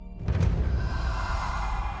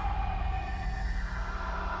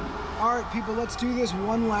All right, people, let's do this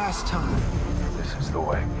one last time. This is the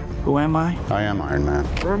way. Who am I? I am Iron Man.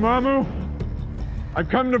 Dormammu, I've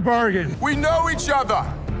come to bargain. We know each other.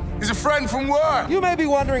 He's a friend from work. You may be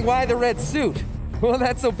wondering why the red suit. Well,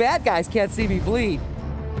 that's so bad guys can't see me bleed.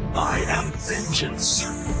 I am vengeance.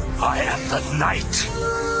 I am the night.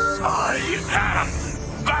 I am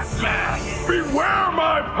Batman. Beware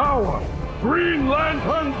my power. Green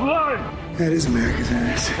Lantern's light. That is America's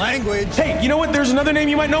ass. Language. Hey, you know what? There's another name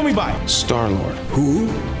you might know me by. Star-Lord. Who?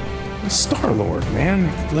 Star-Lord,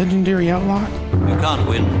 man. Legendary outlaw. You can't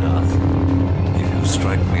win, Darth. If you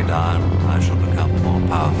strike me down, I shall become more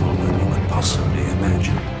powerful than you could possibly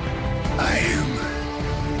imagine. I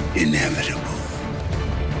am inevitable.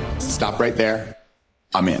 Stop right there.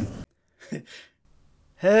 I'm in.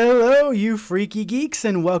 Hello, you freaky geeks,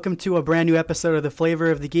 and welcome to a brand new episode of the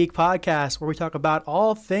Flavor of the Geek podcast, where we talk about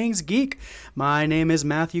all things geek. My name is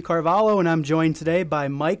Matthew Carvalho, and I'm joined today by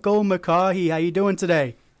Michael McCaughey. How you doing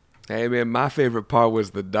today? Hey, man, my favorite part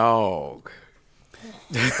was the dog.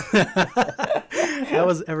 That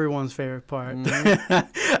was everyone's favorite part.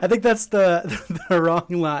 I think that's the wrong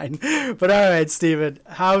line. But all right, Steven,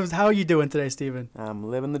 how are you doing today, Steven?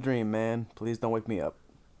 I'm living the dream, man. Please don't wake me up.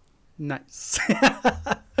 Nice.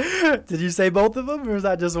 Did you say both of them, or was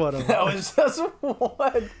that just one of them? That was just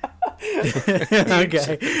one.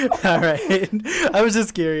 Okay. All right. I was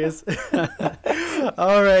just curious.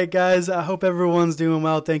 All right, guys. I hope everyone's doing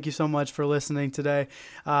well. Thank you so much for listening today.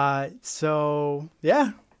 This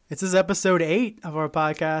is episode 8 of our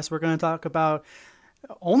podcast. We're going to talk about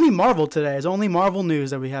only Marvel today. It's only Marvel news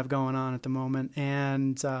that we have going on at the moment.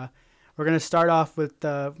 And we're going to start off with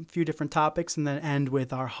a few different topics and then end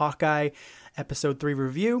with our Hawkeye episode 3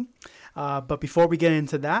 review. But before we get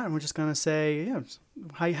into that, we're just going to say,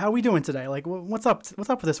 how are we doing today? Like, what's up? What's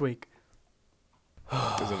up for this week?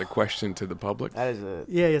 Is it a question to the public? That is a...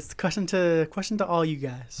 Yeah, it's the question to all you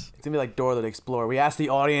guys. It's going to be like Dora the Explorer. We ask the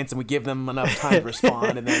audience and we give them enough time to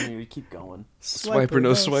respond, and then you keep going. Swiper,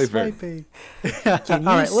 no swiper. Can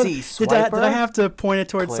you see Swiper? Did I have to point it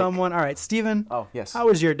towards someone? All right, Steven. Oh, yes. How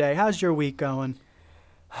was your day? How's your week going?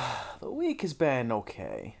 The week has been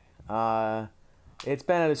okay. It's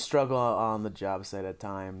been a struggle on the job site at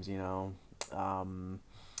times, you know.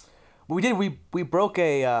 We broke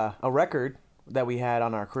a record that we had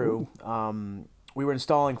on our crew. We were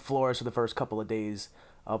installing floors for the first couple of days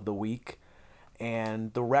of the week,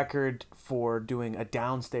 and the record for doing a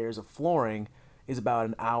downstairs of flooring is about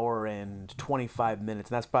an hour and 25 minutes,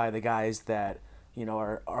 and that's by the guys that, you know,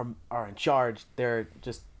 are in charge. They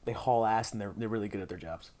haul ass, and they're really good at their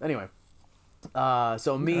jobs. Anyway,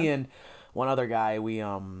 so me and one other guy, we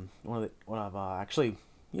and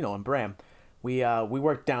Bram, we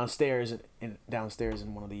worked downstairs in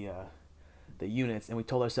one of the units, and we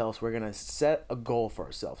told ourselves we're gonna set a goal for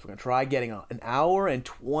ourselves. We're gonna try getting an hour and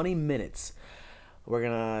 20 minutes. We're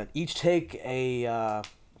gonna each take a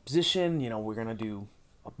position. You know, we're gonna do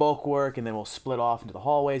a bulk work, and then we'll split off into the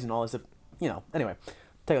hallways and all this stuff. You know, anyway,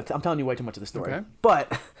 I'm telling you way too much of the story. Okay.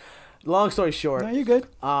 But long story short, no, you're good.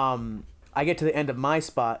 I get to the end of my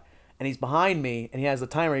spot, and he's behind me, and he has the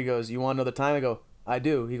timer. He goes, "You want to know the time?" I go, "I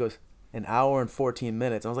do." He goes, "An hour and 14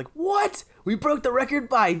 minutes." And I was like, "What? We broke the record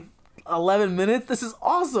by 11 minutes? This is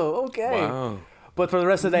awesome." Okay. Wow. But for the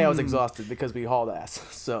rest of the day, I was exhausted because we hauled ass.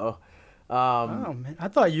 So, oh man, I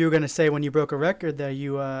thought you were gonna say when you broke a record that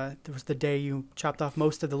you it was the day you chopped off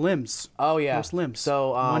most of the limbs. Oh yeah, most limbs.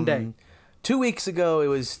 So one day. 2 weeks ago, it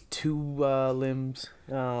was 2 limbs.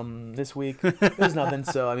 This week, it was nothing.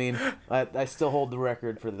 So I mean, I still hold the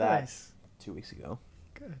record for that. Nice. 2 weeks ago.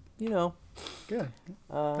 Good. You know. Good.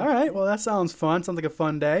 All right. Well, that sounds fun. Sounds like a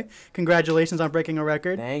fun day. Congratulations on breaking a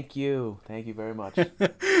record. Thank you. Thank you very much.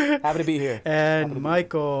 Happy to be here. And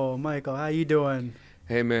Michael, how you doing?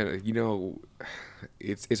 Hey, man, you know,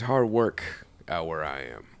 it's hard work out where I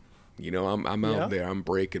am. You know, I'm out there. I'm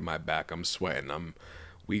breaking my back. I'm sweating.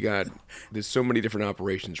 There's so many different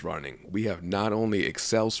operations running. We have not only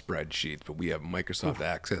Excel spreadsheets, but we have Microsoft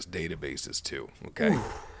Access databases too. Okay.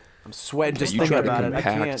 Oof. I'm sweating just thinking about it. I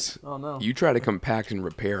can't. Oh no. You try to compact and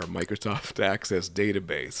repair a Microsoft Access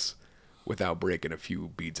database without breaking a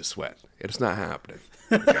few beads of sweat. It's not happening.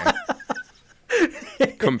 Okay?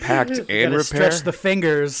 Compact and repair. Stretch the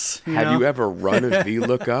fingers. Have you ever run a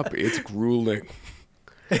VLOOKUP? It's grueling.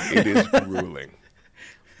 It is grueling.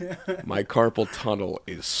 My carpal tunnel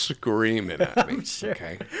is screaming at me. I'm sure.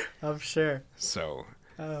 Okay. I'm sure. So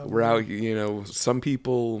we're out. You know, some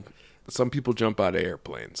people jump out of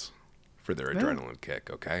airplanes for their adrenaline kick.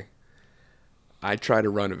 Okay. I try to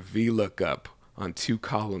run a VLOOKUP on 2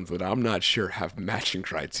 columns that I'm not sure have matching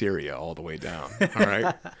criteria all the way down. All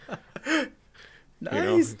right.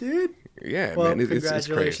 Nice, dude. Yeah, well, man, it's crazy.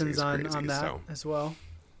 Congratulations It's crazy. on that as well.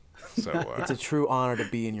 So it's a true honor to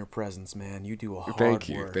be in your presence, man. You do a hard work.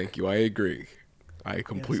 Thank you. I agree. I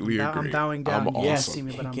completely agree. I'm bowing down. I'm You can't awesome. see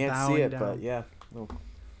me, but I'm Can't bowing see it, down. but yeah.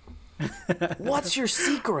 What's your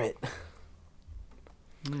secret?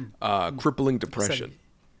 Crippling depression.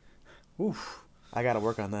 Oof. I gotta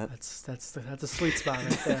work on that. That's a sweet spot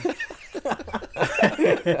right there.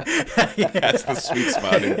 That's the sweet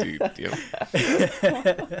spot indeed. Yep.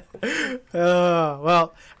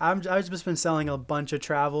 Well, I've just been selling a bunch of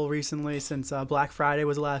travel recently since Black Friday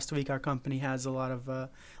was last week. Our company has a lot of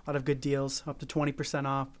good deals, up to 20%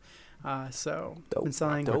 off. So I've been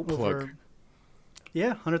selling over.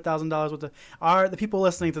 Yeah, $100,000 worth of. The people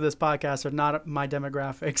listening to this podcast are not my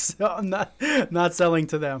demographics, so I'm not selling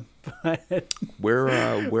to them. But where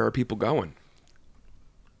are people going?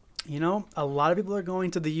 You know, a lot of people are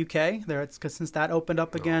going to the UK. Because since that opened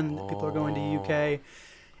up again, people are going to the UK.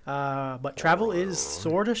 But travel is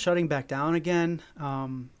sort of shutting back down again. I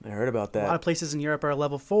heard about that. A lot of places in Europe are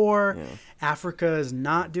level 4. Yeah. Africa is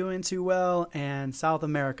not doing too well, and South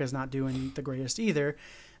America is not doing the greatest either.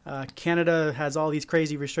 Canada has all these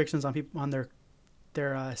crazy restrictions on people on their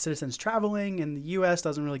citizens traveling, and the U.S.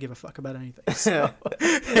 doesn't really give a fuck about anything. So.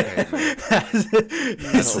 That's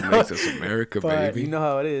what makes us America, baby. You know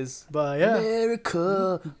how it is. But yeah,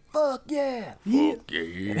 America, fuck yeah, fuck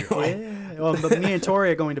yeah. Well, but me and Tori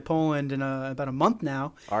are going to Poland in about a month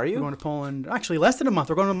now. Are you? We're going to Poland. Actually, less than a month.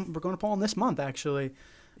 We're going to Poland this month. Actually,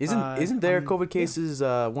 isn't their COVID cases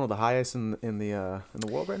one of the highest in the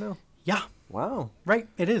world right now? Yeah. Wow. Right,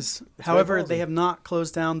 it is. However, they have not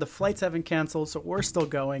closed down. The flights haven't canceled, so we're still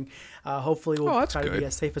going. Hopefully, we'll try to be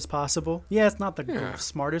as safe as possible. Yeah, it's not the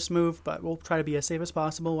smartest move, but we'll try to be as safe as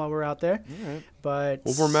possible while we're out there. All right. But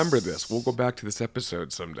we'll remember this. We'll go back to this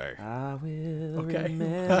episode someday. I will. Okay.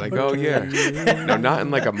 Like, oh yeah. No, not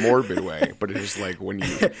in like a morbid way, but it's just like when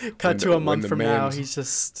you cut to a month from now, he's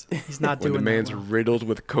not doing. When the man's riddled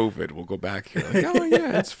with COVID, we'll go back here. Like, oh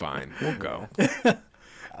yeah, it's fine. We'll go.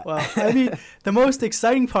 Well, I mean, the most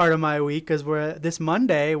exciting part of my week is this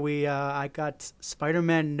Monday I got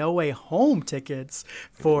Spider-Man No Way Home tickets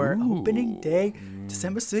for opening day,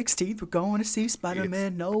 December 16th. We're going to see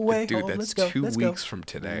Spider-Man No Way Home. That's Let's go. 2 weeks from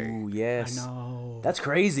today. Ooh, yes. I know. That's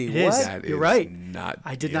crazy. It what? is. You're right.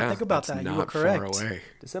 I did not think about that. You were correct. Far away.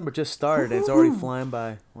 December just started. It's already flying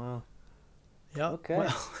by. Wow. Yeah. Okay.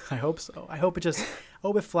 Well, I hope so. I hope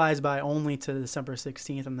it flies by only to December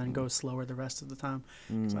 16th and then goes slower the rest of the time.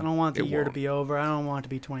 So I don't want the year to be over. I don't want it to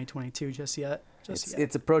be 2022 just yet.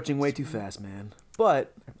 It's approaching way too fast, man.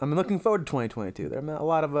 But I'm looking forward to 2022. There are a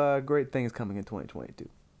lot of great things coming in 2022.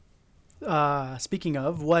 Speaking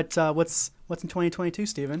of, what's in 2022,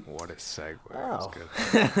 Steven? What a segue. Oh.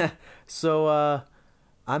 That's good. So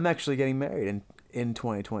I'm actually getting married in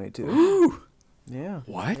 2022. Ooh. Yeah.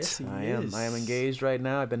 What? Yes, I am engaged right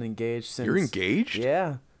now. I've been engaged since. You're engaged?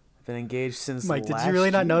 Yeah. I've been engaged since Mike, last did you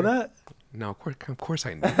really not know that? No, of course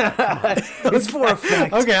I knew that. It's for a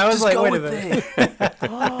fact. Okay, I was Just like, go wait a with minute.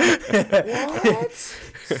 What?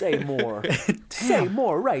 Say more. Say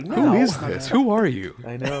more right now. Who is this? Who are you?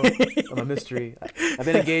 I know. I'm a mystery. I've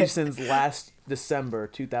been engaged since last December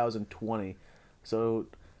 2020. So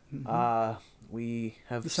we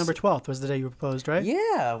have... December 12th was the day you proposed, right?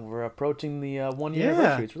 Yeah, we're approaching the 1 year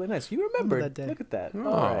anniversary. It's really nice. You remembered. That day. Look at that. Oh.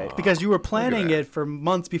 All right. Because you were planning it for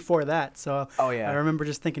months before that. So yeah. I remember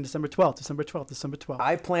just thinking December 12th.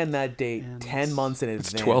 I planned that date 10 months in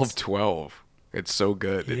advance. It's 12/12. It's so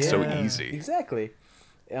good. It's so easy. Exactly.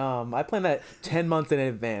 I planned that 10 months in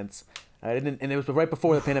advance. And it was right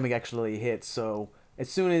before the pandemic actually hit. So as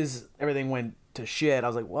soon as everything went to shit, I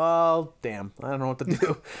was like, well, damn, I don't know what to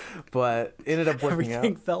do. But it ended up working out.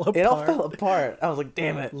 Everything fell apart. It all fell apart. I was like,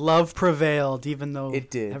 damn it. Love prevailed, even though it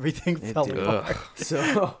did. Everything fell apart.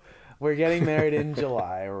 So we're getting married in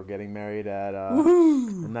July. We're getting married at a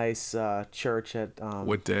nice church at...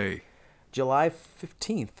 what day? July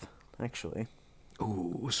 15th, actually.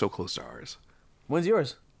 Ooh, so close to ours. When's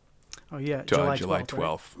yours? Oh yeah, July 12th.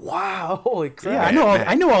 12th. Right? Wow, holy crap! Yeah,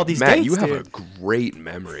 I know all these Matt, dates. you have dude. a great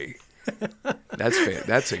memory.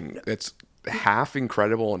 That's half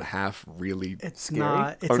incredible and half really. It's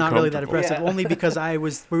not really that impressive. Yeah. Only because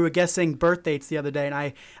we were guessing birth dates the other day, and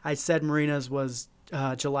I said Marina's was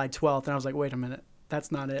July 12th, and I was like, wait a minute.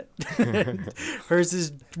 That's not it. Hers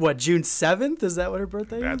is what, June 7th? Is that what her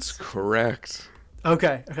birthday is? That's correct.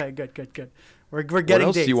 Okay, good. We're getting What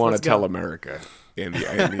else dates. do you want Let's to tell go. America in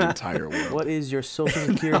the entire world? What is your social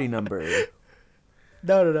security number?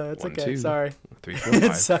 No, it's 1, okay. 2, Sorry. 3, 4,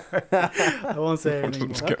 5. Sorry. I won't say anything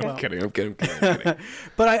more. I'm kidding.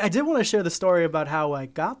 But I did want to share the story about how I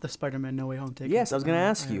got the Spider-Man No Way Home ticket. Yes, I was going to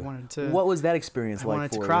ask you. What was that experience like for you? I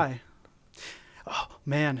wanted to cry. Oh,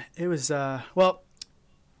 man. It was, well,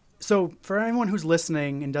 so for anyone who's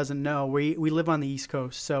listening and doesn't know, we live on the East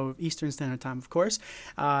Coast, so Eastern Standard Time, of course.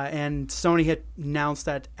 And Sony had announced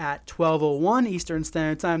that at 12:01 Eastern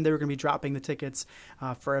Standard Time, they were going to be dropping the tickets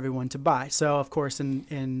for everyone to buy. So, of course,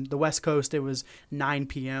 in the West Coast, it was 9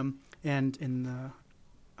 p.m., and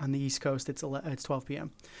on the East Coast, it's 12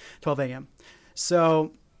 a.m.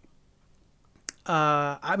 So,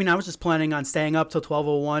 I was just planning on staying up till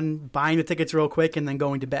 12:01, buying the tickets real quick, and then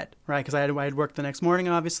going to bed, right? Because I had work the next morning,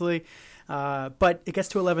 obviously. But it gets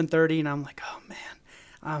to 11:30, and I'm like, oh man,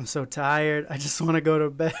 I'm so tired. I just want to go to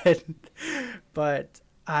bed. But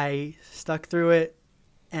I stuck through it,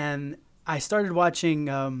 and I started watching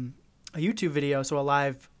a YouTube video, so a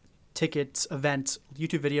live tickets event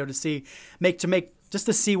YouTube video to see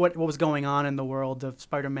what was going on in the world of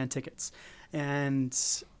Spider-Man tickets, and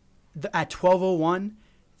at 12:01,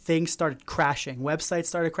 things started crashing. Websites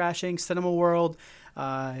started crashing. Cinema World,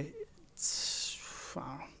 just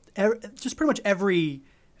pretty much every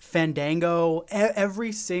Fandango,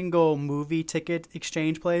 every single movie ticket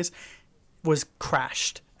exchange place was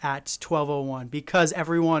crashed at 12:01 because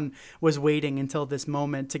everyone was waiting until this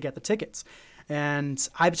moment to get the tickets. And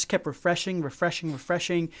I just kept refreshing,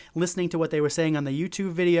 listening to what they were saying on the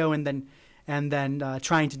YouTube video, and then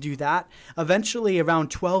trying to do that. Eventually, around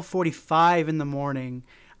 12:45 in the morning,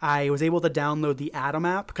 I was able to download the Atom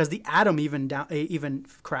app because the Atom even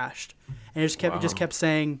crashed, and it just kept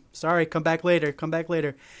saying, "Sorry, come back later." But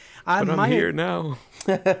I'm here now.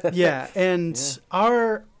 Yeah, and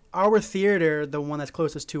our theater, the one that's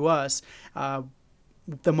closest to us,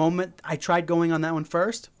 the moment I tried going on that one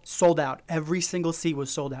first, sold out. Every single seat was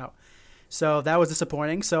sold out. So that was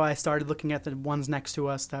disappointing. So I started looking at the ones next to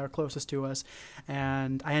us that are closest to us,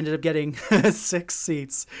 and I ended up getting 6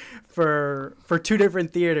 seats for 2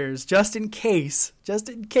 different theaters, just in case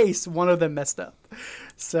one of them messed up.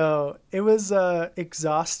 So it was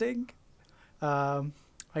exhausting. I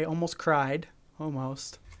almost cried,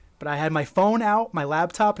 but I had my phone out, my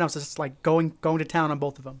laptop, and I was just like going to town on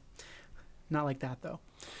both of them. Not like that though.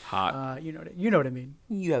 Hot. You know what I mean.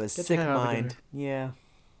 You have a sick mind. Yeah.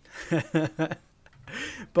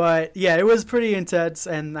 But yeah, it was pretty intense,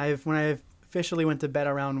 and when I officially went to bed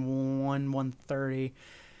around 1:30,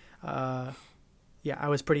 I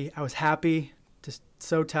was happy, just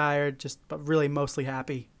so tired, but really mostly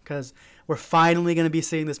happy because we're finally going to be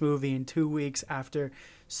seeing this movie in 2 weeks after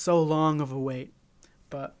so long of a wait.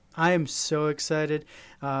 But I am so excited.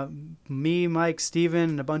 Me, Mike, Steven,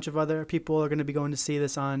 and a bunch of other people are going to be going to see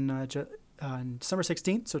this on December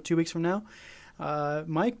 16th, so 2 weeks from now.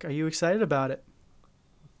 Mike, are you excited about it?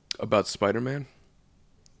 About Spider-Man?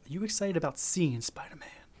 Are you excited about seeing Spider-Man?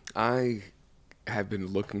 I have been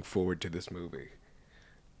looking forward to this movie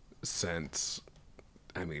since,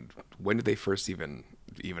 when did they first even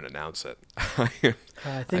announce it? I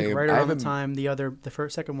think right around the time the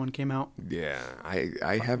second one came out. Yeah,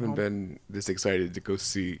 I haven't been this excited to go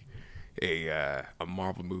see a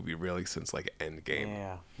Marvel movie really since like Endgame.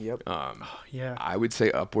 Yeah. Yep. Yeah. I would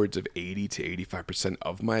say upwards of 80 to 85%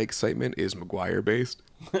 of my excitement is Maguire based.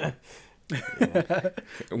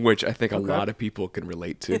 Which I think a lot of people can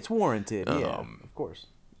relate to. It's warranted, yeah, of course.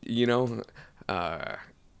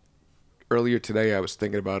 Earlier today I was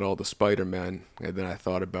thinking about all the Spider-Man, and then I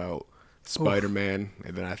thought about Spider-Man,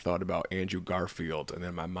 and then I thought about Andrew Garfield, and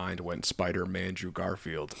then my mind went Spider-Man Andrew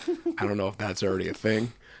Garfield. I don't know if that's already a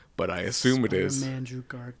thing, but I assume it is. Spider-Man Andrew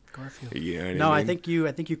Garfield. Yeah. No, I think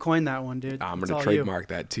you coined that one, dude. I'm gonna trademark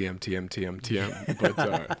that TM.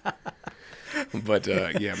 But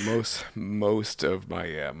yeah, most of my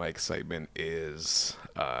excitement is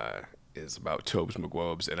about Tobes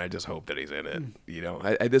McGuobes, and I just hope that he's in it.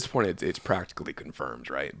 At this point, it's practically confirmed,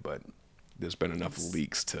 right? But there's been enough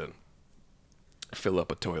leaks to fill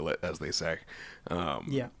up a toilet, as they say.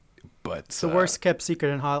 Yeah. But it's the worst kept secret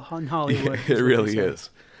in Hollywood. It really is.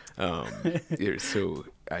 So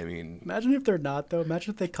imagine if they're not though.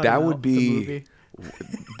 Imagine if they cut that out would be the movie.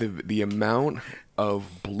 the amount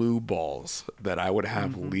of blue balls that I would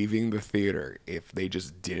have leaving the theater if they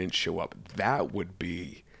just didn't show up. That would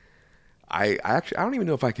be. I don't even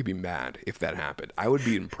know if I could be mad if that happened. I would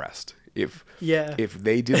be impressed if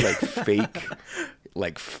they did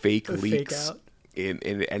fake leaks. And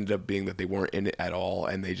it ended up being that they weren't in it at all,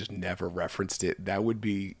 and they just never referenced it. That would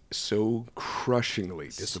be so crushingly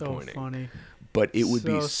disappointing. So funny. But it would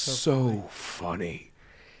be so funny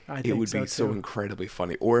It would be so incredibly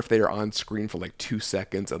funny. Or if they're on screen for like 2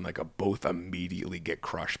 seconds and like both immediately get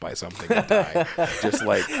crushed by something and die. Just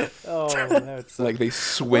like, like they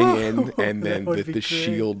swing in and then the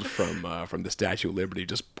shield from the Statue of Liberty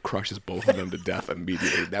just crushes both of them to death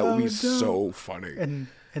immediately. That would be so funny.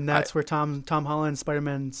 And that's where Tom Holland's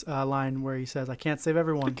Spider-Man's line where he says, "I can't save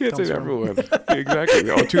everyone." I can't save everyone. Exactly.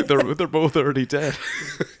 They're both already dead.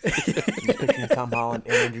 Just picturing Tom Holland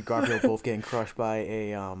and Andrew Garfield both getting crushed by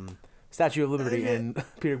a Statue of Liberty, and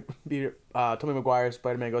Tobey Maguire's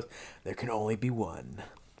Spider-Man goes, "There can only be one."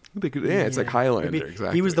 It's like Highlander.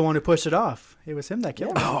 Exactly. He was the one who pushed it off. It was him that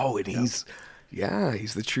killed him. Oh, and he's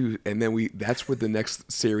the true. And then that's what the next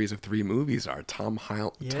series of 3 movies are. Tom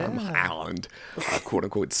Holland, quote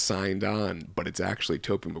unquote, signed on, but it's actually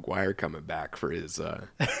Tobey Maguire coming back for his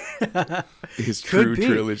true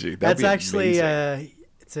trilogy. That's actually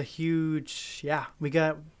it's a huge, we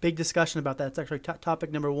got big discussion about that. It's actually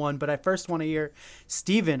topic number 1. But I first want to hear,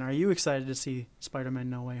 Steven, are you excited to see Spider-Man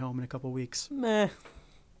No Way Home in a couple weeks? Meh.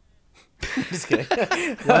 Just kidding.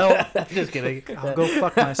 Well, just kidding. I'll go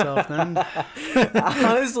fuck myself then.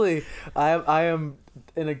 Honestly, I am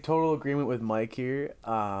in a total agreement with Mike here.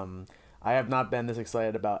 I have not been this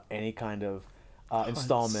excited about any kind of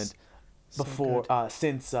installment before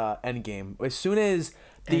since Endgame. As soon as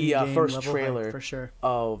the first trailer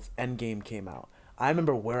of Endgame came out, I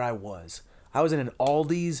remember where I was. I was in an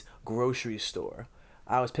Aldi's grocery store.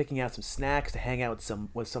 I was picking out some snacks to hang out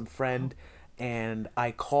with some friend. And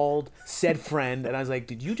I called said friend, and I was like,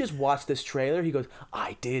 "Did you just watch this trailer?" He goes,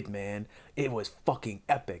 "I did, man. It was fucking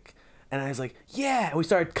epic." And I was like, "Yeah." And we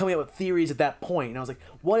started coming up with theories at that point. And I was like,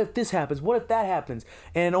 "What if this happens? What if that happens?"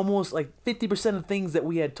 And almost like 50% of things that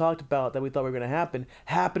we had talked about that we thought were going to happen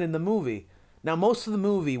happened in the movie. Now, most of the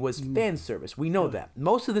movie was fan service. We know that.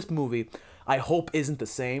 Most of this movie, I hope, isn't the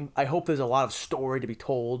same. I hope there's a lot of story to be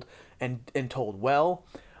told and told well.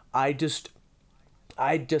 I just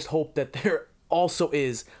hope that there also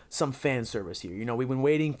is some fan service here. You know, we've been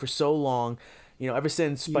waiting for so long, ever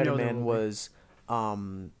since Spider-Man was,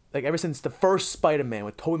 ever since the first Spider-Man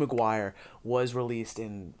with Tobey Maguire was released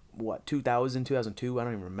in, 2000, 2002? I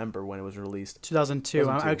don't even remember when it was released. 2002.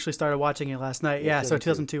 I actually started watching it last night. Yeah, so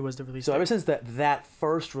 2002 was the release. So ever since that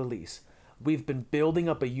first release, we've been building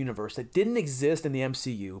up a universe that didn't exist in the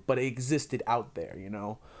MCU, but it existed out there,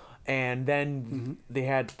 And then they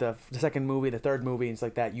had the second movie, the third movie, and it's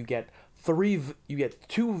like that. You get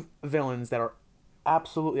 2 villains that are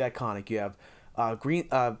absolutely iconic. You have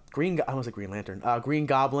Green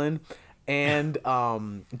Goblin and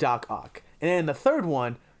Doc Ock. And then the third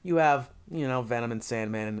one, you have Venom and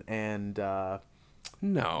Sandman and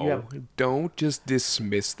don't just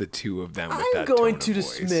dismiss the 2 of them with that I'm going tone to of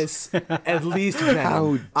voice. dismiss at least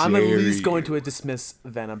Venom. I'm at least going to dismiss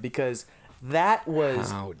Venom because that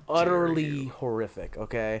was utterly horrific,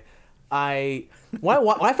 okay? When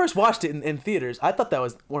I first watched it in theaters, I thought that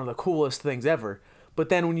was one of the coolest things ever. But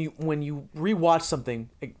then when you rewatch something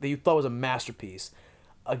that you thought was a masterpiece,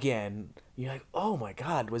 again, you're like, oh my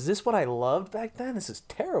God, was this what I loved back then? This is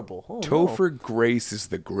terrible. Oh, Topher Grace is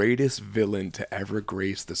the greatest villain to ever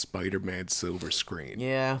grace the Spider-Man silver screen.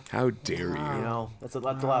 Yeah. How dare you? That's a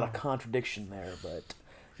lot of contradiction there, but...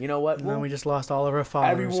 You know what? And then we just lost all of our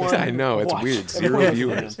followers. I know, it's weird. 0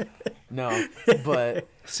 viewers. No, but...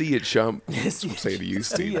 See it, chump. I'm saying to you,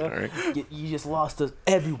 Steven, all right? You just lost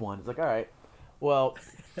everyone. It's like, all right. Well,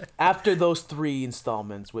 after those 3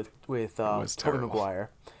 installments with Tobey Maguire,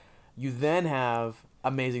 you then have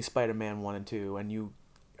Amazing Spider-Man 1 and 2, and you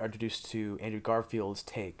are introduced to Andrew Garfield's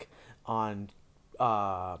take on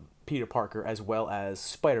Peter Parker as well as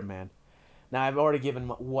Spider-Man. Now, I've already given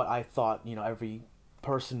what I thought, every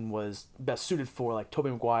person was best suited for. Like Tobey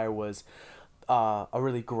Maguire was a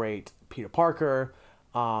really great Peter Parker.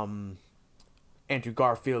 Andrew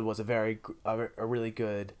Garfield was a really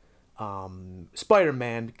good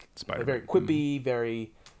Spider-Man. Very quippy,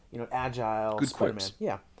 very agile good Spider-Man. Quips.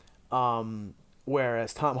 Yeah.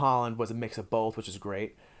 Whereas Tom Holland was a mix of both, which is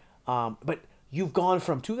great. But you've gone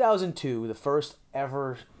from 2002, the first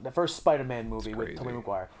Spider-Man movie with Tobey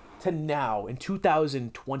Maguire, to now in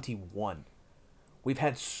 2021. We've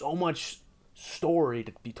had so much story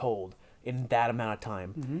to be told in that amount of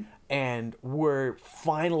time. And we're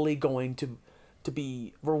finally going to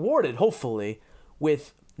be rewarded, hopefully,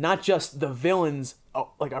 with not just the villains,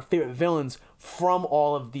 like our favorite villains from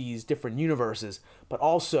all of these different universes, but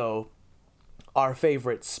also our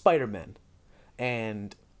favorite Spider-Men.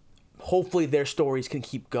 And hopefully their stories can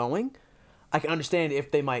keep going. I can understand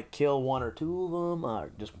if they might kill 1 or 2 of them,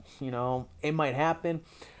 or just, it might happen.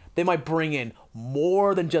 They might bring in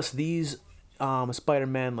more than just these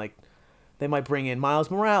Spider-Men, like They might bring in Miles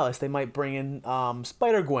Morales. They might bring in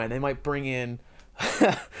Spider-Gwen. They might bring in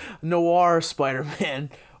Noir Spider-Man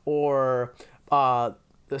or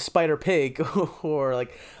the Spider-Pig or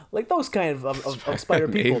like those kind of Spider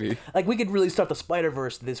people. Maybe. Like we could really start the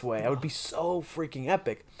Spider-Verse this way. It would be so freaking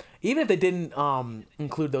epic. Even if they didn't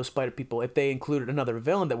include those Spider people, if they included another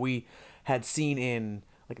villain that we had seen in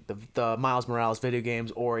like the Miles Morales video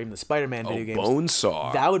games or even the Spider-Man video games.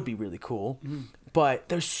 Bonesaw. That would be really cool. But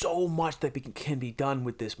there's so much that can be done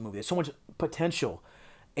with this movie. There's so much potential.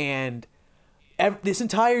 And this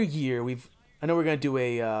entire year, I know we're going to do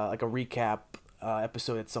a recap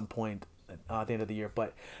episode at some point at the end of the year,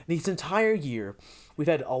 but this entire year, we've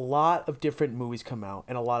had a lot of different movies come out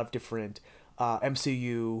and a lot of different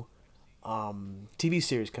MCU TV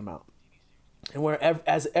series come out. And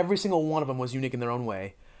as every single one of them was unique in their own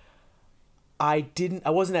way, I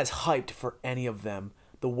wasn't as hyped for any of them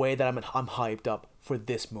the way that I'm hyped up for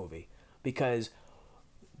this movie, because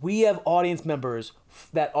we have audience members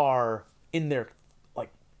that are in their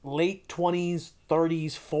like late 20s,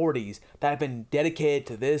 30s, 40s that have been dedicated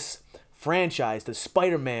to this franchise, to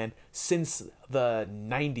Spider-Man, since the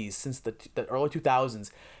 90s, since the early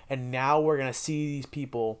 2000s, and now we're gonna see these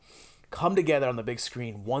people come together on the big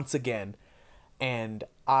screen once again, and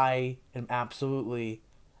I am absolutely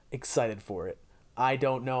excited for it. I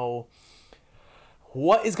don't know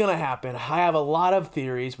what is going to happen. I have a lot of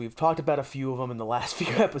theories. We've talked about a few of them in the last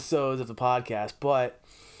few episodes of the podcast, but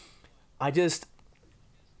I just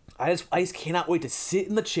cannot wait to sit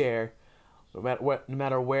in the chair, no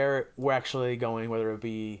matter where we're actually going, whether it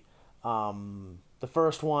be the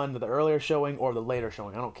first one, the earlier showing, or the later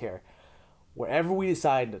showing. I don't care. Wherever we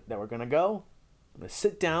decide that we're going to go, I'm going to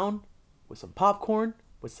sit down with some popcorn,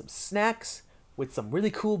 with some snacks, with some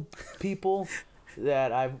really cool people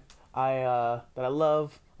that I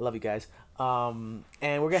love. I love you guys. And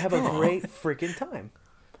we're gonna have a great freaking time.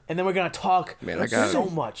 And then we're gonna talk so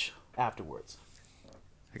much afterwards.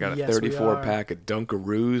 I got a 34 pack of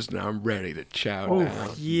Dunkaroos, and I'm ready to chow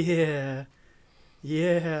down.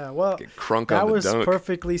 Yeah. Well, that was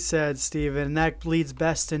perfectly said, Steven. And that leads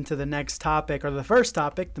best into the next topic, or the first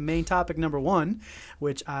topic, the main topic number 1,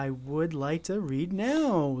 which I would like to read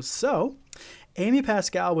now. So, Amy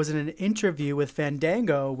Pascal was in an interview with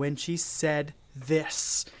Fandango when she said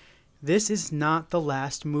this. This is not the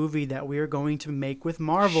last movie that we are going to make with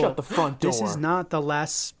Marvel. Shut the front door. This is not the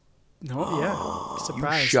last... No, yeah.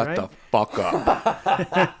 Surprise, Shut right? the fuck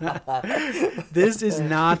up. This is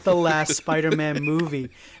not the last Spider-Man movie.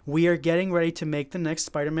 We are getting ready to make the next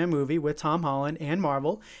Spider-Man movie with Tom Holland and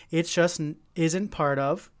Marvel. It just isn't part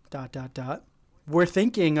of... We're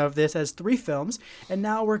thinking of this as 3 films, and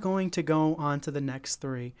now we're going to go on to the next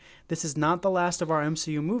 3. This is not the last of our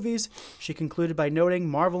MCU movies. She concluded by noting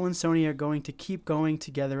Marvel and Sony are going to keep going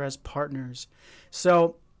together as partners.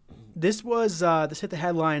 So this hit the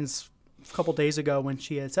headlines a couple days ago when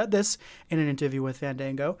she had said this in an interview with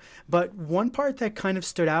Fandango. But one part that kind of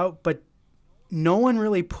stood out, but no one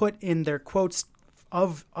really put in their quotes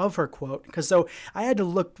of her quote, because so I had to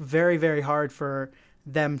look very, very hard for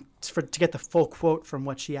them to get the full quote from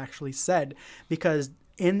what she actually said, because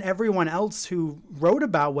in everyone else who wrote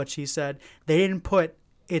about what she said, they didn't put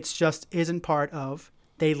 "it's just isn't part of."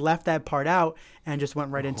 They left that part out and just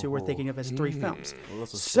went right into we're thinking of as 3 films.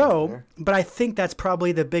 So, but I think that's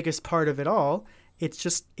probably the biggest part of it all. It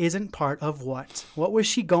just isn't part of what? What was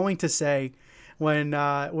she going to say when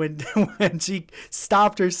she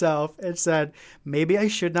stopped herself and said, "Maybe I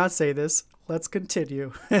should not say this. Let's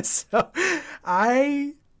continue." So,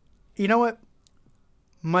 you know what,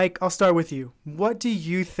 Mike, I'll start with you. What do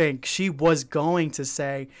you think she was going to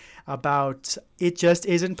say about it just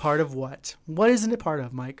isn't part of what? What isn't it part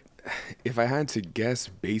of, Mike? If I had to guess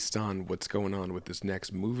based on what's going on with this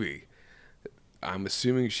next movie, I'm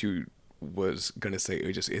assuming she was going to say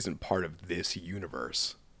it just isn't part of this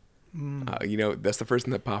universe. That's the first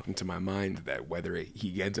thing that popped into my mind, that whether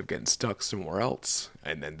he ends up getting stuck somewhere else,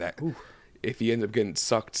 and then that if he ends up getting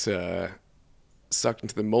sucked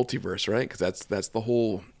into the multiverse, right? Because that's the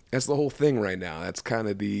whole thing right now. That's kind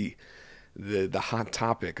of the hot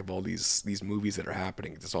topic of all these movies that are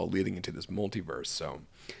happening. It's all leading into this multiverse. So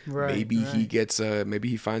maybe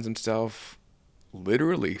he finds himself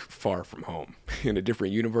literally far from home in a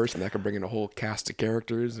different universe, and that could bring in a whole cast of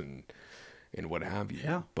characters and what have you.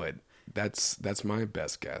 Yeah. But that's my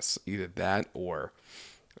best guess. Either that or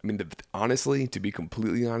I mean, honestly, to be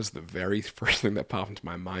completely honest, the very first thing that popped into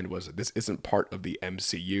my mind was that this isn't part of the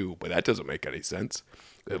MCU, but that doesn't make any sense.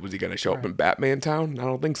 Was he going to show up in Batman Town? I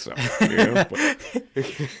don't think so. You know?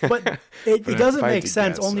 But it doesn't make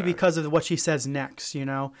sense only because of what she says next, you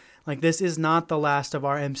know? Like, this is not the last of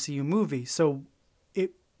our MCU movie.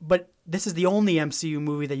 But this is the only MCU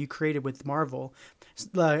movie that you created with Marvel.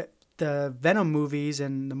 The Venom movies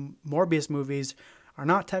and the Morbius movies are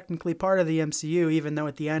not technically part of the MCU, even though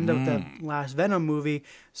at the end of the last Venom movie,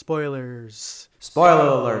 spoilers. Spoiler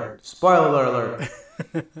alert. Spoiler alert.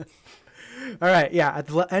 All right, yeah. At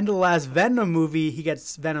the end of the last Venom movie,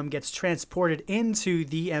 Venom gets transported into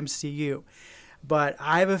the MCU. But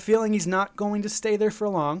I have a feeling he's not going to stay there for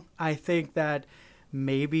long. I think that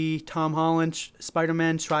maybe Tom Holland,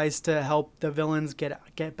 Spider-Man, tries to help the villains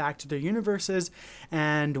get back to their universes,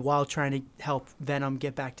 and while trying to help Venom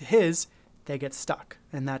get back to his, they get stuck.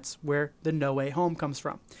 And that's where the No Way Home comes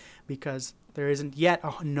from, because there isn't yet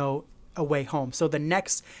a way home. So the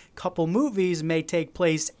next couple movies may take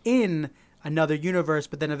place in another universe,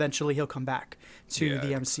 but then eventually he'll come back to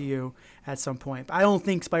the MCU at some point. I don't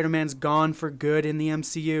think Spider-Man's gone for good in the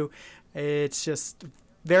MCU. It's just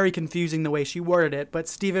very confusing the way she worded it. But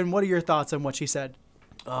Steven, what are your thoughts on what she said?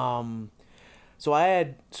 So I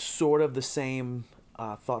had sort of the same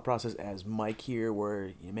thought process as Mike here,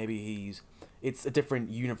 where maybe it's a different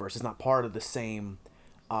universe. It's not part of the same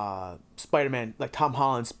Spider-Man, like Tom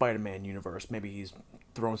Holland's Spider-Man universe. Maybe he's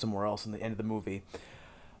thrown somewhere else in the end of the movie.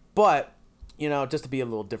 But, just to be a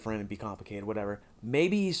little different and be complicated, whatever,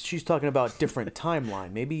 maybe she's talking about different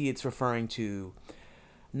timeline. Maybe it's referring to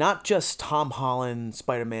not just Tom Holland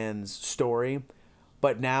Spider-Man's story,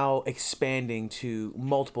 but now expanding to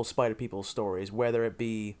multiple Spider-People's stories, whether it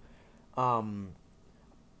be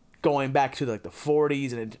going back to like the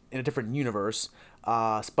 40s in a different universe,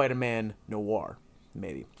 Spider-Man Noir,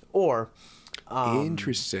 maybe. Or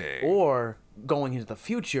interesting. Or going into the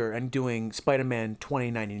future and doing Spider-Man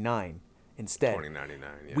 2099 instead. 2099,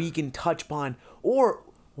 yeah. We can touch upon, or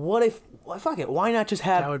what if, fuck it, why not just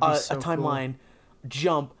have a timeline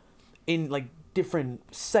jump in like different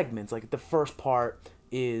segments? Like the first part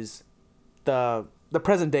is the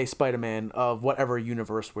present day Spider-Man of whatever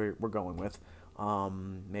universe we're going with.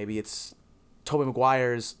 Maybe it's Tobey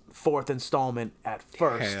Maguire's fourth installment at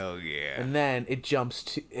first. Hell yeah. And then it jumps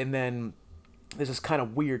to, and then there's this kind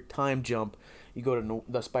of weird time jump. You go to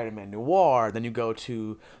the Spider-Man Noir, then you go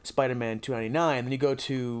to Spider-Man 299, then you go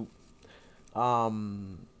to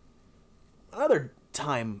another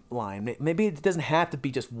timeline. Maybe it doesn't have to be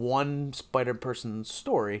just one Spider-Person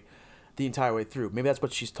story the entire way through. Maybe that's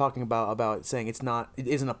what she's talking about saying it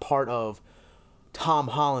isn't a part of Tom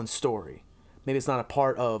Holland's story. Maybe it's not a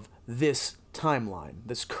part of this timeline,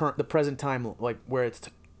 the present time, like where it's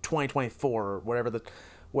 2024 or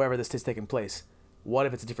wherever this is taking place. What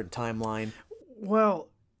if it's a different timeline? Well,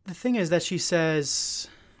 the thing is that she says,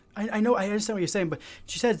 I know, I understand what you're saying, but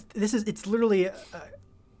she says it's literally,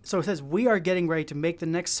 so it says, we are getting ready to make the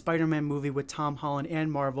next Spider-Man movie with Tom Holland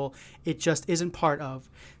and Marvel. It just isn't part of.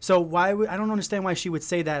 So I don't understand why she would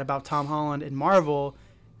say that about Tom Holland and Marvel,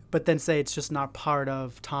 but then say it's just not part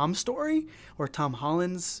of Tom's story or Tom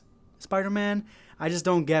Holland's Spider-Man. I just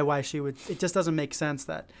don't get why she would. It just doesn't make sense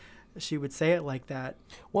that she would say it like that.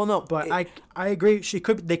 Well, no, but I agree.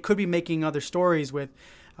 They could be making other stories with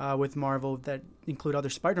Marvel that include other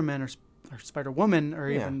Spider-Man or Spider-Woman or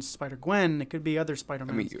even Spider-Gwen. It could be other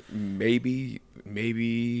Spider-Man. I mean,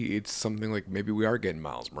 maybe it's something like maybe we are getting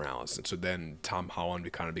Miles Morales, and so then Tom Holland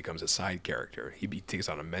kind of becomes a side character. He takes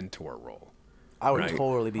on a mentor role. I would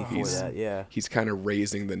totally be for that, yeah. He's kind of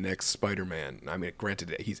raising the next Spider-Man. I mean,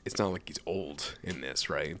 granted, it's not like he's old in this,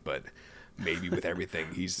 right? But maybe with everything,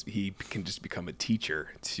 he can just become a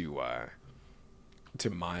teacher to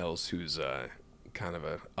Miles, who's kind of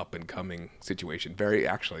a up-and-coming situation. Very,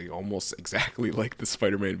 actually, almost exactly like the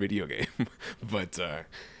Spider-Man video game. But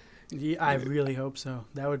yeah, I really hope so.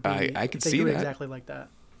 That would be. I could see that exactly like that.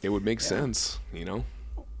 It would make sense,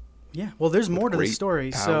 Yeah. Well, there's more to the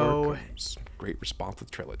story. So great response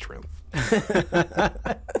with trailer triumph.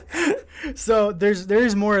 So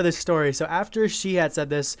there's more of this story. So after she had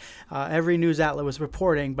said this, every news outlet was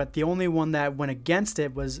reporting, but the only one that went against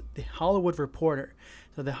it was the Hollywood Reporter.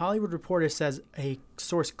 So the Hollywood Reporter says a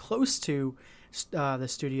source close to the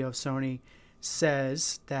studio of Sony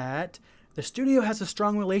says that the studio has a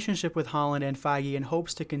strong relationship with Holland and Feige and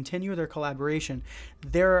hopes to continue their collaboration.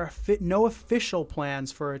 There are no official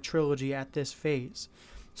plans for a trilogy at this phase.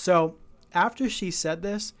 So after she said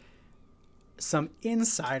this, some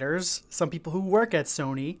insiders, some people who work at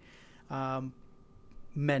Sony,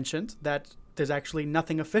 mentioned that there's actually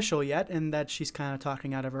nothing official yet, and that she's kind of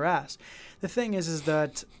talking out of her ass. The thing is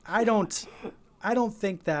that I don't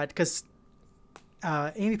think that, because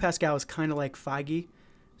Amy Pascal is kind of like Feige.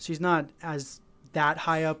 She's not as that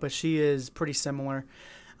high up, but she is pretty similar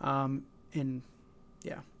in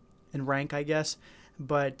rank, I guess.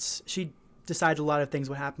 But she decides a lot of things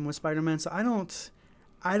what happened with Spider-Man, so I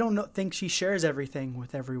don't think she shares everything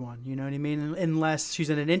with everyone. You know what I mean? Unless she's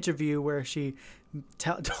in an interview where she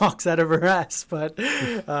talks out of her ass. But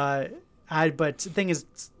but the thing is,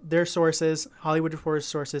 their sources, Hollywood Reporter's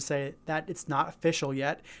sources, say that it's not official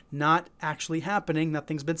yet, not actually happening.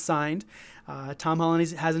 Nothing's been signed. Tom Holland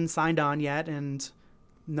hasn't signed on yet, and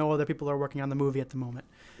no other people are working on the movie at the moment.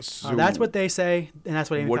 So that's what they say, and that's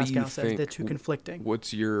what Amy Pascal says. They're too conflicting.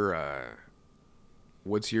 What's your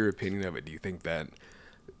opinion of it? Do you think that,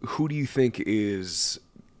 who do you think is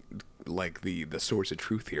like the source of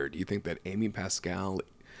truth here? Do you think that Amy Pascal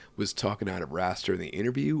was talking out of her ass during the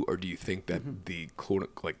interview, or do you think that the quote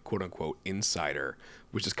unquote insider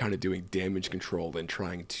was just kind of doing damage control and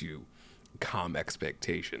trying to calm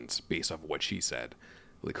expectations based off of what she said?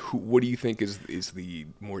 Like, what do you think is the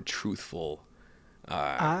more truthful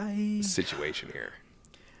situation here?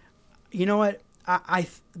 You know what?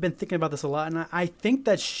 I've been thinking about this a lot, and I think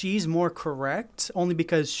that she's more correct, only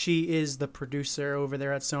because she is the producer over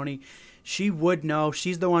there at Sony. She would know.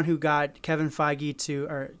 She's the one who got Kevin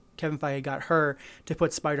Feige got her to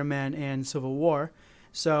put Spider-Man in Civil War.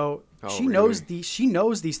 So she knows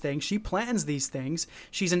these things. She plans these things.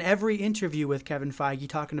 She's in every interview with Kevin Feige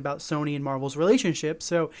talking about Sony and Marvel's relationship.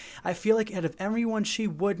 So I feel like out of everyone, she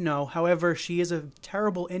would know. However, she is a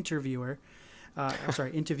terrible interviewer.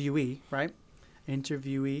 Interviewee, right?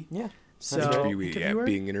 Interviewee. Yeah. So, interviewee,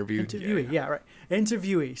 being interviewed. Interviewee, right.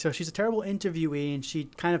 Interviewee. So she's a terrible interviewee, and she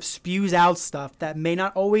kind of spews out stuff that may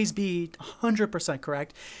not always be 100%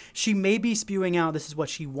 correct. She may be spewing out this is what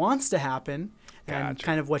she wants to happen and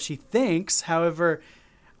kind of what she thinks. However,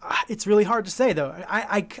 it's really hard to say, though.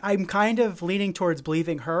 I'm kind of leaning towards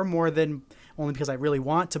believing her more than, only because I really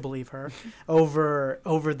want to believe her,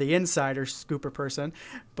 over the insider scooper person.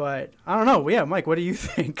 But I don't know. Yeah, Mike, what do you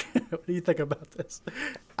think? What do you think about this?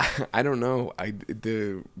 I don't know.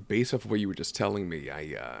 Based off of what you were just telling me,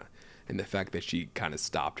 and the fact that she kind of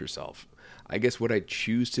stopped herself, I guess what I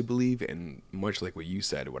choose to believe, and much like what you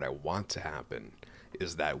said, what I want to happen,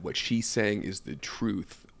 is that what she's saying is the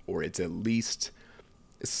truth, or it's at least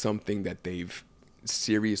something that they've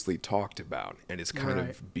seriously talked about and is kind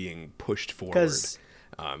of being pushed forward.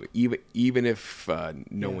 Even if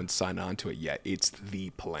no one's signed on to it yet, it's the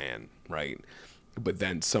plan, right? But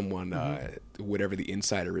then someone, whatever the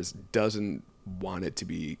insider is, doesn't want it to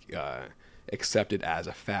be accepted as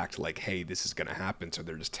a fact, like, hey, this is going to happen, so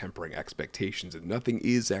they're just tempering expectations, and nothing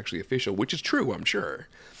is actually official, which is true, I'm sure.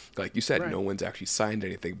 Like you said, no one's actually signed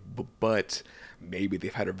anything, but maybe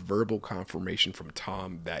they've had a verbal confirmation from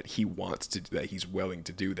Tom that he wants to, that he's willing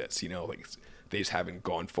to do this. You know, like they just haven't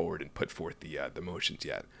gone forward and put forth the motions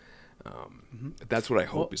yet. That's what I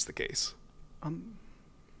hope is the case.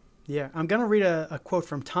 Yeah, I'm going to read a quote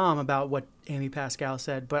from Tom about what Amy Pascal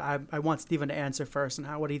said, but I want Stephen to answer first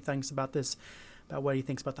and what he thinks about this, about what he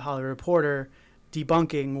thinks about the Hollywood Reporter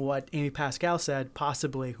debunking what Amy Pascal said,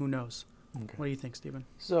 possibly, who knows. Okay. What do you think, Stephen?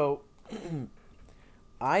 So,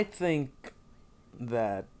 I think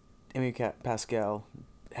that Amy Pascal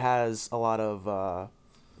has a lot of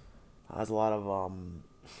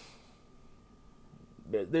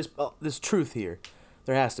there's truth here.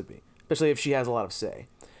 There has to be, especially if she has a lot of say.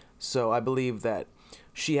 So I believe that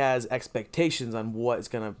she has expectations on what is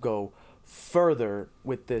going to go further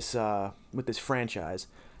with this franchise,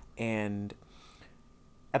 and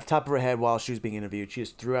at the top of her head while she was being interviewed, she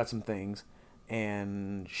just threw out some things,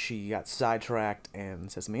 and she got sidetracked and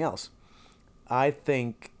said something else. I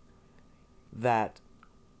think that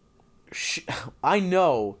I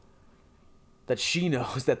know that she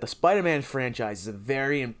knows that the Spider-Man franchise is a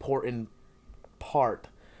very important part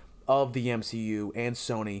of the MCU and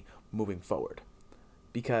Sony moving forward.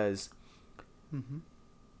 Because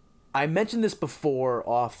I mentioned this before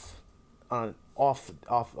off of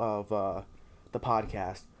the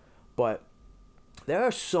podcast, but there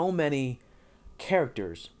are so many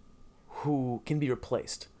characters who can be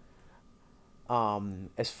replaced.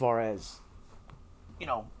 As far as, you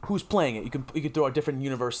know, who's playing it, you could throw out different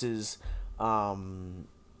universes, Captain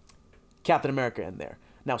America in there.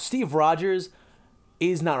 Now, Steve Rogers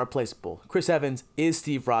is not replaceable. Chris Evans is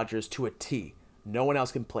Steve Rogers to a T. No one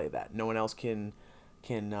else can play that. No one else can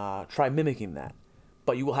try mimicking that.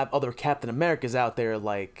 But you will have other Captain Americas out there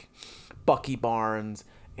like Bucky Barnes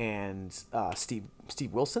and Steve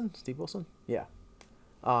Wilson? Yeah.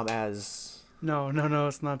 As No,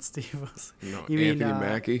 it's not Steve Wilson. No, you Anthony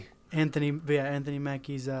Mackie. Anthony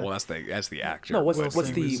Mackie's. Well, that's the actor. No, what's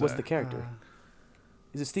Wilson. the character?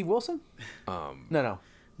 Is it Steve Wilson? No,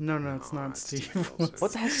 it's not Steve Wilson.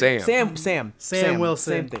 What the heck? Sam. Sam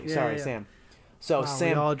Wilson. Same thing. Yeah, Sorry, yeah. Sam. So Wow, Sam.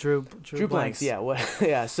 we all drew blanks. Yeah.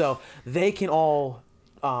 Yeah. So they can all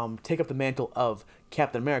take up the mantle of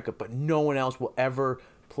Captain America, but no one else will ever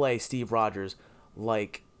play Steve Rogers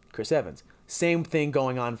like Chris Evans. Same thing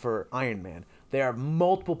going on for Iron Man. There are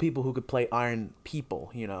multiple people who could play Iron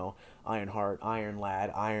people, Ironheart, Iron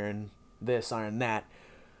Lad, Iron this, Iron that.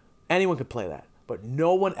 Anyone could play that. But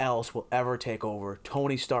no one else will ever take over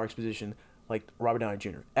Tony Stark's position like Robert Downey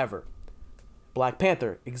Jr. Ever. Black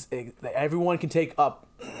Panther. Everyone can take up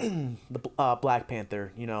the Black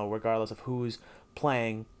Panther, regardless of who's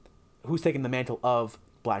taking the mantle of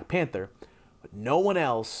Black Panther. But no one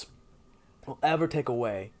else will ever take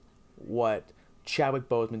away what Chadwick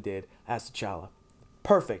Boseman did as T'Challa.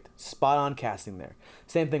 Perfect. Spot on casting there.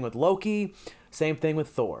 Same thing with Loki. Same thing with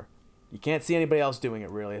Thor. You can't see anybody else doing it,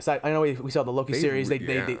 really. Aside, I know we saw the Loki series.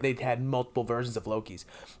 They had multiple versions of Lokis.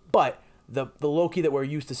 But the Loki that we're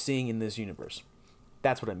used to seeing in this universe.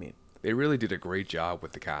 That's what I mean. They really did a great job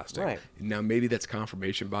with the casting. Right. Now, maybe that's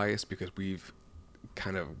confirmation bias because we've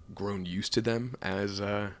kind of grown used to them as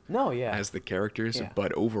the characters. Yeah.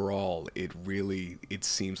 But overall, it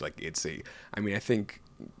seems like I think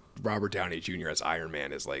Robert Downey Jr. as Iron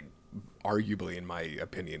Man is like arguably, in my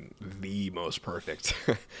opinion, the most perfect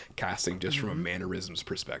casting just from a mannerisms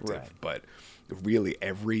perspective. Right. But really,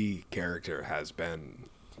 every character has been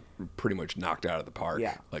pretty much knocked out of the park.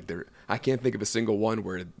 Yeah. Like I can't think of a single one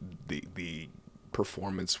where the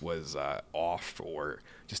performance was off or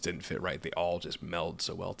just didn't fit right. They all just meld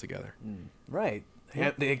so well together. Right.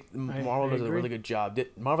 Yeah. Marvel does a agree. really good job.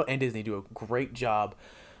 Marvel and Disney do a great job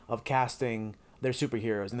of casting their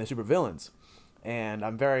superheroes and their supervillains. And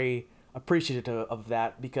I'm very appreciative of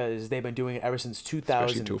that because they've been doing it ever since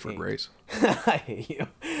 2008. Especially Topher Grace. I hate you.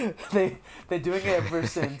 They're doing it ever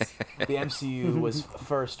since the MCU was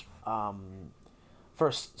first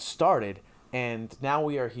started, and now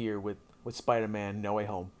we are here with Spider-Man: No Way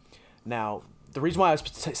Home. Now, the reason why I was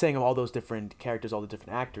saying of all those different characters, all the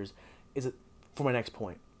different actors, is for my next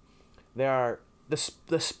point. The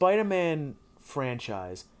Spider-Man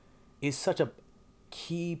franchise is such a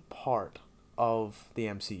key part of the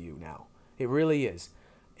MCU now. It really is.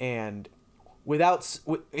 And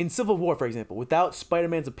in Civil War, for example, without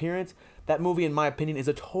Spider-Man's appearance, that movie, in my opinion, is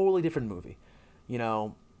a totally different movie.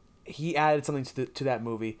 He added something to that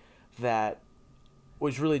movie that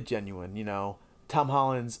was really genuine. Tom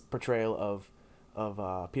Holland's portrayal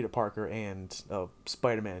of Peter Parker and of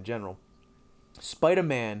Spider-Man in general.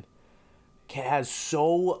 Spider-Man has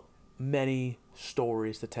so many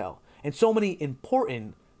stories to tell, and so many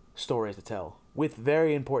important stories to tell, with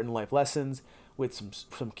very important life lessons, with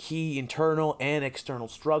some key internal and external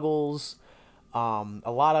struggles, a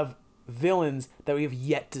lot of villains that we have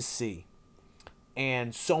yet to see,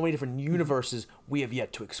 and so many different universes we have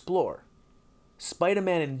yet to explore.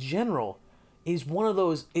 Spider-Man in general is one of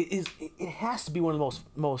those. It has to be one of the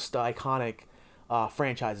most iconic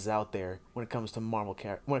franchises out there when it comes to Marvel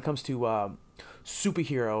when it comes to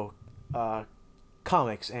superhero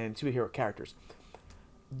comics and superhero characters.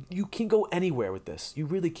 You can go anywhere with this. You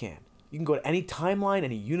really can. You can go to any timeline,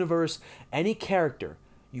 any universe, any character.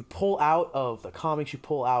 You pull out of the comics, you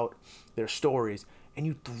pull out their stories, and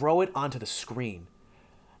you throw it onto the screen.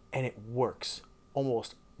 And it works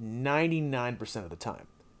almost 99% of the time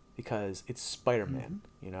because it's Spider-Man,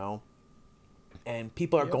 And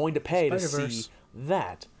people are going to pay Spider-Verse. to see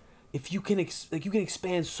that. If you can you can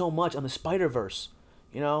expand so much on the Spider-Verse,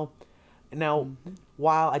 Now,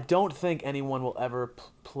 while I don't think anyone will ever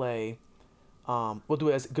will do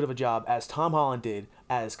as good of a job as Tom Holland did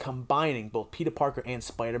as combining both Peter Parker and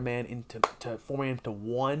Spider-Man into forming into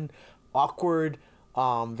one awkward,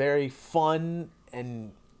 very fun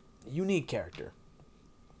and unique character.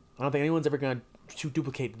 I don't think anyone's ever going to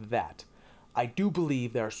duplicate that. I do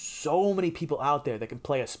believe there are so many people out there that can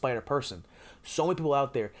play a Spider-Person. So many people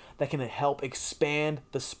out there that can help expand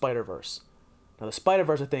the Spider-Verse. Now, the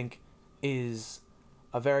Spider-Verse, I think, is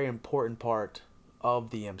a very important part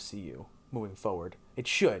of the MCU moving forward. It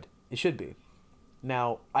should be.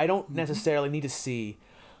 Now, I don't necessarily need to see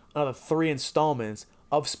another 3 installments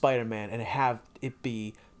of Spider-Man and have it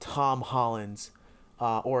be Tom Holland's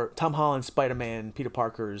Spider-Man, Peter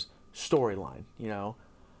Parker's storyline,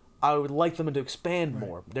 I would like them to expand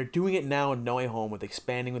more. They're doing it now in No Way Home with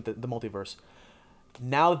expanding with the multiverse.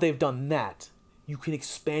 Now that they've done that, you can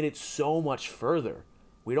expand it so much further.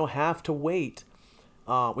 We don't have to wait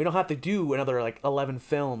We don't have to do another like 11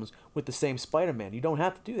 films with the same Spider-Man. You don't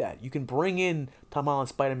have to do that. You can bring in Tom Holland's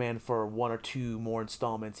Spider-Man for 1 or 2 more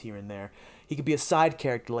installments here and there. He could be a side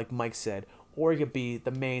character like Mike said, or he could be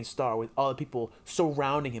the main star with all the people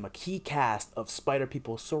surrounding him, a key cast of Spider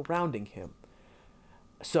people surrounding him.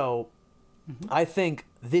 So I think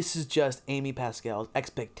this is just Amy Pascal's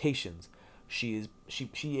expectations. She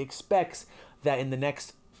expects that in the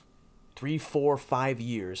next 3, 4, 5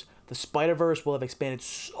 years, the Spider-Verse will have expanded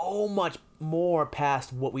so much more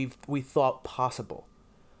past what we thought possible.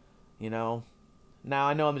 You know. Now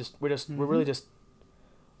I know we're just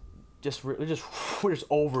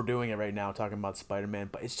overdoing it right now talking about Spider-Man,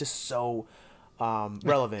 but it's just so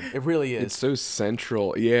relevant. It really is. It's so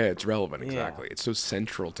central. Yeah, it's relevant. Exactly. Yeah. It's so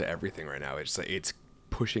central to everything right now. It's like it's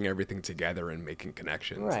pushing everything together and making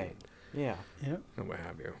connections. Right. Yeah. Yep. And what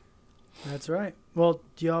have you. That's right. Well,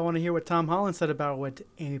 do y'all want to hear what Tom Holland said about what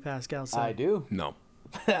Amy Pascal said? I do. No.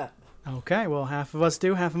 Okay. Well, half of us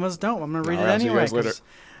do, half of us don't. I'm gonna read it I'll anyway. see you guys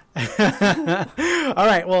later. All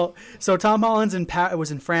right. Well, so Tom Holland's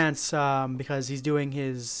was in France because he's doing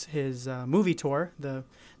his movie tour, the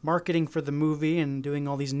marketing for the movie, and doing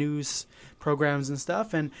all these news programs and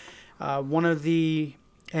stuff. And one of the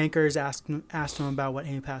anchors asked him about what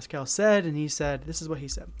Amy Pascal said, and he said, "This is what he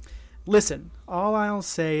said." "Listen, all I'll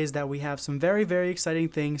say is that we have some very, very exciting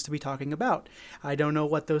things to be talking about. I don't know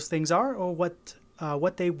what those things are or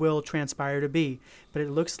what they will transpire to be, but it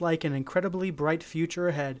looks like an incredibly bright future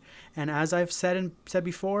ahead. And as I've said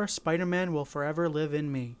before, Spider-Man will forever live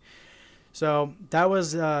in me." So that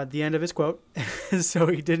was the end of his quote. So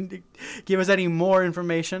he didn't give us any more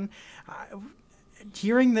information.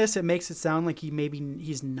 Hearing this, it makes it sound like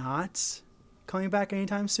he's not coming back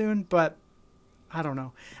anytime soon, but I don't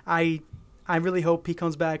know. I really hope he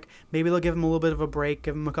comes back. Maybe they'll give him a little bit of a break,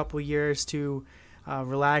 give him a couple of years to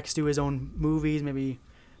relax, do his own movies, maybe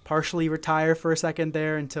partially retire for a second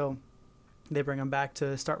there until they bring him back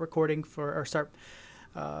to start preparing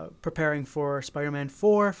for Spider-Man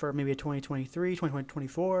 4 for maybe a 2023,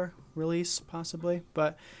 2024 release possibly.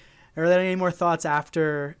 But are there any more thoughts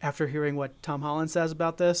after hearing what Tom Holland says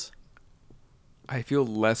about this? I feel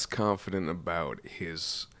less confident about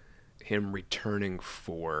him returning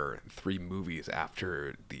for 3 movies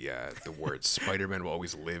after the words "Spider-Man will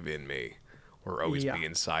always live in me" or "always be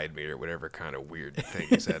inside me" or whatever kind of weird thing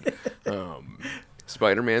he said.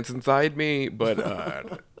 Spider-Man's inside me, but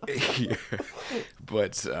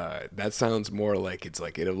that sounds more like it's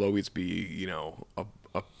like it'll always be,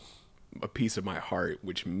 a piece of my heart,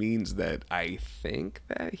 which means that I think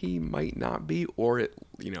that he might not be, or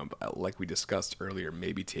like we discussed earlier,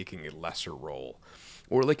 maybe taking a lesser role.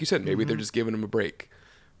 Or like you said, maybe they're just giving him a break.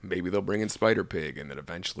 Maybe they'll bring in Spider-Pig, and then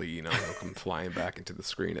eventually, he'll come flying back into the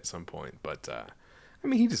screen at some point. But,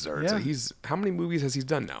 he deserves it. How many movies has he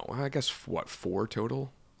done now? I guess, 4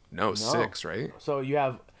 total? No, 6, right? So you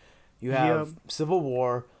have Civil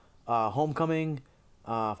War, Homecoming,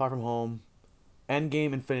 Far From Home,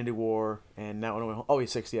 Endgame, Infinity War, and now No Way Home. Oh,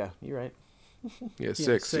 he's 6, yeah. You're right. Yeah,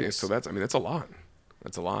 6. Yeah, so that's a lot.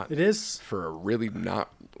 That's a lot. It is. For a really not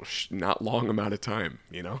long amount of time,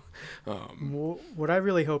 What I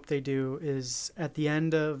really hope they do is at the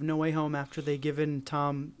end of No Way Home, after they given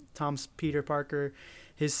Tom's Peter Parker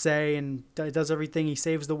his say and does everything, he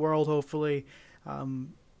saves the world, hopefully.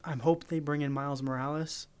 I'm hoping they bring in Miles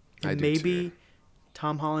Morales. And maybe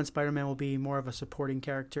Tom Holland Spider-Man will be more of a supporting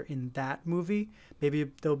character in that movie. Maybe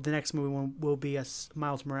the next movie will be a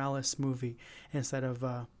Miles Morales movie instead of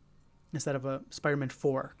a Spider-Man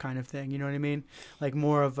 4 kind of thing, you know what I mean? Like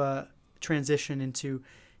more of a transition into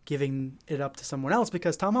giving it up to someone else,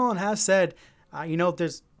 because Tom Holland has said,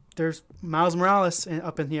 there's Miles Morales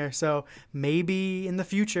up in here, so maybe in the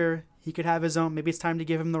future he could have his own. Maybe it's time to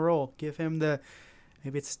give him the role,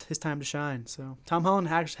 maybe it's his time to shine. So Tom Holland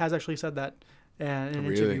has actually said that in an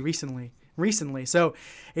interview recently. So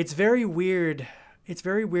it's very weird. It's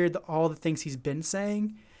very weird all the things he's been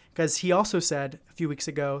saying. Because he also said a few weeks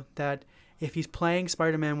ago that if he's playing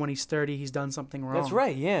Spider-Man when he's 30, he's done something wrong. That's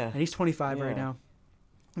right, yeah. And he's 25 right now.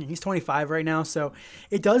 He's 25 right now, so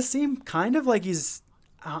it does seem kind of like he's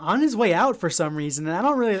on his way out for some reason. And I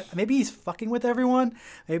don't really... Maybe he's fucking with everyone.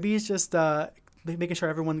 Maybe he's just making sure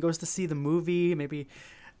everyone goes to see the movie. Maybe...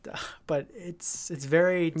 But it's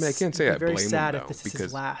very... I can't say I blame sad him, though, if this is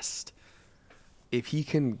his last. If he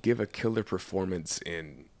can give a killer performance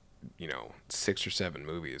in... 6 or 7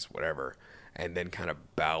 movies, whatever, and then kind of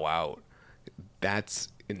bow out, that's,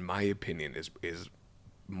 in my opinion, is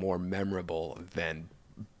more memorable than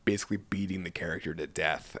basically beating the character to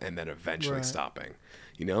death and then eventually stopping.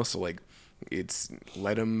 So like It's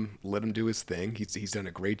let him do his thing. He's done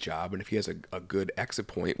a great job, and if he has a good exit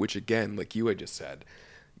point, which again, like you had just said,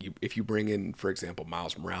 if you bring in, for example,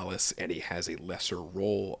 Miles Morales, and he has a lesser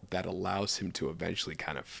role, that allows him to eventually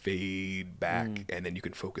kind of fade back, and then you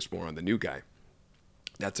can focus more on the new guy.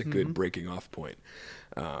 That's a good breaking off point.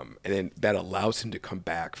 And then that allows him to come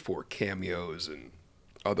back for cameos and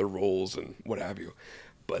other roles and what have you.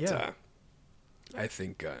 But I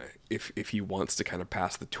think if he wants to kind of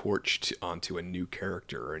pass the torch onto a new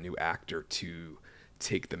character or a new actor to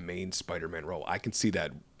take the main Spider-Man role, I can see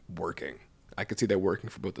that working. I could see that working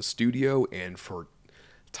for both the studio and for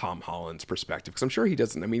Tom Holland's perspective. Because I'm sure he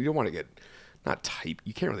doesn't. I mean, you don't want to get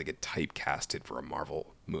you can't really get typecasted for a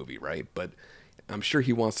Marvel movie, right? But I'm sure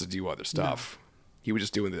he wants to do other stuff. No. He was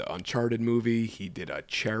just doing the Uncharted movie. He did a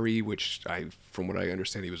Cherry, which from what I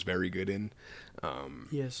understand, he was very good in.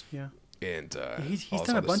 Yes, yeah. And he's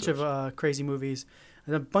done a bunch of crazy movies,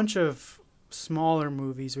 and a bunch of smaller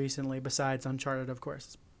movies recently. Besides Uncharted, of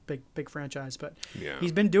course. Big franchise, but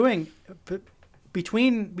he's been doing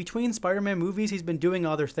between Spider-Man movies. He's been doing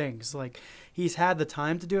other things. Like he's had the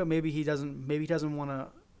time to do it. Maybe he doesn't want to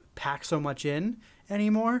pack so much in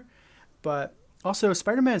anymore. But also,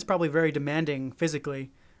 Spider-Man is probably very demanding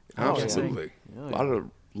physically. Absolutely, a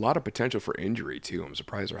lot of potential for injury too. I'm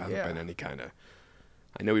surprised there hasn't been any kind of.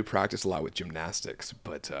 I know he practiced a lot with gymnastics,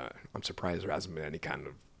 but I'm surprised there hasn't been any kind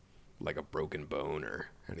of like a broken bone or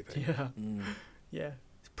anything. Yeah.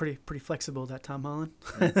 Pretty flexible, that Tom Holland.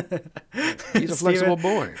 He's a flexible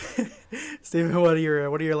boy. Steven, what are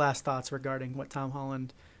your last thoughts regarding what Tom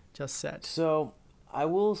Holland just said? So I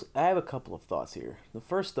have a couple of thoughts here. The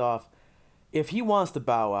first off, if he wants to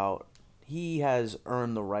bow out, he has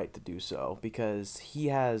earned the right to do so, because he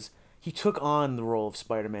took on the role of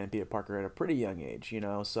Spider-Man Peter Parker at a pretty young age,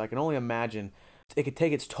 so I can only imagine it could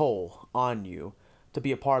take its toll on you to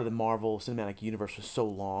be a part of the Marvel Cinematic Universe for so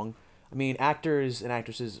long. I mean, actors and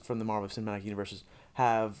actresses from the Marvel Cinematic Universe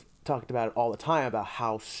have talked about it all the time, about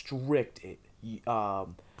how strict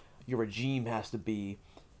your regime has to be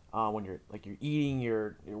when you're eating,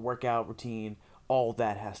 your workout routine, all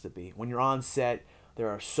that has to be. When you're on set, there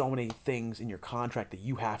are so many things in your contract that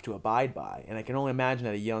you have to abide by, and I can only imagine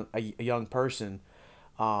that a young person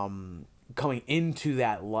coming into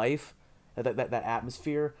that life, that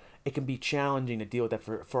atmosphere, it can be challenging to deal with that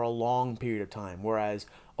for a long period of time. Whereas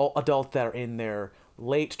adults that are in their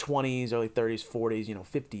late 20s, early 30s, 40s,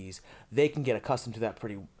 50s, they can get accustomed to that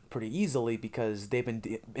pretty easily, because they've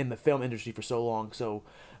been in the film industry for so long. So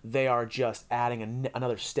they are just adding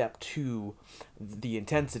another step to the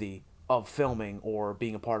intensity of filming or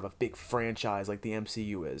being a part of a big franchise like the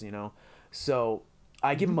MCU is, So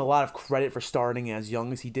I give him a lot of credit for starting as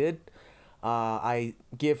young as he did. I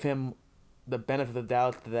give him the benefit of the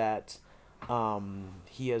doubt that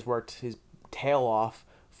he has worked his tail off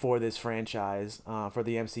for this franchise, for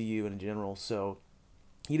the MCU in general. So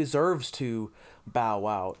he deserves to bow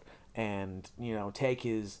out and take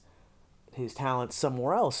his talent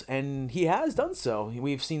somewhere else, and he has done so.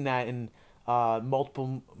 We've seen that in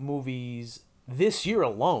multiple movies this year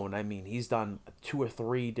alone. I mean, he's done 2 or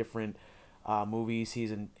 3 different movies.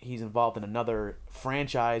 He's involved in another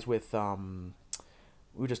franchise with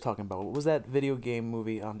we were just talking about, what was that video game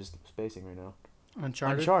movie? I'm just spacing right now.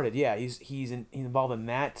 Uncharted. Yeah, he's involved in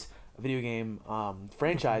that video game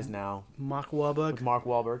franchise now. Mark Wahlberg. Marky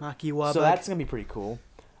Wahlberg. So that's gonna be pretty cool.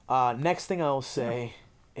 Next thing I'll say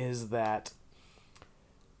is that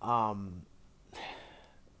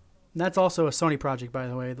that's also a Sony project, by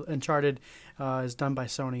the way. Uncharted is done by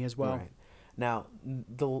Sony as well. Right. Now,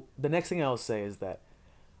 the next thing I'll say is that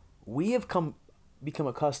we have become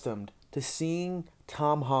accustomed to seeing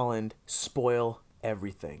Tom Holland spoil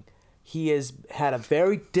everything. He has had a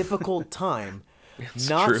very difficult time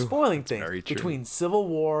spoiling things between Civil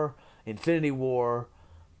War, Infinity War,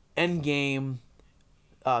 Endgame,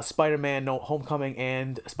 Spider-Man Homecoming,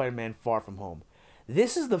 and Spider-Man Far From Home.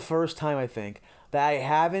 This is the first time, I think, that I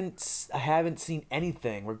haven't seen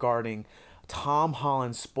anything regarding Tom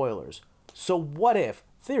Holland spoilers. So what if,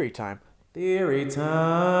 theory time,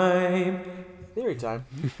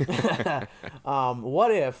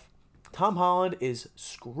 what if Tom Holland is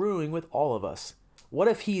screwing with all of us? What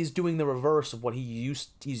if he's doing the reverse of what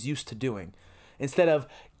he's used to doing? Instead of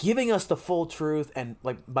giving us the full truth and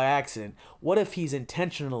by accident, what if he's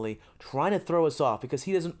intentionally trying to throw us off because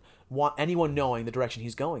he doesn't want anyone knowing the direction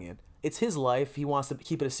he's going in? It's his life. He wants to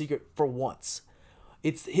keep it a secret for once.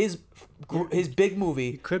 It's his big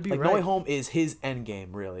movie. Could be right. No Way Home is his endgame,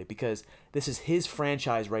 really, because this is his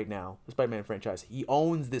franchise right now, the Spider-Man franchise. He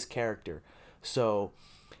owns this character. So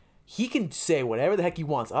he can say whatever the heck he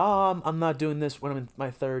wants. Oh, I'm not doing this when I'm in my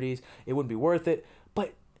 30s. It wouldn't be worth it.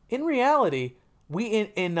 But in reality, we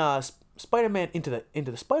in Spider-Man into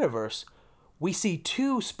the Spider-Verse, we see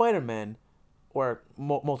two Spider-Men, or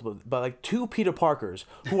multiple, but like two Peter Parkers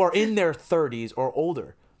who are in their 30s or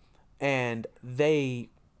older, and they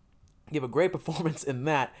give a great performance in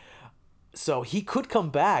that. So he could come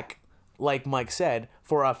back, like Mike said,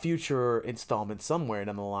 for a future installment somewhere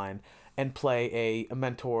down the line and play a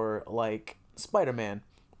mentor like Spider-Man,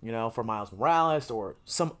 you know, for Miles Morales or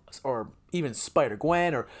even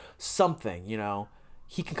Spider-Gwen or something, you know.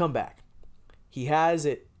 He can come back. He has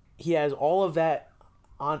it. He has all of that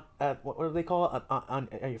on what do they call it, on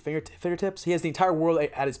your fingertips. He has the entire world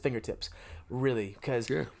at his fingertips, really,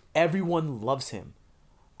 because everyone loves him,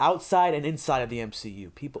 outside and inside of the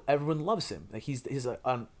MCU. Everyone loves him. Like he's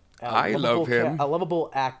I love him. A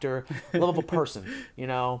lovable actor, a lovable person, you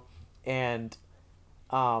know, and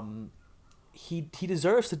he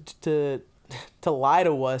deserves to lie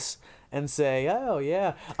to us and say, "Oh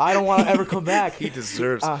yeah, I don't want to ever come back." He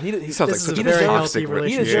deserves. He sounds like such a toxic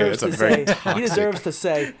relationship. He deserves to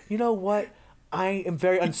say, "You know what? I am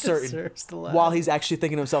very uncertain." While he's actually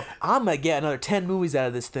thinking to himself, "I'm gonna get another 10 movies out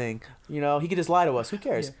of this thing." You know, he could just lie to us. Who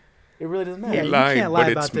cares? Yeah. It really doesn't matter. Yeah, you can't lie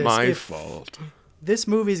but about it's this. my fault. This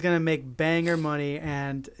movie's gonna make banger money,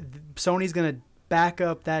 and Sony's gonna back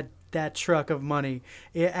up that truck of money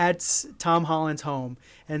at Tom Holland's home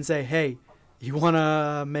and say, "Hey, you want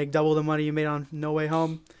to make double the money you made on No Way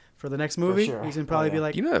Home for the next movie?" Sure. He's gonna probably be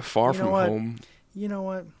like, "You know that Far From Home. You know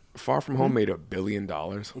what? Far From Home made $1 billion.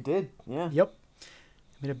 It did. Yeah. Yep.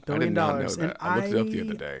 Made $1 billion. I did not know that. I looked it up the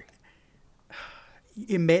other day.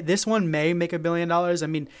 This one may make $1 billion. I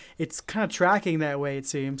mean, it's kind of tracking that way. It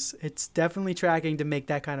seems it's definitely tracking to make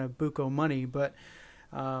that kind of buco money. But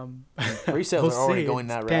resales we'll are already see. going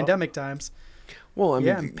that It's route. Pandemic times. Well, I mean,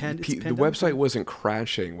 Yeah, the pandemic website time. wasn't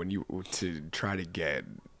crashing when you to try to get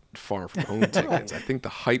Far From Home tickets. I think the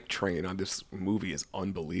hype train on this movie is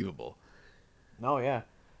unbelievable. Oh yeah.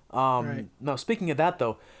 Right. No, speaking of that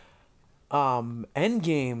though,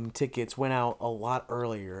 Endgame tickets went out a lot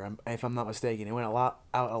earlier. If I'm not mistaken, it went out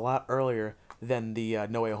a lot earlier than the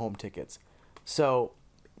No Way Home tickets. So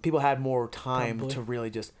people had more time to really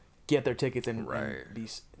just get their tickets and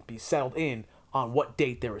be settled in on what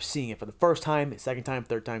date they were seeing it for the first time, second time,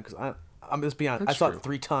 third time. Because I'm just being honest, I saw it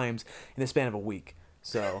 3 times in the span of a week.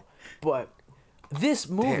 So, but this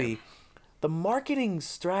movie, the marketing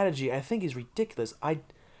strategy, I think, is ridiculous.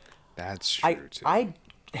 That's true too. I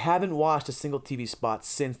haven't watched a single TV spot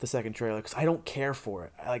since the second trailer because I don't care for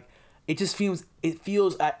it. It just feels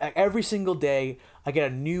every single day I get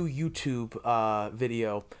a new YouTube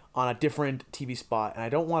video on a different TV spot, and I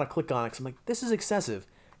don't want to click on it because I'm like, this is excessive.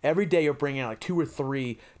 Every day you're bringing out like 2 or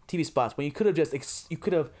 3 TV spots when you could have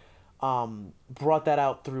brought that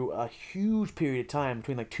out through a huge period of time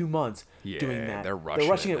between like 2 months doing that. They're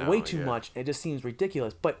rushing it way too much. It just seems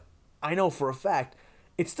ridiculous. But I know for a fact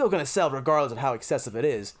it's still going to sell regardless of how excessive it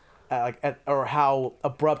is, or how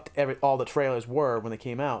abrupt all the trailers were when they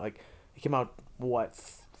came out. Like it came out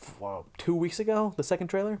 2 weeks ago, the second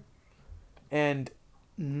trailer, and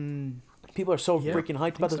people are so freaking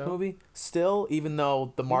hyped about this movie still, even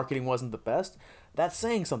though the marketing wasn't the best. That's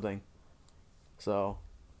saying something. So,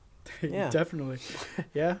 yeah, definitely,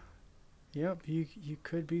 yeah, yep. You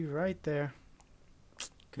could be right there.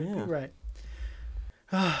 Could be right.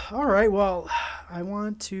 All right. Well, I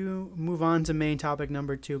want to move on to main topic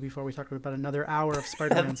number 2 before we talk about another hour of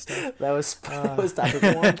Spider-Man stuff. that was topic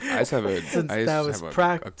 1. I just have a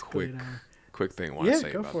quick thing I want to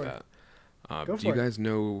say about that. Do you guys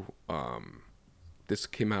know? This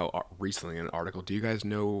came out recently in an article. Do you guys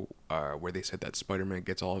know where they said that Spider-Man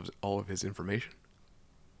gets all of his information?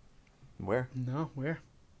 Where? No, where?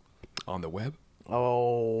 On the web.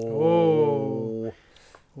 Oh.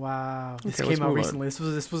 Wow. This came out recently. This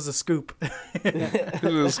was a scoop. This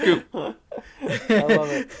is a scoop. I love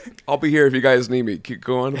it. I'll be here if you guys need me. Keep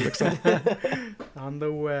going next time. On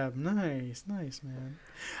the web. Nice, man.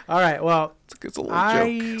 All right, well, it's a little joke.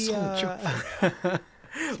 It's a little joke.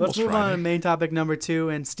 Let's move on to main topic number 2.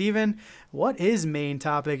 And Steven, what is main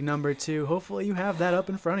topic number 2? Hopefully you have that up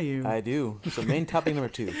in front of you. I do. So main topic number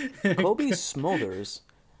 2. Kobe Smulders,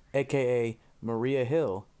 a.k.a. Maria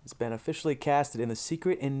Hill, has been officially casted in the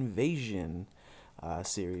Secret Invasion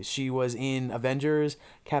series. She was in Avengers,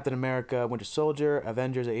 Captain America, Winter Soldier,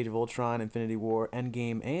 Avengers Age of Ultron, Infinity War,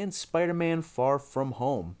 Endgame, and Spider-Man Far From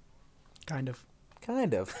Home. Kind of.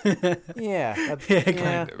 Yeah.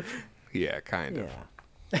 Kind of. Yeah, kind of.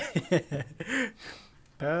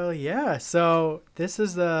 Well, yeah. So this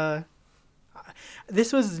is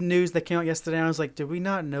This was news that came out yesterday, and I was like, did we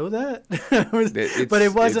not know that? But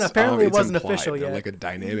it wasn't. Apparently, it wasn't implied. official They're yet. like a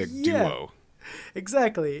dynamic duo.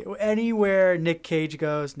 Exactly. Anywhere Nick Cage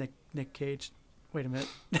goes, Nick Cage. Wait a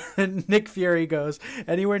minute. Nick Fury goes.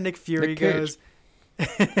 Anywhere Nick Fury goes.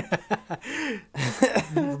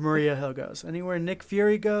 Maria Hill goes. Anywhere Nick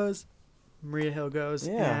Fury goes, Maria Hill goes.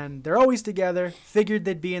 Yeah. And they're always together. Figured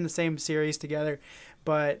they'd be in the same series together,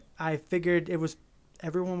 but I figured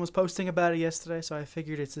everyone was posting about it yesterday, so I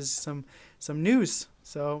figured it's just some news.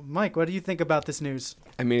 So, Mike, what do you think about this news?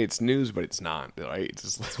 I mean, it's news, but it's not, right? It's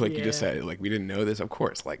just like you just said, like we didn't know this. Of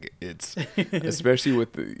course, like it's especially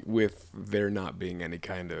with there not being any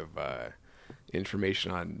kind of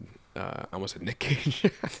information on. I almost said Nick Cage,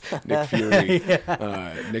 Nick Fury,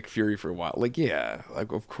 Nick Fury for a while. Like, yeah,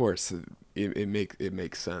 like of course it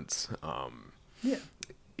makes sense.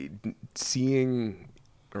 Seeing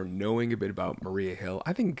or knowing a bit about Maria Hill,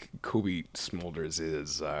 I think Cobie Smulders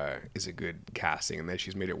is a good casting, and that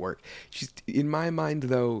she's made it work. She's, in my mind,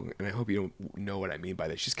 though, and I hope you don't know what I mean by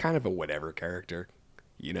this. She's kind of a whatever character,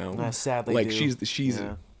 you know. Sadly, like do. she's,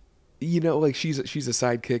 you know, like she's a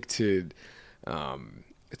sidekick to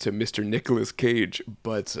Mr. Nicolas Cage,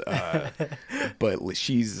 but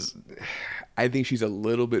she's, I think she's a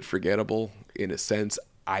little bit forgettable in a sense.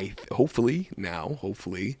 Hopefully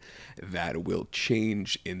that will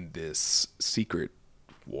change in this Secret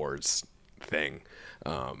Wars thing,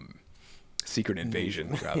 Secret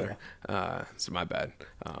Invasion rather. So my bad.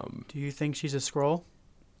 Do you think she's a Skrull?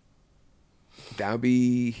 That would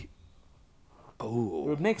be. Oh, it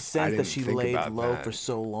would make sense that she laid low that. for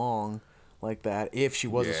so long, like that. If she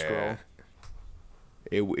was a Skrull,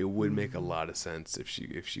 it would make a lot of sense if she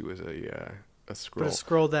was a Skrull. But a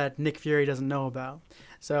Skrull that Nick Fury doesn't know about.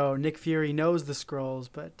 So Nick Fury knows the Skrulls,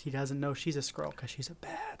 but he doesn't know she's a Skrull because she's a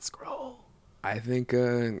bad Skrull. I think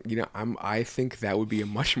I think that would be a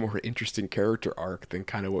much more interesting character arc than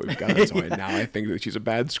kind of what we've got. So now I think that she's a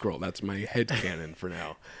bad Skrull. That's my headcanon for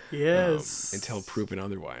now. Yes. Until proven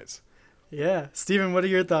otherwise. Yeah. Steven, what are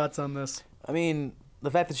your thoughts on this? I mean,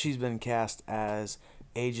 the fact that she's been cast as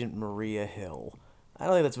Agent Maria Hill, I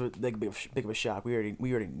don't think that's big of a shock. We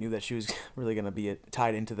already knew that she was really going to be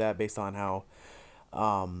tied into that based on how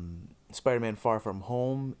Spider-Man Far From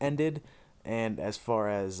Home ended, and as far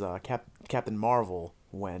as Captain Marvel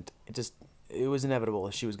went, it was inevitable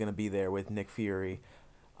that she was going to be there with Nick Fury.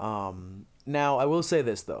 Now I will say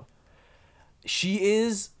this though, she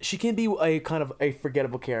can be a kind of a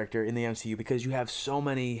forgettable character in the MCU because you have so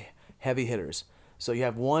many heavy hitters. So you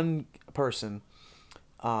have one person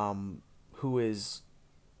who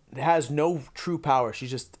has no true power.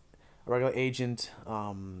 She's just a regular agent.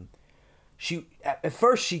 She at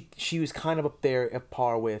first she was kind of up there at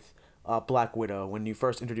par with Black Widow when you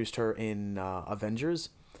first introduced her in Avengers,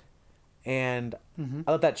 and I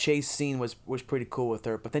thought that chase scene was pretty cool with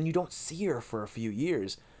her. But then you don't see her for a few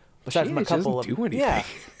years, besides from a couple of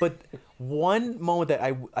But one moment that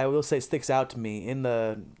I will say sticks out to me in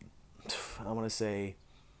the I want to say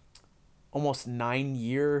almost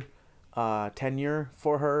 9-year tenure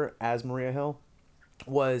for her as Maria Hill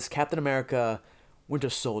was Captain America Winter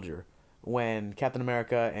Soldier, when Captain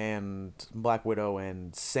America and Black Widow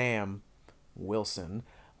and Sam Wilson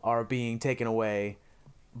are being taken away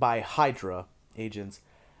by Hydra agents,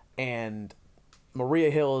 and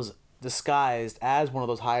Maria Hill's disguised as one of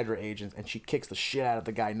those Hydra agents, and she kicks the shit out of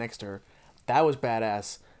the guy next to her. That was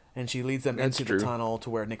badass. And she leads them into the tunnel to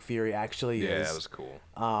where Nick Fury actually is. Yeah, that was cool.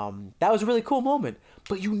 That was a really cool moment.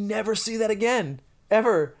 But you never see that again.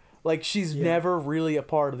 Ever. Like, she's never really a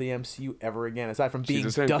part of the MCU ever again, aside from being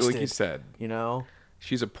dusted. Like you said. You know?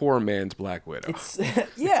 She's a poor man's Black Widow.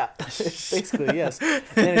 Yeah. Basically, yes.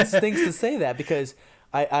 And it stinks to say that because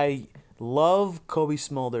I love Cobie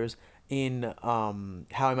Smulders in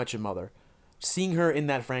How I Met Your Mother. Seeing her in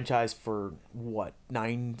that franchise for,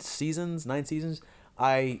 9 seasons?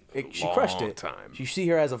 She crushed it. Time. You see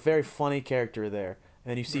her as a very funny character there, and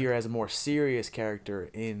then you see her as a more serious character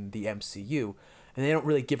in the MCU, and they don't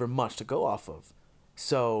really give her much to go off of.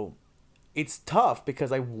 So it's tough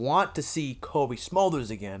because I want to see Cobie Smulders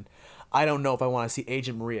again. I don't know if I want to see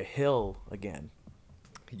Agent Maria Hill again.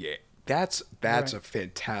 Yeah, that's a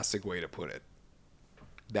fantastic way to put it.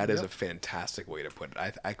 That is a fantastic way to put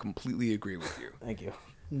it. I completely agree with you. Thank you.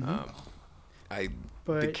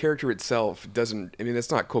 The character itself doesn't. I mean, it's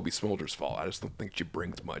not Cobie Smulders' fault. I just don't think she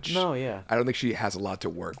brings much. No, yeah. I don't think she has a lot to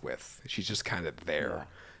work with. She's just kind of there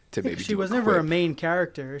to maybe. She was never a main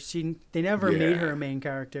character. They never made her a main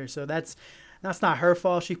character, so that's not her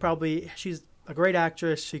fault. She's a great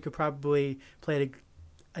actress. She could probably play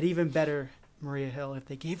an even better Maria Hill if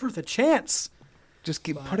they gave her the chance. Just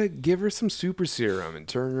give her some super serum and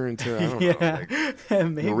turn her into, I don't know,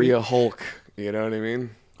 like Maybe. Maria Hulk. You know what I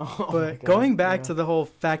mean? But going back to the whole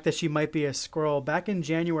fact that she might be a Skrull, back in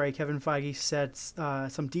January, Kevin Feige said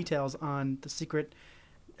some details on the Secret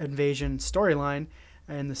Invasion storyline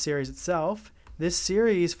and the series itself. This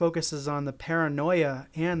series focuses on the paranoia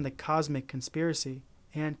and the cosmic conspiracy.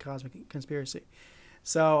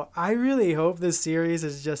 So I really hope this series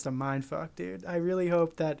is just a mindfuck, dude. I really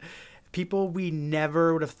hope that people we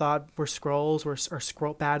never would have thought were Skrulls or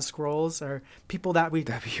bad Skrulls, or people that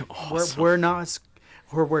That'd be awesome. we're not,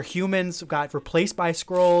 where humans got replaced by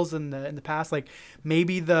Skrulls in the past. Like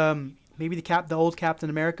maybe the old Captain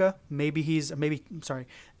America,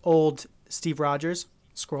 old Steve Rogers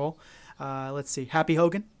Skrull. Let's see, Happy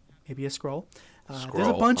Hogan, maybe a Skrull. There's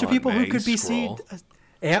a bunch of people who could be seen.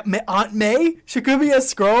 Aunt May, she could be a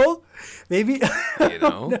Skrull, maybe. You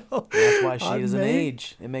know, no. That's why she Aunt doesn't May.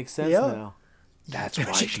 age. It makes sense now. That's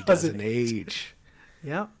why she doesn't age.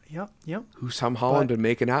 Yep. Who's Tom Holland been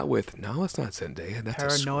making out with? No, it's not Zendaya. That's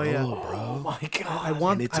paranoia. a Skrull, bro. Oh my god! I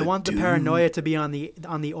want the paranoia to be on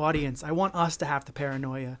the audience. I want us to have the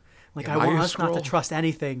paranoia. Like I want us not to trust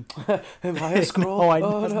anything. Am I a Skrull?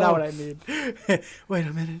 No, that's not what I mean. Wait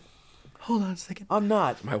a minute. Hold on a second. I'm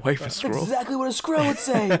not. My wife is Skrull. That's exactly what a Skrull would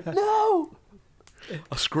say. No.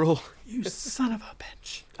 A Skrull. You son of a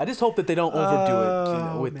bitch. I just hope that they don't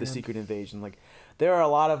overdo it with the Secret Invasion. Like, there are a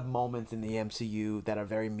lot of moments in the MCU that are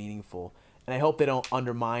very meaningful, and I hope they don't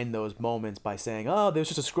undermine those moments by saying, "Oh, there was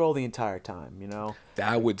just a Skrull the entire time." You know,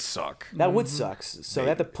 that would suck. That would suck. So they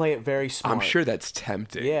have to play it very smart. I'm sure that's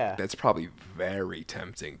tempting. Yeah, that's probably very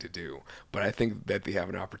tempting to do. But I think that they have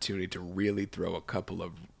an opportunity to really throw a couple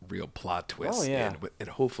of real plot twists in, and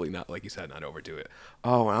hopefully not, like you said, not overdo it.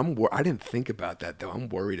 Oh, I didn't think about that though. I'm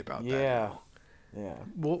worried about that. Now. Yeah.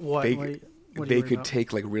 What they could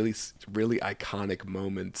take like really iconic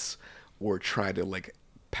moments, or try to like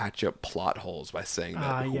patch up plot holes by saying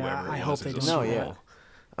that whoever it was is a Skrull.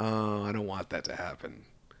 Oh, I don't want that to happen.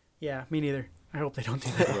 Yeah, me neither. I hope they don't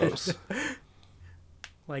do that. Gross.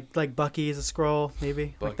 like Bucky is a Skrull,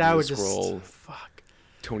 maybe. Bucky like that would Skrull. Just fuck.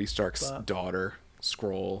 Tony Stark's daughter,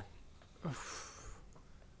 Skrull.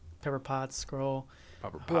 Pepper Potts, Skrull.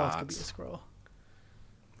 Who else could be a Skrull?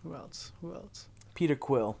 Who else? Peter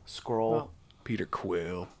Quill, Skrull. Well, Peter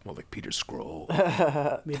Quill, more like Peter Skrull.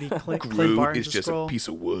 Maybe Clint Groot Barton's is just a piece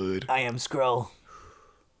of wood. I am Skrull.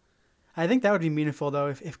 I think that would be meaningful though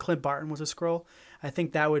if Clint Barton was a Skrull. I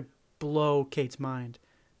think that would blow Kate's mind.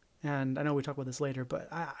 And I know we talk about this later, but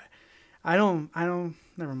I don't.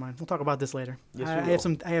 Never mind. We'll talk about this later. Yes,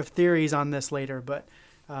 I have theories on this later, but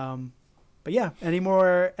yeah. Any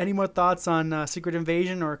more thoughts on Secret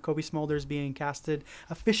Invasion or Kobe Smulders being casted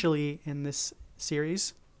officially in this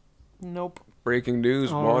series? Nope. Breaking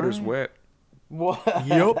news: water's wet. What?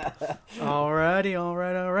 Yep. All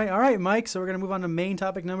right, Mike. So we're gonna move on to main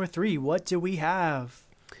topic number 3. What do we have?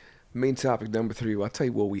 Main topic number 3. Well, I'll tell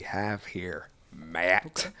you what we have here,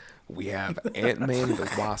 Matt. Okay. We have Ant-Man and the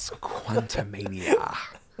Wasp: Quantumania.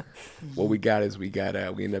 What we got is we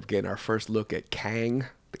end up getting our first look at Kang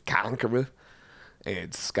the Conqueror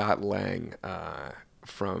and Scott Lang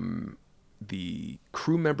from the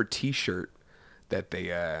crew member T-shirt that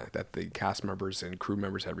the cast members and crew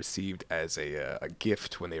members had received as a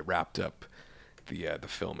gift when they wrapped up the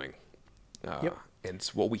filming. And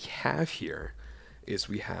so what we have here is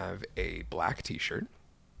we have a black T-shirt.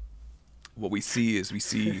 What we see is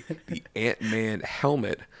the Ant-Man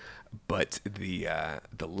helmet, but the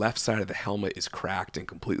left side of the helmet is cracked and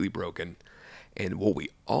completely broken. And what we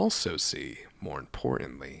also see, more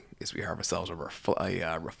importantly, is we have ourselves a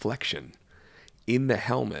reflection in the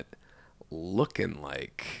helmet, looking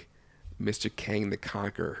like Mr. Kang the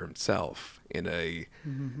Conqueror himself, in a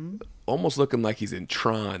almost looking like he's in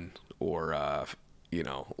Tron or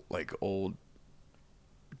like old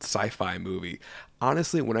sci-fi movie.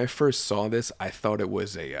 Honestly, when I first saw this, I thought it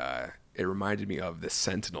was it reminded me of the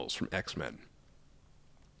Sentinels from X-Men.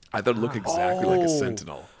 I thought it looked exactly like a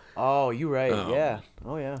Sentinel. Oh, you're right. Yeah.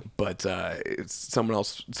 Oh, yeah. But it's someone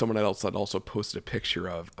else had also posted a picture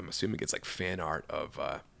of, I'm assuming it's like fan art of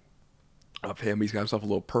him. He's got himself a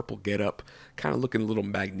little purple getup, kind of looking a little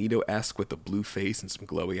Magneto-esque with a blue face and some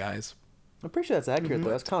glowy eyes. I'm pretty sure that's accurate, though.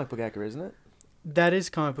 That's comic book accurate, isn't it? That is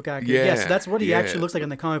comic book accurate. Yeah, yes, that's what he actually looks like in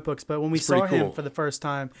the comic books. But when we saw him for the first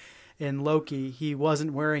time in Loki, he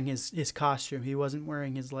wasn't wearing his costume. He wasn't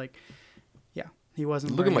wearing his he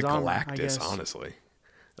wasn't looking wearing like his Galactus, armor, honestly.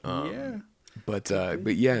 Yeah. But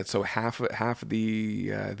yeah, so half of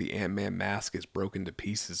the Ant-Man mask is broken to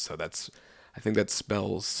pieces. So I think that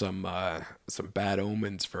spells some bad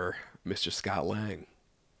omens for Mr. Scott Lang.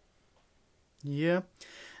 Yeah,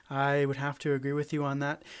 I would have to agree with you on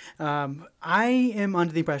that. I am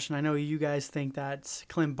under the impression, I know you guys think that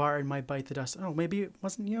Clint Barton might bite the dust. Oh, maybe it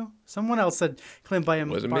wasn't you? Someone else said Clint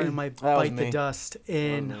Barton might bite the dust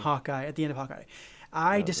in Hawkeye, at the end of Hawkeye.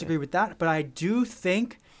 I disagree with that, but I do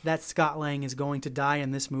think that Scott Lang is going to die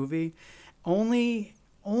in this movie, only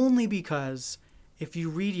because if you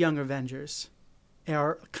read Young Avengers,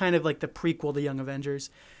 or kind of like the prequel to Young Avengers,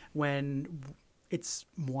 when it's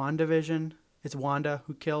WandaVision, it's Wanda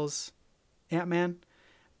who kills Ant-Man,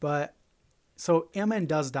 but so Ant-Man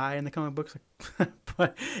does die in the comic books,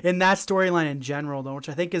 but in that storyline in general, though, which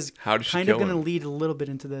I think is kind of going to lead a little bit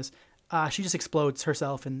into this, she just explodes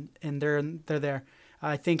herself, and they're there.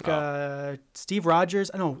 I think Steve Rogers,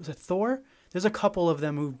 I don't know, was it Thor? There's a couple of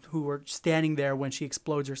them who were standing there when she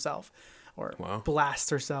explodes herself or blasts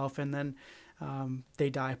herself, and then they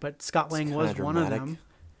die. But Scott Lang was one of them,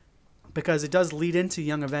 because it does lead into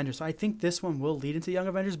Young Avengers. So I think this one will lead into Young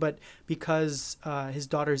Avengers, but because his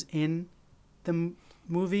daughter's in the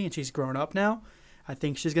movie and she's grown up now, I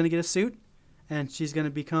think she's going to get a suit. And she's gonna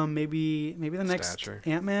become maybe the next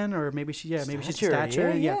Ant-Man, or maybe she's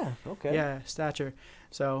Stature. Yeah. Okay. Yeah, Stature.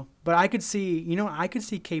 So, but I could see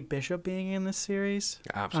Kate Bishop being in this series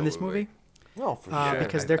on this movie. Oh, for sure.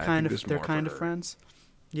 Because they're kind of friends.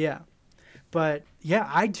 Yeah, but yeah,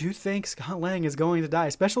 I do think Scott Lang is going to die,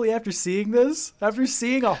 especially after seeing this. After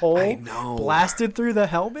seeing a hole blasted through the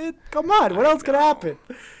helmet. Come on, what else could happen?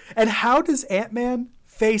 And how does Ant-Man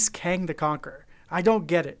face Kang the Conqueror? I don't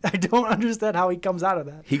get it. I don't understand how he comes out of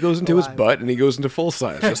that. He goes into his butt and he goes into full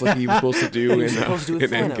size, just like he was supposed to do in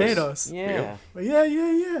Thanos. Yeah.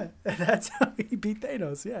 Yeah. And that's how he beat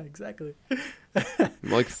Thanos. Yeah, exactly.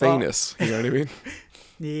 Like Thanos. You know what I mean?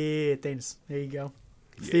 Yeah, Thanos. There you go.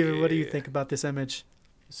 Yeah. Steven, what do you think about this image?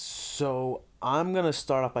 So I'm going to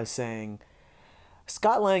start off by saying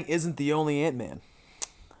Scott Lang isn't the only Ant-Man.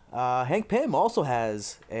 Hank Pym also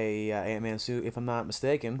has a Ant-Man suit, if I'm not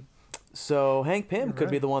mistaken. So Hank Pym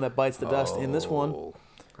could be the one that bites the dust in this one.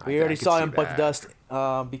 We already saw him bite the dust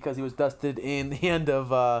because he was dusted in the end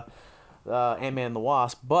of Ant-Man and the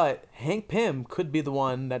Wasp. But Hank Pym could be the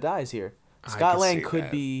one that dies here. Scott Lang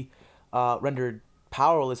could be rendered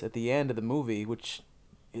powerless at the end of the movie, which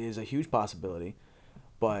is a huge possibility.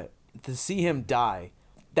 But to see him die,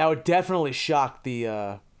 that would definitely shock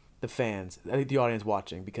the fans, I think the audience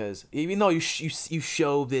watching, because even though you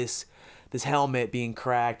show this helmet being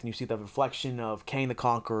cracked and you see the reflection of Kang the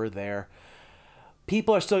Conqueror there,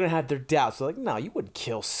 people are still going to have their doubts. They're like, no, you wouldn't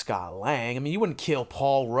kill Scott Lang. I mean, you wouldn't kill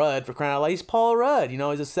Paul Rudd, for crying out loud. He's Paul Rudd. You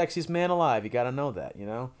know, he's the sexiest man alive. You got to know that, you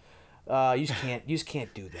know? You just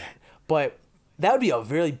can't do that. But that would be a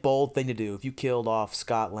really bold thing to do if you killed off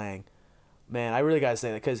Scott Lang. Man, I really got to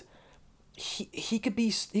say that, because he could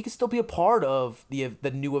still be a part of the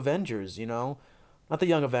new Avengers, you know? Not the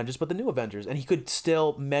Young Avengers, but the new Avengers. And he could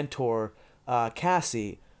still mentor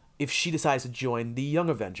Cassie if she decides to join the Young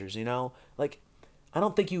Avengers, you know? Like, I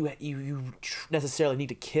don't think you necessarily need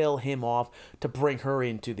to kill him off to bring her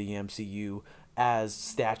into the MCU as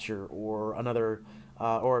Stature or another,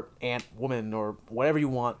 or Ant-Woman or whatever you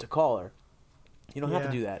want to call her. You don't have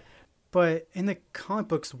to do that. But in the comic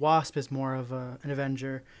books, Wasp is more of an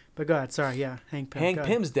Avenger. But go ahead, sorry, yeah, Hank Pym. Hank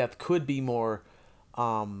Pym's death could be more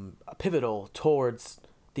pivotal towards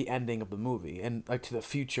the ending of the movie and like to the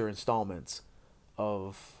future installments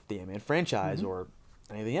of the Ant-Man franchise or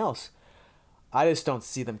anything else. I just don't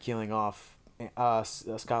see them killing off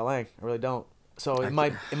Scott Lang. I really don't. So it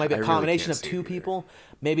might be a combination of two people.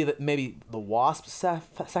 Maybe the Wasp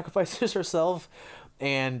sacrifices herself,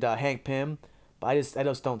 and Hank Pym. But I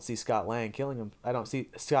just don't see Scott Lang killing him. I don't see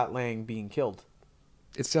Scott Lang being killed.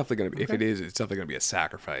 It's definitely going to be, if it is, it's definitely going to be a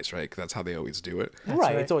sacrifice, right? Because that's how they always do it.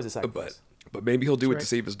 Right, it's always a sacrifice. But maybe he'll do it to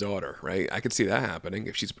save his daughter, right? I could see that happening.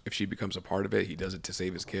 If she becomes a part of it, he does it to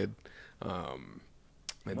save his kid. I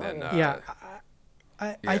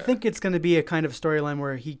think it's going to be a kind of storyline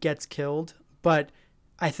where he gets killed, but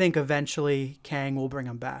I think eventually Kang will bring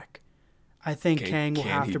him back. I think Kang will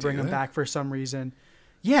have to bring him back for some reason.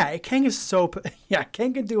 Yeah, Kang is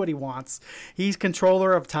Kang can do what he wants. He's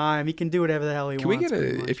controller of time. He can do whatever the hell he wants.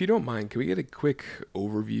 If you don't mind, can we get a quick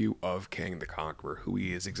overview of Kang the Conqueror, who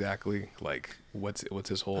he is exactly? Like, what's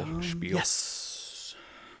his whole spiel? Yes.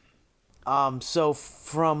 So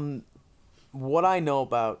from what I know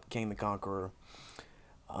about Kang the Conqueror,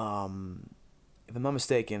 if I'm not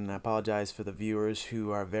mistaken, I apologize for the viewers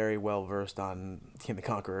who are very well versed on Kang the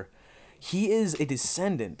Conqueror. He is a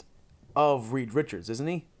descendant of Reed Richards, isn't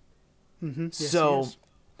he? Mm-hmm. Yes, so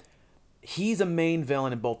he's a main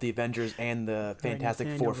villain in both the Avengers and the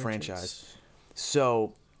Fantastic Four franchise.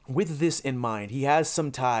 So with this in mind, he has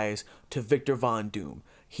some ties to Victor Von Doom.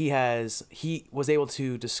 He was able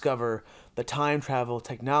to discover the time travel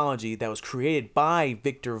technology that was created by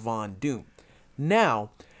Victor Von Doom.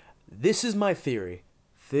 Now, this is my theory.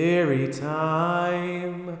 Theory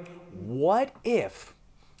time. What if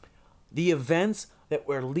the events that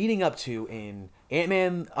we're leading up to in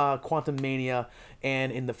Ant-Man Quantumania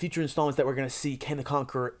and in the future installments that we're going to see Kang the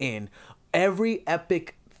Conqueror in, every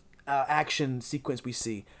epic action sequence we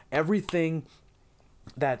see, everything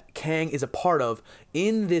that Kang is a part of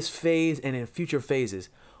in this phase and in future phases,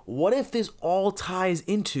 what if this all ties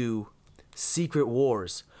into Secret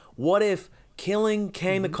Wars? What if killing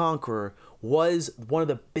Kang the Conqueror was one of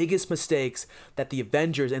the biggest mistakes that the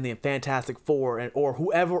Avengers and the Fantastic Four or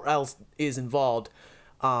whoever else is involved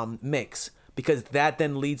makes? Because that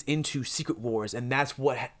then leads into Secret Wars, and that's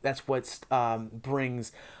what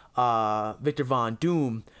brings Victor Von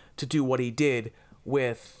Doom to do what he did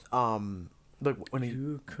with when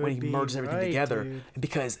he merges everything together. Dude.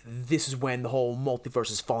 Because this is when the whole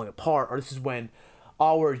multiverse is falling apart, or this is when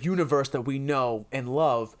our universe that we know and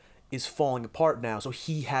love is falling apart now. So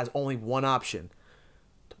he has only one option: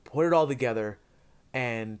 to put it all together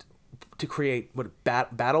and to create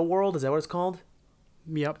Battle World. Is that what it's called?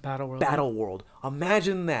 Yep, Battle World. Battle World.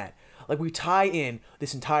 Imagine that. Like, we tie in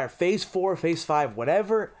this entire Phase 4, Phase 5,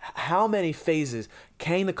 whatever, how many phases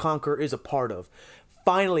Kang the Conqueror is a part of.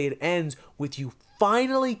 Finally, it ends with you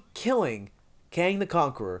finally killing Kang the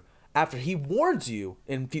Conqueror after he warns you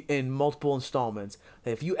in multiple installments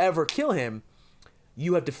that if you ever kill him,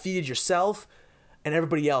 you have defeated yourself and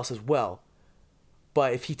everybody else as well.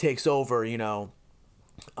 But if he takes over, it's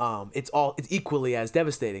equally as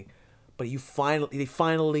devastating. But they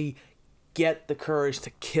finally get the courage to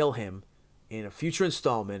kill him in a future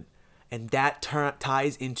installment, and that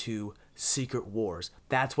ties into Secret Wars.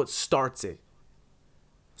 That's what starts it.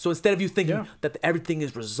 So instead of you thinking that everything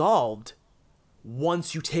is resolved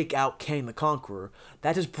once you take out Kang the Conqueror,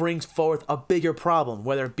 that just brings forth a bigger problem,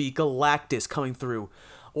 whether it be Galactus coming through,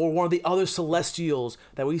 or one of the other Celestials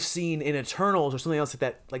that we've seen in Eternals or something else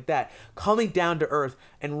like that, coming down to Earth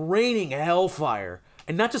and raining hellfire.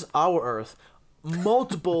 And not just our Earth,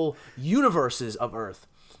 multiple universes of Earth,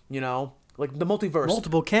 like the multiverse,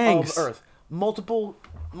 multiple Kangs of Earth, multiple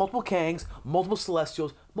Kangs, multiple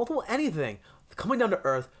Celestials, multiple anything coming down to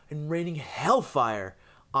Earth and raining hellfire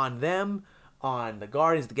on them, on the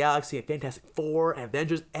Guardians of the Galaxy, and Fantastic Four, and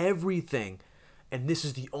Avengers, everything. And this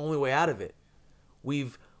is the only way out of it. We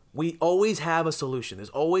always have a solution. There's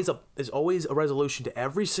always a resolution to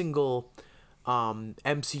every single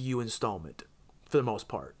MCU installment, for the most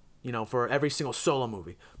part. For every single solo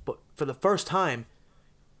movie. But for the first time,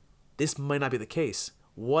 this might not be the case.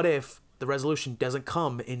 What if the resolution doesn't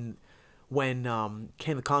come in when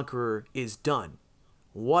Kang the Conqueror is done?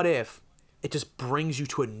 What if it just brings you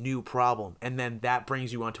to a new problem, and then that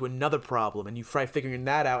brings you onto another problem, and you try figuring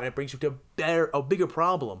that out, and it brings you to a bigger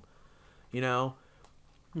problem,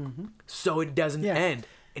 Mm-hmm. So it doesn't end.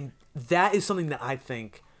 And that is something that I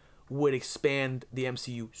think would expand the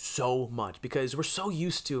MCU so much, because we're so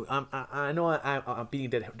used to, I know I'm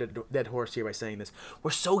beating a dead horse here by saying this,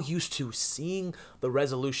 we're so used to seeing the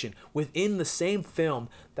resolution within the same film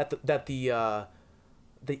that the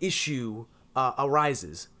issue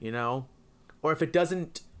arises, or if it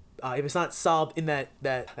doesn't, if it's not solved in that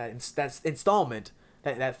installment,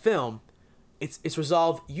 that film, it's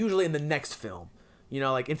resolved usually in the next film,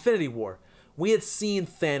 like Infinity War. We had seen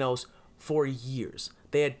Thanos for years.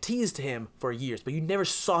 They had teased him for years, but you never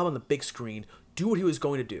saw him on the big screen do what he was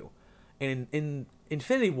going to do. And in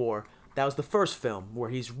Infinity War, that was the first film where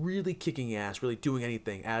he's really kicking ass, really doing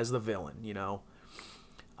anything as the villain,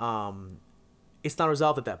 It's not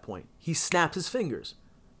resolved at that point. He snaps his fingers,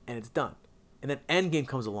 and it's done. And then Endgame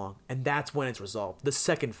comes along, and that's when it's resolved. The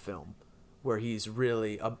second film, where he's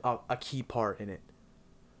really a key part in it.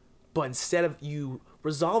 But instead of you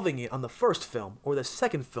resolving it on the first film or the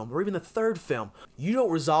second film or even the third film, you don't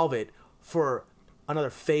resolve it for another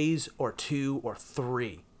phase or 2 or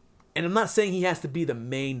 3. And I'm not saying he has to be the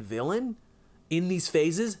main villain in these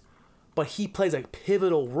phases, but he plays a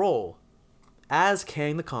pivotal role as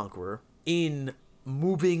Kang the Conqueror in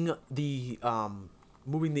moving the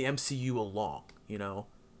MCU along,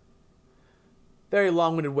 Very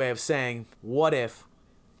long-winded way of saying, what if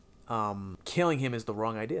killing him is the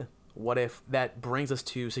wrong idea? What if that brings us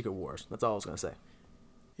to Secret Wars? That's all I was going to say.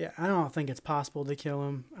 Yeah, I don't think it's possible to kill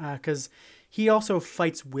him, because he also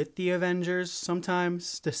fights with the Avengers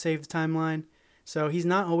sometimes to save the timeline. So he's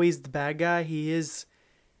not always the bad guy. He is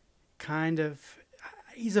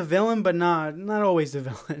he's a villain, but not always the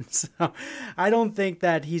villain. So I don't think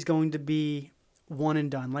that he's going to be one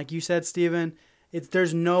and done. Like you said, Steven,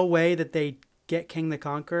 there's no way that they get King the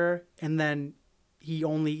Conqueror and then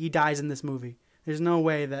he dies in this movie. There's no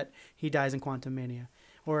way that he dies in Quantumania,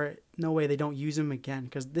 or no way they don't use him again,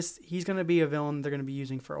 because he's going to be a villain they're going to be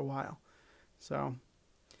using for a while. So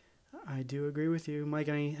I do agree with you, Mike.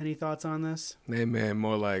 Any thoughts on this? Hey man,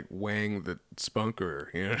 more like Wang the Spunker,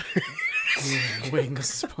 you know. Wang the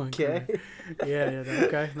Spunker. Okay. Yeah.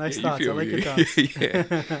 Okay. Nice thoughts. I like your thoughts.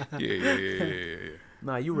 Yeah.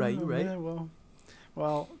 Nah, you're right. You're right. Yeah,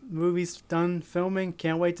 well, movie's done filming.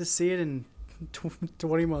 Can't wait to see it in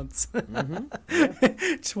 20 months.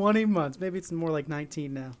 20 months. Maybe it's more like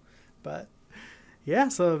 19 now. But yeah,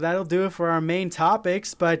 so that'll do it for our main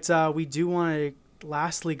topics. But we do want to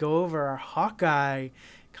lastly go over our Hawkeye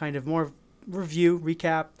kind of more review,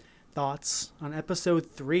 recap, thoughts on episode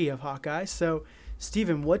 3 of Hawkeye. So,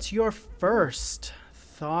 Steven, what's your first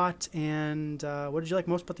thought, and what did you like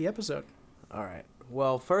most about the episode? All right.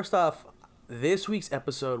 Well, first off, this week's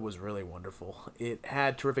episode was really wonderful. It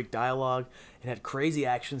had terrific dialogue. It had crazy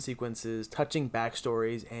action sequences, touching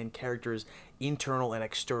backstories, and characters' internal and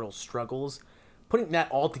external struggles. Putting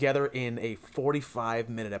that all together in a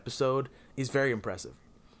 45-minute episode is very impressive.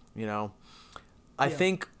 You know, I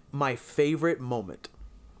think my favorite moment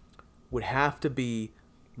would have to be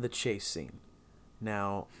the chase scene.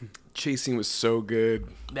 Now, chase scene was so good.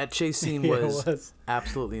 That chase scene was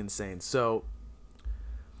absolutely insane. So,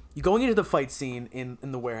 you going into the fight scene in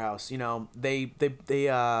the warehouse, you know, you're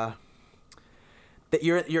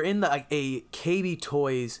in a KB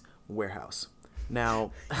Toys warehouse.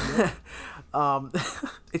 Now,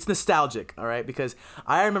 it's nostalgic, all right, because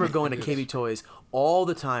I remember going to KB Toys all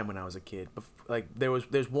the time when I was a kid. Like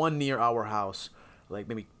there's one near our house, like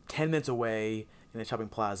maybe 10 minutes away in the shopping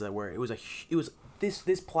plaza, where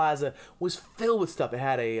this plaza was filled with stuff. It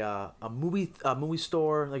had a movie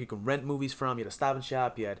store, like you could rent movies from. You had a Stop and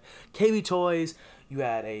Shop. You had KB Toys. You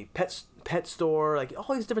had a pet store. Like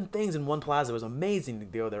all these different things in one plaza. It was amazing to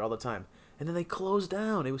go there all the time. And then they closed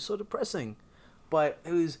down. It was so depressing. But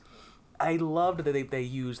I loved that they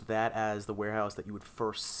used that as the warehouse that you would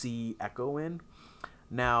first see Echo in.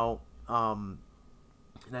 Now,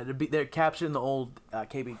 they're captured in the old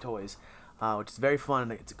KB Toys, which is very fun,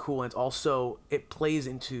 and it's cool, and it plays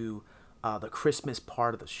into the Christmas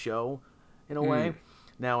part of the show in a way.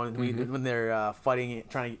 Now, when they're fighting,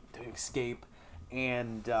 trying to escape,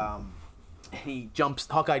 and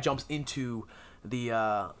Hawkeye jumps into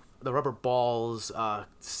the rubber balls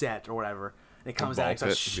set or whatever. And it comes out,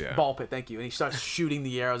 ball pit, thank you. And he starts shooting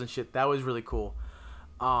the arrows and shit. That was really cool.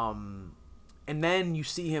 And then you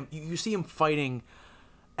see him fighting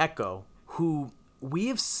Echo, who we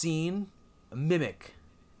have seen mimic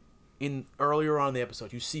in earlier on in the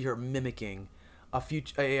episode. You see her mimicking a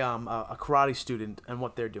karate student and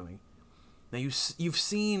what they're doing. Now you've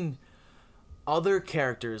seen other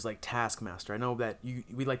characters like Taskmaster. I know that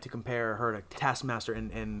we like to compare her to Taskmaster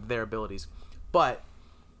and their abilities, but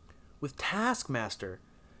with Taskmaster,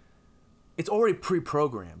 it's already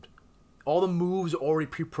pre-programmed. All the moves are already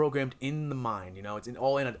pre-programmed in the mind. You know, it's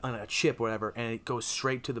on a chip or whatever, and it goes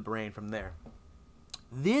straight to the brain from there.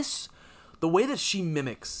 The way that she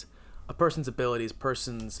mimics a person's abilities,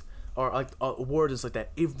 or like words and stuff like that,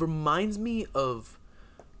 it reminds me of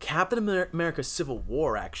Captain America: Civil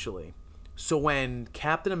War, actually. So when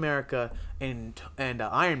Captain America and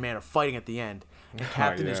Iron Man are fighting at the end, and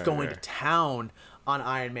Captain is going to town on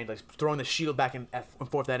Iron Man, like throwing the shield back and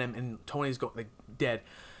forth at him, and Tony's dead.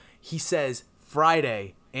 He says,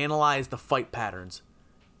 "Friday, analyze the fight patterns,"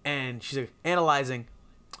 and she's like, analyzing,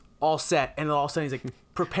 all set, and then all of a sudden he's like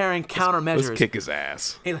preparing countermeasures. Let's kick his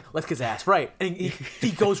ass. Let's kick his ass, right? And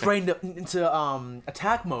he goes right into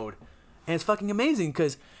attack mode, and it's fucking amazing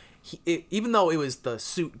because even though it was the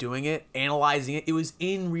suit doing it, analyzing it, it was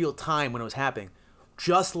in real time when it was happening,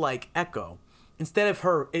 just like Echo. Instead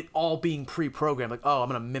of it all being pre-programmed, like, oh, I'm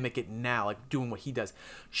going to mimic it now, like doing what he does.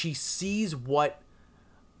 She sees what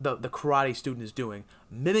the karate student is doing,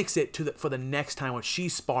 mimics it for the next time when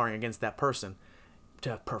she's sparring against that person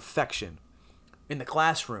to perfection. In the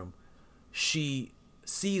classroom, she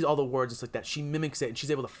sees all the words and stuff like that. She mimics it, and she's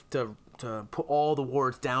able to put all the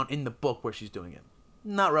words down in the book where she's doing it.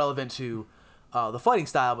 Not relevant to the fighting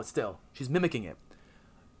style, but still, she's mimicking it.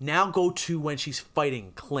 Now go to when she's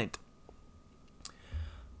fighting Clint.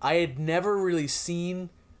 I had never really seen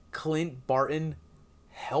Clint Barton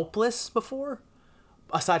helpless before,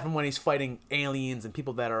 aside from when he's fighting aliens and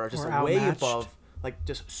people that are just way above, like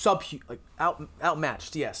just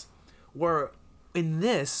outmatched. Yes, where in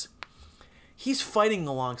this, he's fighting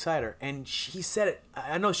alongside her, and he said it.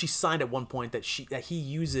 I know she signed at one point that he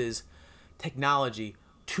uses technology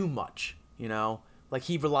too much. you know? Like,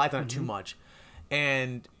 he relied on it too much.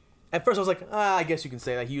 And at first I was like, I guess you can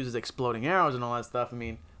say that he uses exploding arrows and all that stuff. I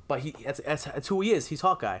mean, but that's who he is. He's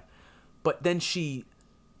Hawkeye. But then she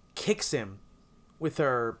kicks him with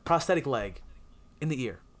her prosthetic leg in the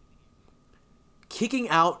ear, kicking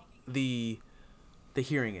out the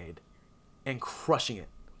hearing aid and crushing it.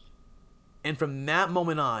 And from that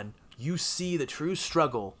moment on, you see the true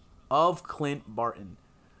struggle of Clint Barton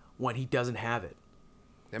when he doesn't have it.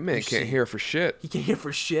 That man can't hear for shit. He can't hear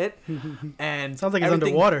for shit. And sounds like he's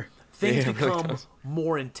underwater. Things become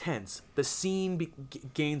more intense. The scene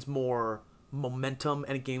gains more momentum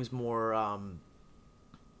and it gains more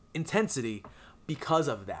intensity because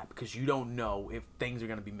of that. Because you don't know if things are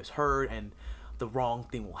going to be misheard and the wrong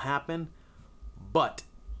thing will happen. But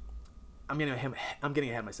I'm getting ahead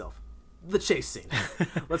of myself. The chase scene.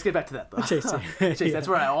 Let's get back to that though. The chase scene. That's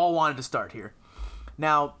where I all wanted to start here.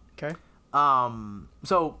 Now, okay.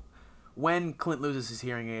 So when Clint loses his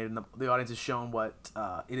hearing aid and the audience is shown what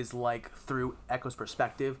it is like through Echo's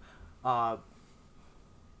perspective,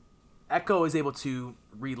 Echo is able to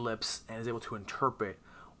read lips and is able to interpret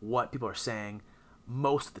what people are saying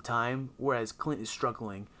most of the time, whereas Clint is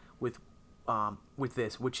struggling with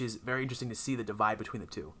this, which is very interesting to see the divide between the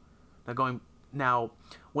two. Now,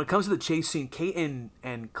 when it comes to the chase scene, Kate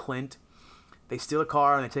and Clint, they steal a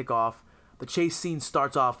car and they take off. The chase scene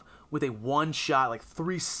starts off with a one-shot, like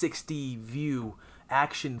 360 view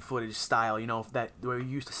action footage style, you know, that we're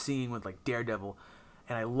used to seeing with like Daredevil.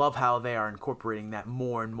 And I love how they are incorporating that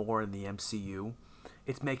more and more in the MCU.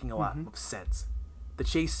 It's making a lot of sense. The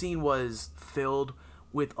chase scene was filled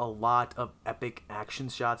with a lot of epic action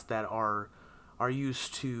shots that we're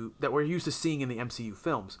used to seeing in the MCU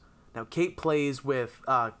films. Now, Kate plays with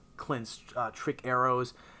Clint's trick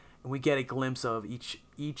arrows, and we get a glimpse of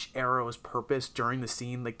each arrow's purpose during the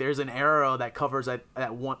scene. Like, there's an arrow that covers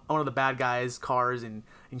at one of the bad guys' cars in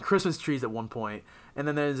Christmas trees at one point, and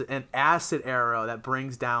then there's an acid arrow that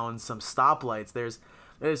brings down some stoplights.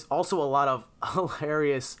 There's also a lot of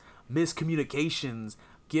hilarious miscommunications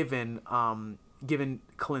given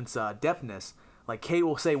Clint's deafness. Like, Kate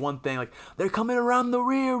will say one thing, like, they're coming around the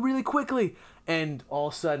rear really quickly, and all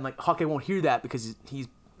of a sudden, like, Hawkeye won't hear that because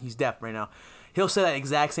he's deaf right now. He'll say that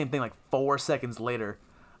exact same thing like 4 seconds later,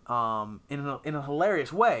 in a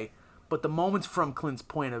hilarious way. But the moments from Clint's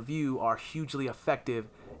point of view are hugely effective,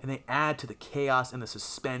 and they add to the chaos and the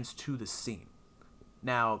suspense to the scene.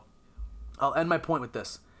 Now, I'll end my point with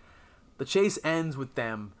this. The chase ends with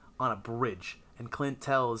them on a bridge, and Clint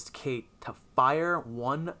tells Kate to fire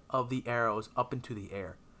one of the arrows up into the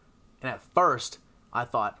air. And at first, I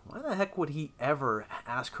thought, why the heck would he ever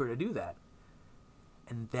ask her to do that?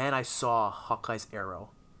 And then I saw Hawkeye's arrow.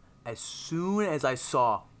 As soon as I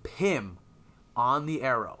saw Pym on the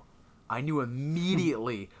arrow, I knew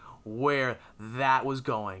immediately where that was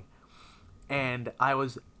going. And I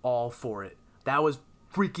was all for it. That was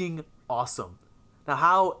freaking awesome. Now,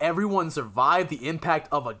 how everyone survived the impact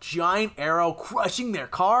of a giant arrow crushing their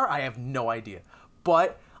car, I have no idea.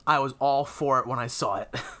 But I was all for it when I saw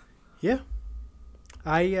it. Yeah.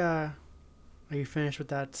 Are you finished with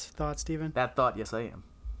that thought, Steven? That thought, yes, I am.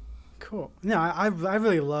 Cool. No, I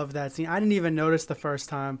really love that scene. I didn't even notice the first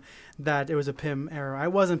time that it was a Pym arrow. I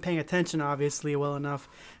wasn't paying attention, obviously, well enough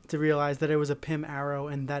to realize that it was a Pym arrow,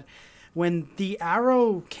 and that when the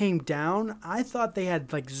arrow came down, I thought they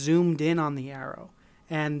had like zoomed in on the arrow,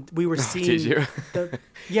 and we were seeing. Did you?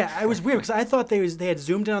 Yeah, it was weird because I thought they had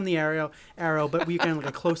zoomed in on the arrow, but we got like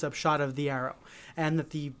a close-up shot of the arrow, and that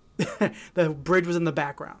the bridge was in the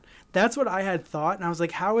background. That's what I had thought, and I was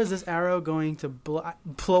like, how is this arrow going to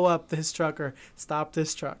blow up this truck or stop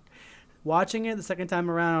this truck? Watching it the second time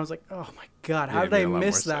around, I was like, oh my God, how did I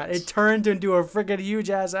miss that? It turned into a freaking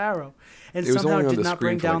huge-ass arrow, and somehow did not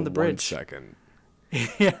bring down the bridge. 1 second.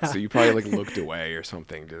 Yeah. So you probably like looked away or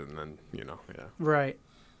something, and then, yeah. Right,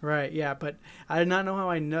 yeah, but I did not know how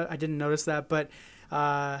I didn't notice that, but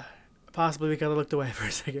possibly we could have looked away for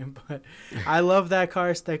a second. But I love that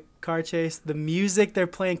car chase. The music, they're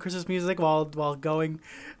playing Christmas music while going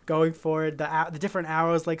for it. The different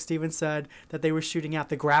arrows, like Steven said, that they were shooting at.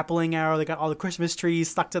 The grappling arrow, they got all the Christmas trees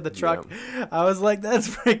stuck to the truck. Yeah. I was like, that's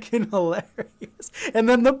freaking hilarious. And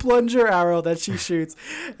then the plunger arrow that she shoots,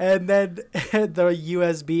 and then the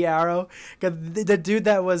USB arrow. The dude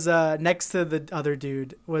that was next to the other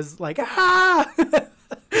dude was like, ah.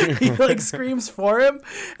 He like screams for him,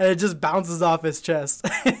 and it just bounces off his chest.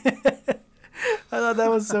 I thought that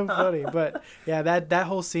was so funny. But yeah, that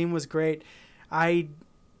whole scene was great. I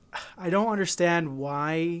don't understand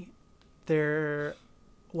why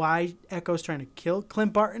Echo's trying to kill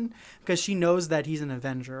Clint Barton, because she knows that he's an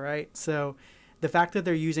Avenger, right? So the fact that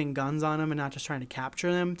they're using guns on him and not just trying to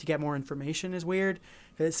capture them to get more information is weird.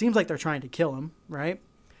 It seems like they're trying to kill him, right?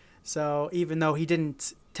 So even though he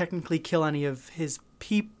didn't technically kill any of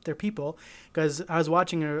their people, because I was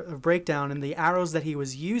watching a breakdown and the arrows that he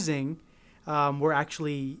was using were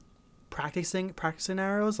actually practicing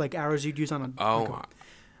arrows, like arrows you'd use on a.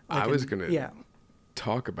 I was gonna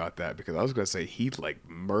talk about that because I was gonna say he like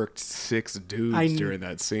murked 6 dudes during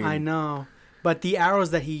that scene. I know. But the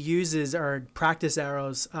arrows that he uses are practice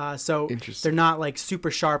arrows, so they're not like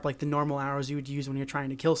super sharp like the normal arrows you would use when you're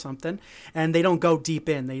trying to kill something. And they don't go deep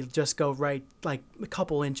in; they just go right like a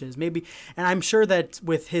couple inches, maybe. And I'm sure that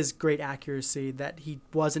with his great accuracy, that he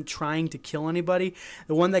wasn't trying to kill anybody.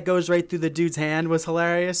 The one that goes right through the dude's hand was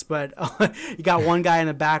hilarious, but you got one guy in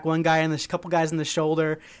the back, one guy in the couple guys in the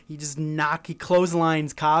shoulder. He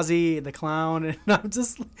clotheslines Kazi the clown, and I'm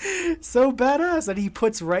just so badass that he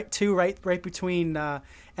puts right between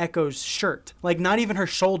Echo's shirt, like not even her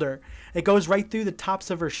shoulder. It goes right through the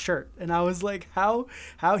tops of her shirt, and I was like, how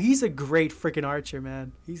he's a great freaking archer,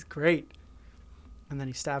 man. He's great. And then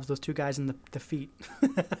he stabs those 2 guys in the feet.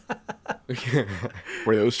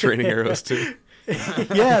 Were those training arrows too?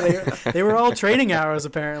 Yeah, they were all training arrows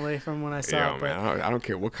apparently from when I saw it. Man, I don't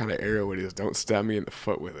care what kind of arrow it is. Don't stab me in the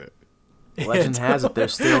foot with it. Legend has it they're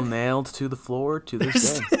still nailed to the floor to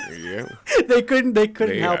this day. Yeah. They couldn't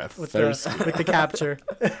help with the capture.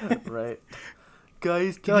 Right.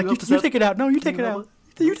 Guys, you take it out. No, you take it out.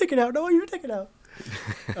 You take it out. No, you take it out.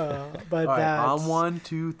 But all right, on 1,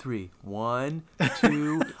 2, 3. 1,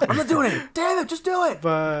 2. I'm not doing it. Damn it, just do it.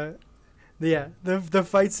 But yeah, the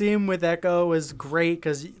fight scene with Echo was great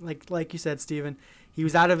because, like you said, Steven, he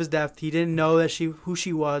was out of his depth. He didn't know who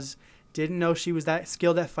she was. Didn't know she was that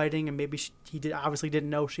skilled at fighting, and maybe obviously didn't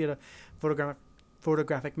know she had a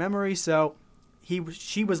photographic memory. So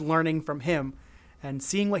she was learning from him and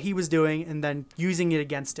seeing what he was doing and then using it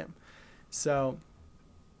against him. So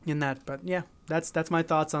but yeah, that's my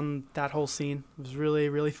thoughts on that whole scene. It was really,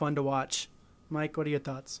 really fun to watch. Mike, what are your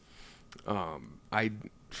thoughts? I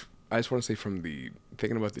just want to say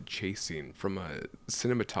thinking about the chase scene from a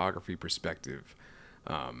cinematography perspective,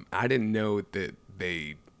 I didn't know that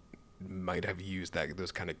they might have used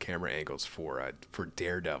those kind of camera angles for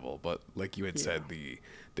Daredevil, but like you had said, the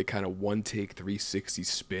kind of one take 360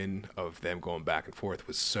 spin of them going back and forth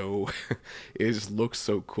was so it just looked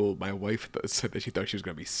so cool. My wife said that she thought she was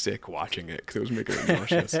going to be sick watching it because it was making her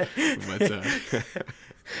nauseous. But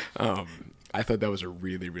I thought that was a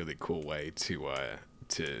really, really cool way to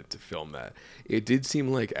film that. It did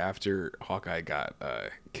seem like after Hawkeye got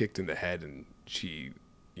kicked in the head and she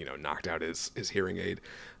knocked out his hearing aid,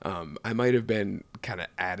 I might have been kind of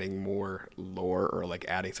adding more lore or like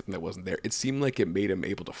adding something that wasn't there. It seemed like it made him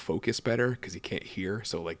able to focus better because he can't hear.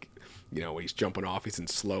 So like, when he's jumping off, he's in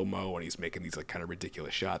slow-mo and he's making these like kind of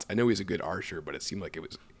ridiculous shots. I know he's a good archer, but it seemed like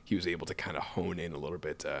he was able to kind of hone in a little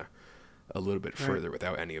bit further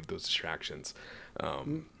without any of those distractions.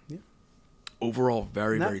 Overall,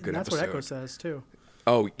 very, very good episode. That's what Echo says too.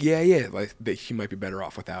 Oh yeah, like that he might be better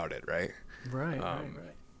off without it, right? Right.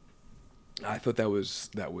 I thought that was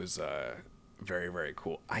very, very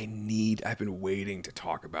cool. I've been waiting to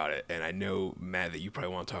talk about it, and I know, Matt, that you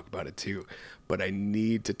probably want to talk about it too, but I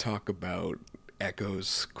need to talk about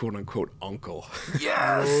Echo's quote-unquote uncle.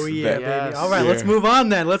 Yes! Oh, yeah, baby. All right, let's move on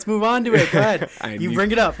then. Let's move on to it. Go ahead.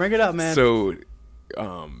 Bring it up, man. So,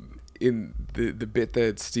 in the bit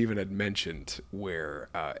that Steven had mentioned where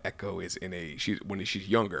Echo is when she's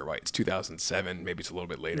younger, right? It's 2007, maybe it's a little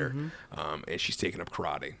bit later, and she's taking up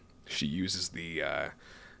karate. She uses the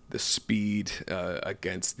speed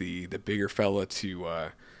against the bigger fella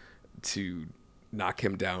to knock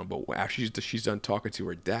him down. But after she's done talking to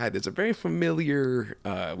her dad, there's a very familiar.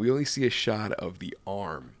 We only see a shot of the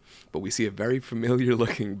arm, but we see a very familiar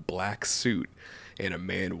looking black suit, and a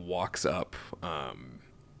man walks up,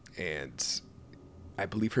 and I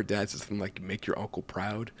believe her dad says something like "Make your uncle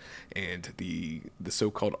proud," and the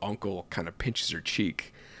so-called uncle kind of pinches her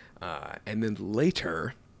cheek, and then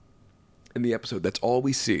later in the episode, that's all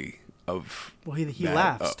we see of. Well, he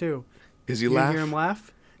laughs too. Does he laugh? You hear him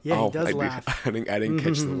laugh? Yeah, he does laugh. I didn't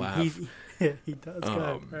catch the laugh. He does. Go ahead.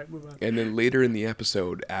 All right, move on. And then later in the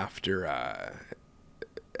episode, after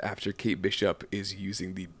Kate Bishop is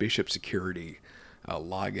using the Bishop Security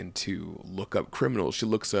login to look up criminals, she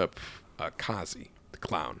looks up Kazi, the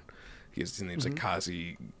clown. His name's like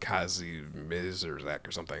Kazi Mizrzak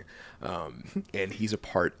or something. And he's a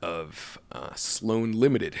part of Sloan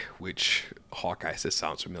Limited, which Hawkeye says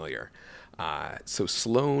sounds familiar. So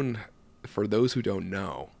Sloan, for those who don't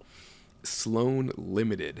know, Sloan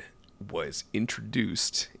Limited was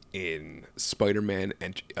introduced in Spider-Man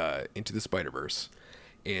and Into the Spider-Verse,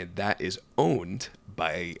 and that is owned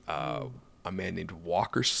by a man named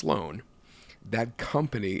Walker Sloan. That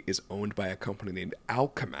company is owned by a company named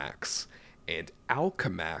Alchemax, and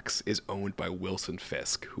Alchemax is owned by Wilson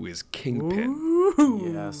Fisk, who is Kingpin.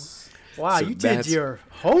 Ooh. Yes. Wow, So you did your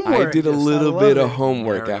homework. I did a little bit of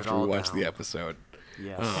homework Narrowed after we watched the episode.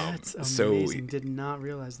 Yes. That's amazing. Did not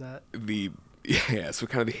realize that. So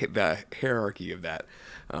kind of the hierarchy of that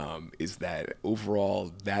is that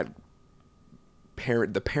overall the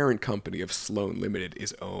parent company of Sloan Limited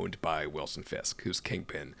is owned by Wilson Fisk, who's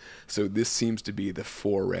Kingpin. So this seems to be the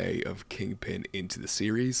foray of Kingpin into the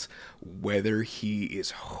series. Whether he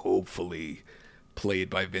is hopefully played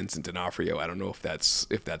by Vincent D'Onofrio, I don't know if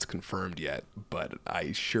that's confirmed yet, but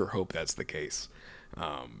I sure hope that's the case.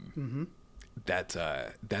 That's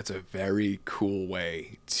a very cool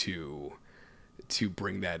way to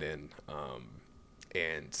bring that in.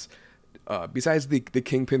 And besides the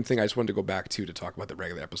Kingpin thing, I just wanted to go back to talk about the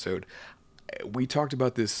regular episode. We talked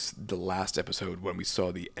about this the last episode when we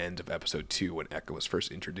saw the end of episode 2 when Echo was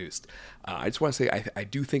first introduced. I just want to say I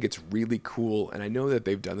do think it's really cool, and I know that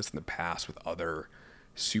they've done this in the past with other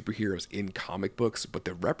superheroes in comic books, but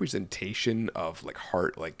the representation of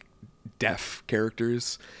deaf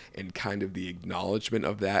characters and kind of the acknowledgement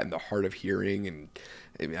of that and the hard of hearing, and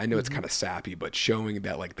I mean, I know it's kind of sappy, but showing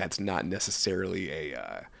that that's not necessarily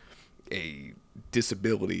a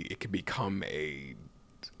disability, it can become a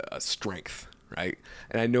strength, right?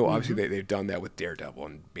 And I know obviously they've done that with Daredevil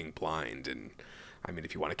and being blind, and I mean,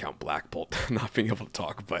 if you want to count Black Bolt not being able to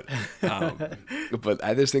talk, but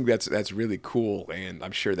I just think that's really cool, and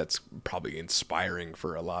I'm sure that's probably inspiring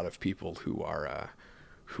for a lot of people who are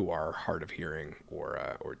hard of hearing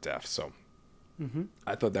or deaf. So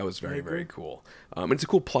I thought that was very, very cool. And it's a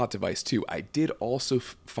cool plot device too. I did also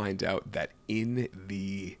find out that in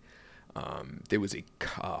the there was a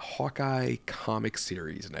Hawkeye comic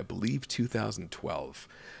series, and I believe 2012,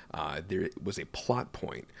 there was a plot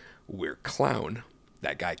point where Clown,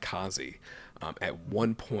 that guy Kazi, at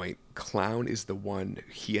one point, Clown is the one,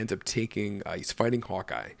 he ends up taking, he's fighting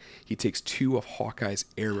Hawkeye. He takes 2 of Hawkeye's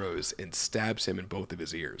arrows and stabs him in both of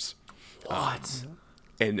his ears. What?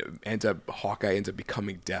 And Hawkeye ends up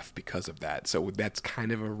becoming deaf because of that. So that's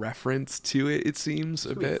kind of a reference to it seems,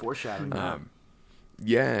 a bit. Foreshadowing.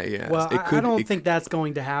 Yeah. Well, I don't think that's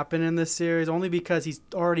going to happen in this series, only because he's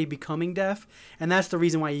already becoming deaf, and that's the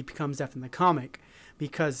reason why he becomes deaf in the comic,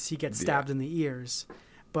 because he gets stabbed in the ears.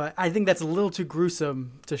 But I think that's a little too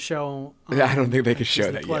gruesome to show. I don't think they could show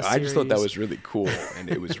that yet. Plus I just thought that series. was really cool, and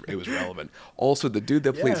it was relevant. Also, the dude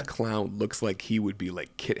that plays Clown looks like he would be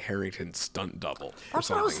like Kit Harington's stunt double or That's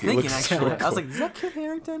something. what I was He thinking, looks actually. so I was like, is that Kit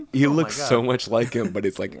Harington? He Oh my looks God. so much like him, but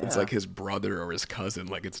it's like his brother or his cousin.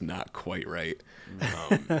 Like, it's not quite right.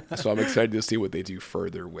 So I'm excited to see what they do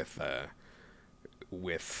further with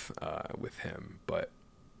him. But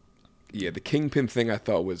yeah, the Kingpin thing I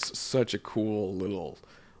thought was such a cool little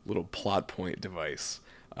plot point device.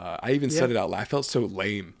 I even said it out loud. I felt so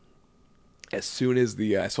lame. As soon as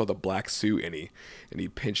I saw the black suit and he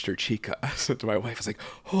pinched her cheek, I said to my wife, I was like,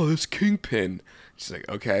 "Oh, that's Kingpin." She's like,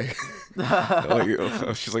 "Okay."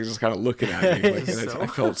 She's like just kind of looking at me. Like, I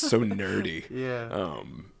felt so nerdy. Yeah.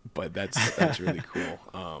 But that's really cool.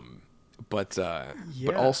 But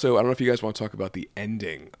also, I don't know if you guys want to talk about the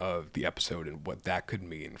ending of the episode and what that could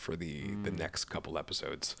mean for the next couple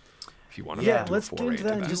episodes. If you want to let's get into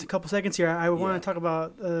that in just a couple seconds here. I want to talk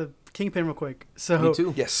about Kingpin real quick. So Me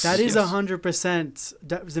too. Yes, that is 100%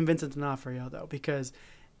 Vincent D'Onofrio though, because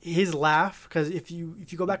his laugh. Because if you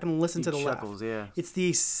go back and listen to the chuckles, laugh, it's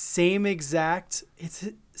the same exact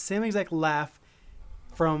laugh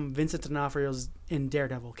from Vincent D'Onofrio's in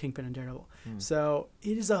Daredevil, Kingpin and Daredevil. So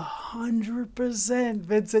it is 100%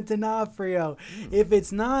 Vincent D'Onofrio. If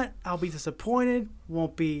it's not, I'll be disappointed.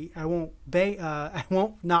 I won't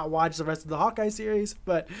not watch the rest of the Hawkeye series,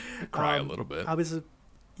 but cry a little bit. I'll be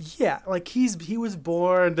like he was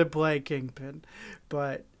born to play Kingpin,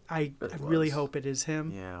 but I really hope it is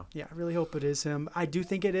him. Yeah, I really hope it is him. I do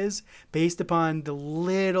think it is, based upon the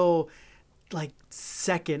little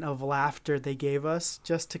second of laughter they gave us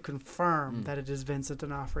just to confirm that it is Vincent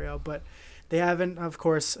D'Onofrio. But they haven't, of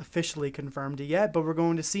course, officially confirmed it yet, but we're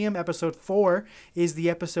going to see him. Episode 4 is the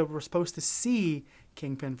episode we're supposed to see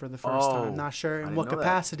Kingpin for the first time. I'm not sure in what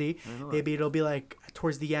capacity. Maybe it'll be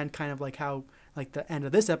towards the end, kind of like how the end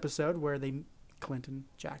of this episode where Clint and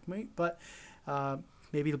Jack meet, but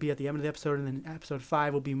maybe it'll be at the end of the episode, and then episode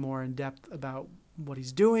 5 will be more in depth about what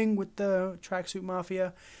he's doing with the Tracksuit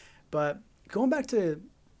Mafia. But going back to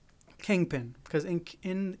Kingpin, because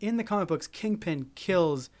in the comic books, Kingpin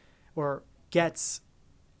kills or gets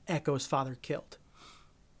Echo's father killed,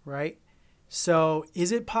 right? So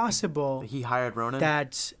is it possible he hired Ronan?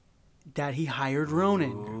 That he hired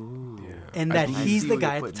Ronan? Ooh. Yeah. And that he's the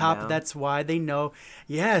guy at the top. That's why they know.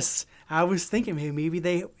 Yes, I was thinking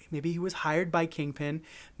maybe he was hired by Kingpin.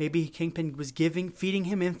 Maybe Kingpin was feeding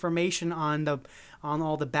him information on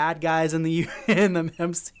all the bad guys in the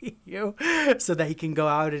MCU, so that he can go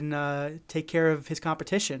out and take care of his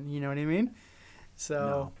competition. You know what I mean? So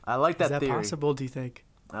no. I like that theory. Is that possible? Do you think?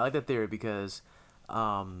 I like that theory because,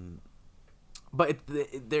 but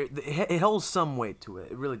it holds some weight to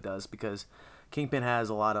it. It really does, because Kingpin has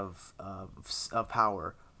a lot of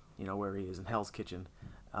power. You know, where he is in Hell's Kitchen.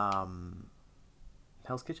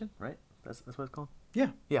 Hell's Kitchen, right? That's what it's called.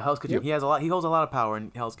 Yeah. Yeah, Hell's Kitchen. Yep. He holds a lot of power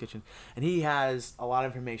in Hell's Kitchen, and he has a lot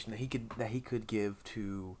of information that he could give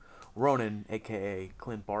to Ronan, aka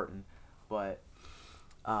Clint Barton. But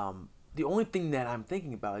the only thing that I'm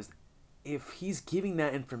thinking about is, if he's giving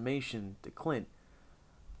that information to Clint,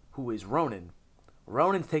 who is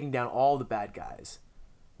Ronan's taking down all the bad guys.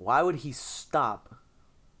 Why would he stop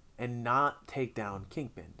and not take down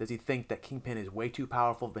Kingpin? Does he think that Kingpin is way too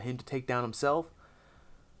powerful for him to take down himself?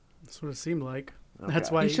 That's what it seemed like. Okay.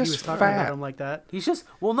 That's why he was talking about him like that. He's just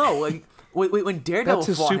like when Daredevil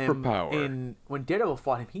That's fought his superpower. when Daredevil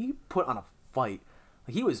fought him, he put on a fight.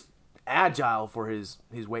 Like, he was agile for his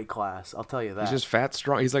weight class. I'll tell you that. He's just fat,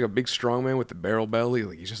 strong. He's like a big strong man with the barrel belly.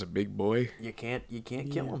 Like, he's just a big boy. You can't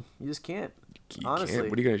kill him. You just can't. You honestly, can't.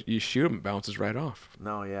 What are you gonna? You shoot him, it bounces right off.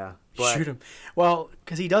 No, yeah. Shoot him. Well,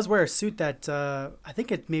 because he does wear a suit that I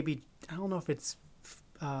think it maybe, I don't know if it's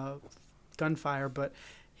gunfire, but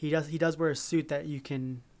he does wear a suit that you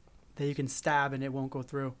can stab and it won't go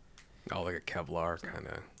through. Oh, like a Kevlar kind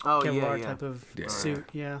of. Oh, Kevlar type of suit.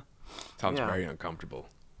 Yeah. Sounds very uncomfortable.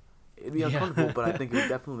 It'd be uncomfortable, but I think it would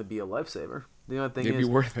definitely be a lifesaver. The only thing it'd be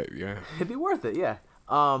worth it. Yeah. It'd be worth it. Yeah.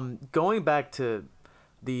 Going back to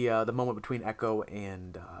the moment between Echo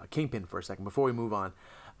and Kingpin for a second before we move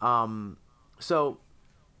on. So,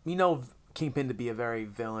 you know Kingpin to be a very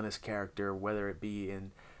villainous character, whether it be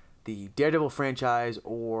in the Daredevil franchise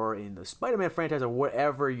or in the Spider-Man franchise or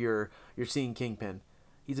whatever you're seeing Kingpin.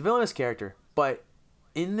 He's a villainous character, but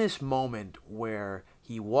in this moment where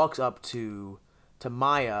he walks up to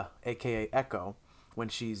Maya, aka Echo, when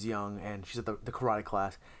she's young and she's at the karate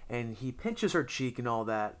class, and he pinches her cheek and all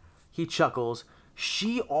that, he chuckles.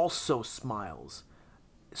 She also smiles.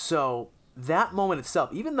 So that moment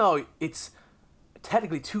itself, even though it's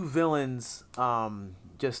technically two villains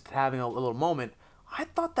just having a little moment, I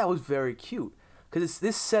thought that was very cute, because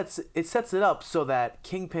this sets it up so that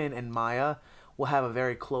Kingpin and Maya will have a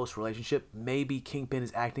very close relationship. Maybe Kingpin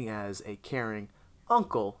is acting as a caring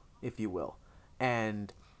uncle, if you will,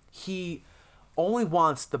 and he only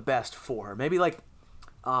wants the best for her. Maybe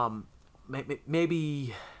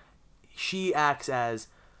maybe she acts as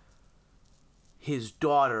his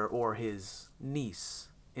daughter or his niece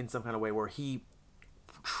in some kind of way, where he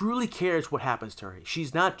truly cares what happens to her.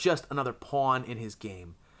 She's not just another pawn in his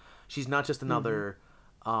game. She's not just another,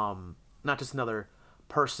 not just another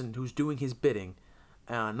person who's doing his bidding.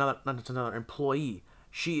 Not just another employee.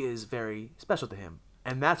 She is very special to him,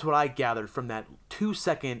 and that's what I gathered from that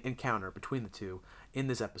 2-second encounter between the two in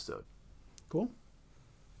this episode. Cool.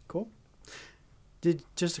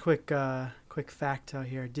 Just a quick fact out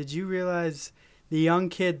here. Did you realize the young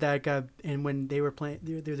kid that got, and when they were doing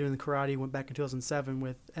the karate, went back in 2007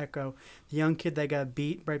 with Echo, the young kid that got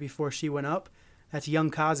beat right before she went up, that's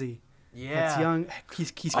young Kazi. Yeah. That's young.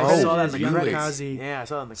 He's credited as young credits. Kazi. Yeah, I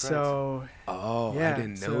saw that in the credits. So. Oh, yeah, I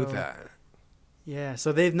didn't know that. Yeah,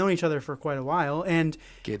 so they've known each other for quite a while, and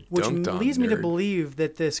which on, leads me to nerd. believe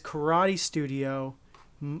that this karate studio,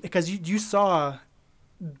 because you saw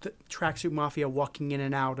the Tracksuit Mafia walking in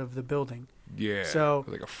and out of the building. Yeah. So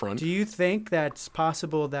like a front. Do you think that's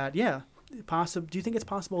possible that do you think it's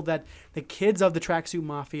possible that the kids of the Tracksuit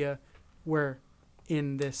Mafia were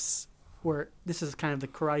in this, where this is kind of the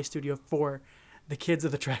karate studio for the kids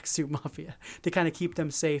of the Tracksuit Mafia to kind of keep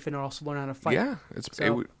them safe and also learn how to fight? Yeah,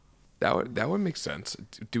 that would make sense.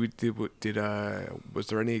 Was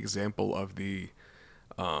there any example of the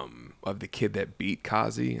kid that beat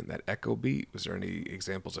Kazi and that Echo beat? Was there any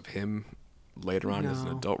examples of him later on as an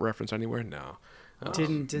adult reference anywhere? No.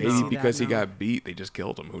 Didn't maybe see because that, he got beat, they just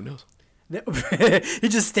killed him. Who knows? He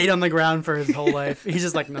just stayed on the ground for his whole life. He's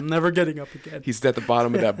just like, I'm never getting up again. He's at the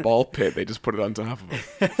bottom of that ball pit. They just put it on top of him.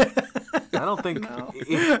 I don't think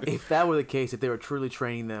if that were the case, if they were truly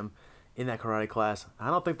training them in that karate class, I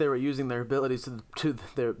don't think they were using their abilities to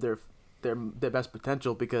their best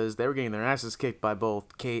potential, because they were getting their asses kicked by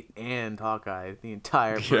both Kate and Hawkeye the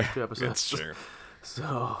entire first 2 episodes. That's true.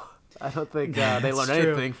 So I don't think they learned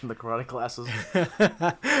anything from the karate classes.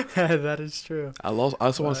 That is true. I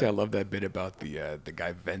also want to say I love that bit about the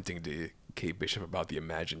guy venting to Kate Bishop about the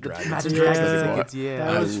Imagine Dragons. Imagine Dragons tickets,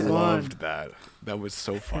 yeah. That was I fun. loved that. That was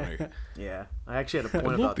so funny. Yeah, I actually had a point I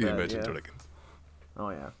love about the that. Imagine Yeah. Dragons. Oh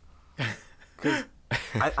yeah. 'Cause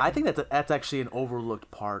I think that's actually an overlooked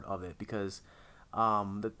part of it because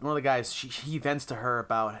one of the guys he vents to her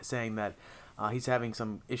about saying that he's having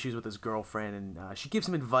some issues with his girlfriend, and she gives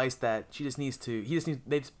him advice that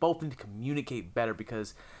they both need to communicate better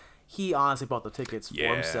because he honestly bought the tickets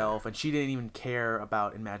for himself, and she didn't even care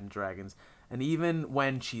about Imagine Dragons. And even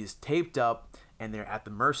when she's taped up and they're at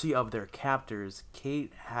the mercy of their captors,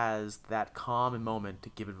 Kate has that calm moment to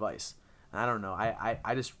give advice. And I don't know. I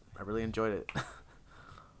really enjoyed it.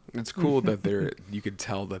 It's cool that you could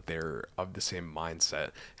tell that they're of the same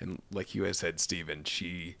mindset. And like you had said, Steven,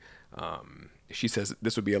 she says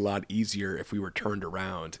this would be a lot easier if we were turned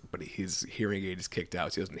around, but his hearing aid is kicked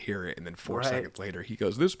out, so he doesn't hear it. And then 4 seconds later, he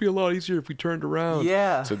goes, "This would be a lot easier if we turned around."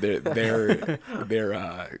 Yeah. So they're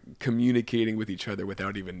communicating with each other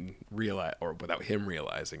without even without him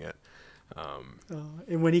realizing it.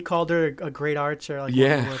 And when he called her a great archer, like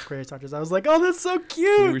one of the world's greatest archers, I was like, "Oh, that's so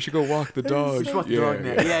cute." We should go walk the dog. We should walk the dog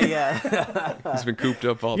now. Yeah. He's been cooped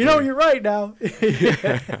up all day. You know, you're right now.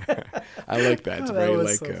 I like that. It's That very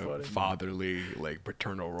was like so a funny. fatherly, like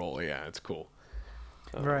paternal role. Yeah, it's cool.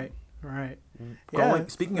 Right. Yeah.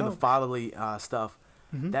 Speaking of the fatherly stuff,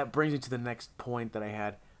 that brings me to the next point that I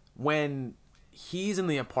had. When he's in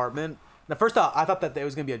the apartment, now first I thought that there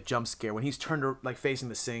was gonna be a jump scare when he's turned like facing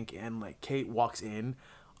the sink and like Kate walks in.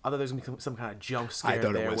 I thought there was gonna be some kind of jump scare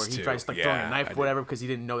there where he tries like throwing a knife or whatever because he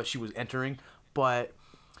didn't know that she was entering. But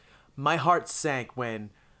my heart sank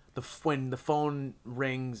when the phone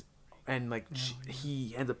rings and like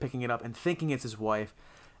he ends up picking it up and thinking it's his wife,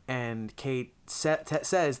 and Kate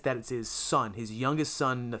says that it's his son, his youngest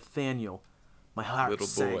son, Nathaniel. My heart Little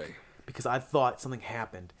sank boy. because I thought something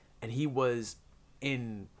happened and he was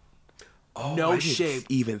in I no didn't shape.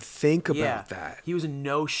 even think about that. He was in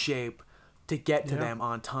no shape to get to them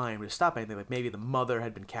on time to stop anything. Like maybe the mother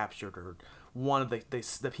had been captured or one of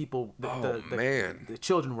the people, the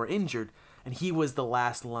children were injured, and he was the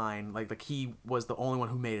last line. Like he was the only one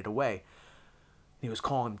who made it away. He was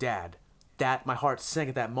calling him Dad. That my heart sank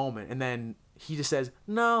at that moment, and then he just says,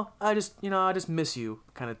 "No, I just miss you,"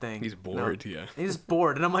 kind of thing. He's bored, yeah. He's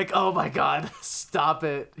bored, and I'm like, "Oh my God, stop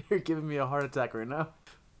it! You're giving me a heart attack right now."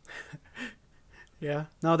 Yeah,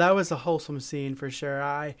 no, that was a wholesome scene for sure.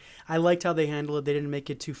 I liked how they handled it. They didn't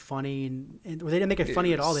make it too funny, and they didn't make it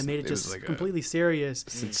funny at all. They made it just like completely serious.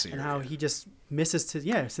 Sincere, and how he just misses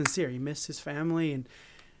sincere. He missed his family, and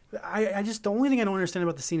I just the only thing I don't understand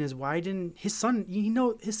about the scene is why didn't his son?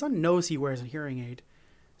 His son knows he wears a hearing aid,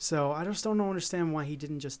 so I just don't understand why he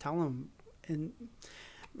didn't just tell him. And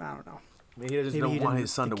I don't know. Maybe he doesn't want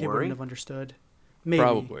his son to worry. Wouldn't have understood. Maybe,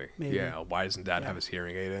 Probably. maybe. Yeah. Why doesn't Dad have his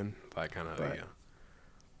hearing aid in? That kind of yeah.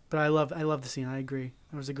 But I love the scene. I agree.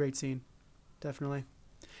 It was a great scene, definitely.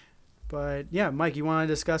 But yeah, Mike, you want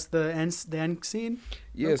to discuss the end scene?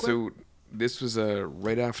 Yeah. So this was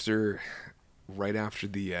right after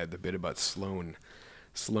the bit about Sloan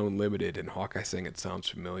Limited, and Hawkeye saying it sounds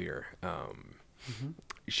familiar.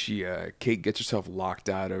 Kate gets herself locked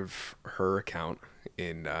out of her account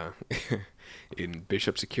in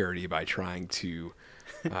Bishop Security by trying to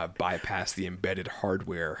bypass the embedded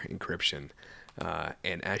hardware encryption.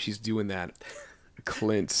 And as she's doing that,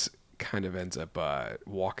 Clint kind of ends up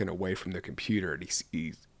walking away from the computer. And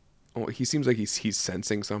he seems like he's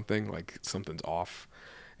sensing something, like something's off.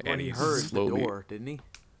 And he heard the door, didn't he?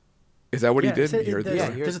 Is that what he did? He heard the door?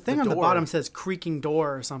 There's a thing on the bottom that says creaking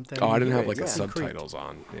door or something. Oh, I didn't have like subtitles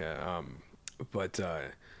on. Yeah. But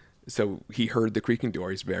so he heard the creaking door.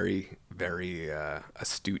 He's very, very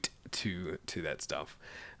astute to that stuff.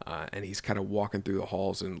 And he's kind of walking through the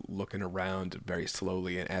halls and looking around very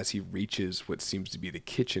slowly. And as he reaches what seems to be the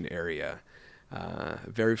kitchen area,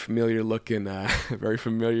 very familiar looking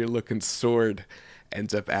sword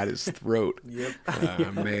ends up at his throat. Yep.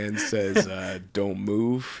 A man says, "Don't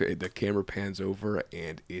move." The camera pans over,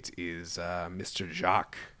 and it is Mr.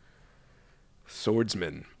 Jacques,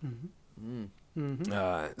 swordsman.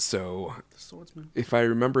 So, if I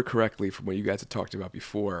remember correctly from what you guys had talked about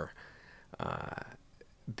before,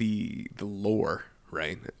 the lore,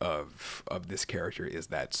 right, of this character is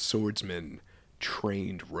that swordsman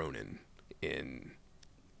trained Ronin in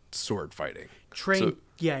sword fighting.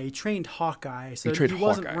 He trained Hawkeye, so he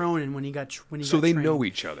wasn't Ronin when he got trained. So they know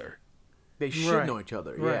each other. They should know each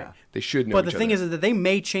other, right. yeah. They should know each other. But the thing is that they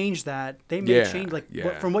may change that. They may change,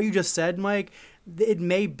 from what you just said, Mike, it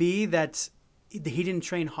may be that he didn't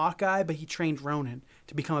train Hawkeye, but he trained Ronan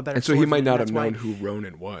to become a better. And so he might swordsman. not That's have why- known who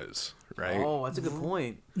Ronan was, right? Oh, that's a good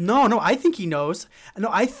point. No, I think he knows. No,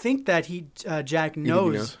 I think that Jack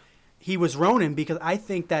knows, knows? he was Ronan because I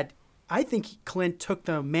think Clint took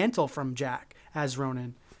the mantle from Jack as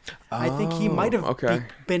Ronan. I think he might have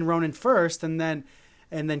been Ronan first, and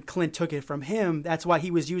then Clint took it from him. That's why he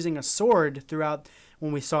was using a sword throughout.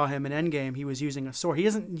 When we saw him in Endgame, he was using a sword. He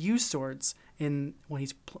doesn't use swords when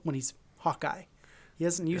he's Hawkeye. He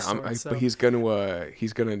doesn't use swords. But he's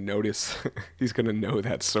gonna notice. He's gonna know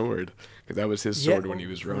that sword because that was his sword when he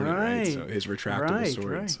was Ronin, right? So his retractable sword.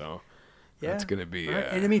 Right. So that's gonna be. Right.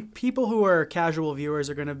 And I mean, people who are casual viewers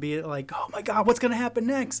are gonna be like, "Oh my God, what's gonna happen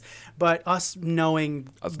next?" But us knowing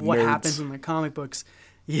what happens in the comic books,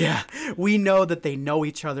 we know that they know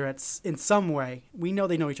each other in some way. We know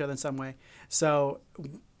they know each other in some way. So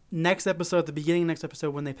next episode, at the beginning of next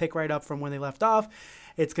episode, when they pick right up from when they left off,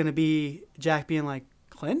 it's going to be Jack being like,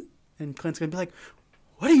 Clint? And Clint's going to be like,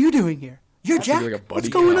 what are you doing here? You're Jack? Like what's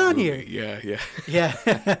going on movie. here? Yeah.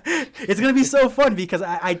 It's going to be so fun because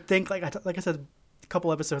I think, like I said a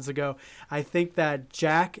couple episodes ago, I think that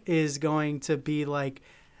Jack is going to be like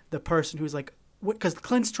the person who's like, because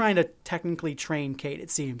Clint's trying to technically train Kate,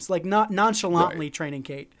 it seems. Like not nonchalantly training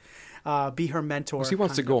Kate, be her mentor. He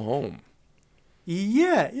wants to go home.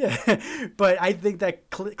 Yeah. But I think that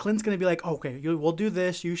Clint's going to be like, okay, we'll do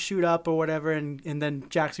this, you shoot up or whatever, and then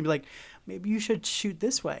Jack's going to be like, maybe you should shoot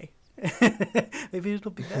this way. Maybe it'll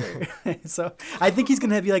be better. So I think he's going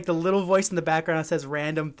to be like the little voice in the background that says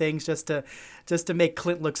random things just to make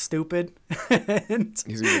Clint look stupid. And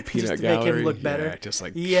he's in the peanut just to gallery. make him look better. Yeah, just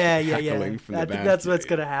like yeah. From I the think that's what's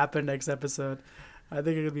going to happen next episode. I think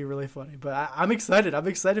it's going to be really funny. But I'm excited. I'm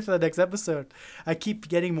excited for the next episode. I keep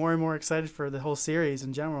getting more and more excited for the whole series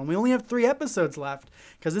in general. And we only have 3 episodes left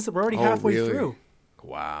because we're already halfway through.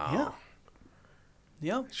 Wow.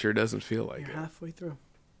 Yeah. Sure doesn't feel like it. Halfway through.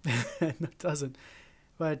 No, it doesn't.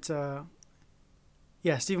 But,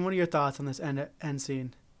 Steven, what are your thoughts on this end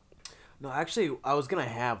scene? No, actually, I was going to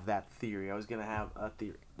have that theory. I was going to have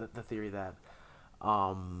the theory that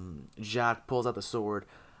Jacques pulls out the sword,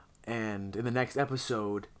 and in the next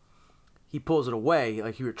episode, he pulls it away,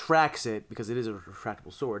 like he retracts it, because it is a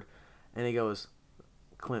retractable sword, and he goes,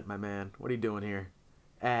 Clint, my man, what are you doing here?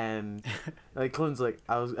 And like Clint's like,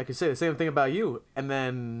 I could say the same thing about you, and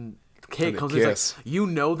then Kate comes in and is like, you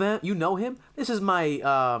know that? You know him? This is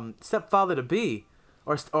my stepfather to be,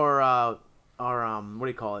 or what do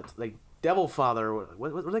you call it? Like devil father.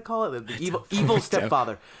 What do they call it? The evil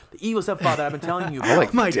stepfather. The evil stepfather. I've been telling you about. I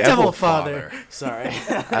like my devil father. Sorry.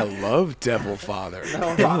 I love Devil Father.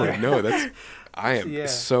 No, I am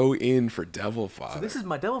so in for Devil Father. So this is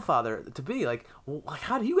my devil father to be. Like,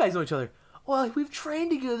 how do you guys know each other? Well, we've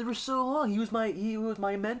trained together for so long. He was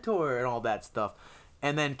my mentor and all that stuff.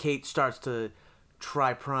 And then Kate starts to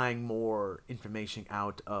try prying more information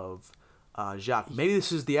out of Jacques. Maybe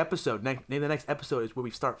this is the episode. Maybe the next episode is where we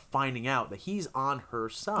start finding out that he's on her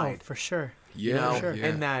side. Oh, for sure. Yeah,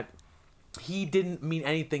 And that he didn't mean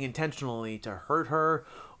anything intentionally to hurt her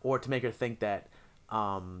or to make her think that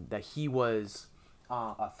that he was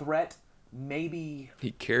a threat. Maybe he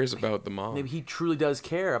cares about the mom. Maybe he truly does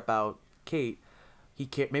care about Kate.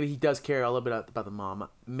 Maybe he does care a little bit about the mom.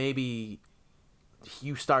 Maybe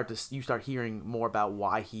you start hearing more about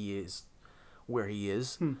why he is where he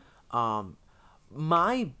is.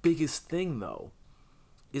 My biggest thing though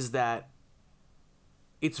is that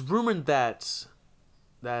it's rumored that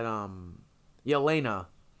Yelena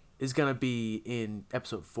is gonna be in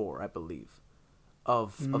episode 4, I believe,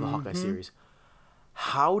 of the Hawkeye series.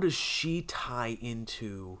 How does she tie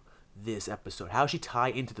into this episode? How does she tie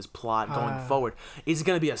into this plot going forward? Is it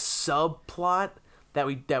gonna be a subplot that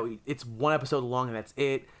we it's one episode long and that's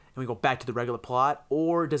it, and we go back to the regular plot,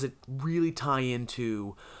 or does it really tie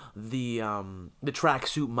into the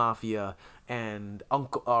tracksuit mafia and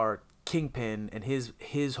Uncle or Kingpin and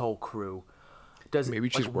his whole crew? Maybe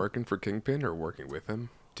she's working for Kingpin or working with him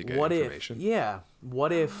to get information.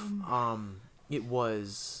 What if it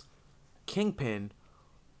was Kingpin,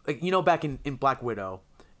 like back in Black Widow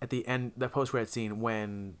at the end, the post-credit scene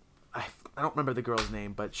when I don't remember the girl's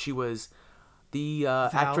name, but she was the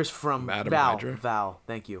actress from Val.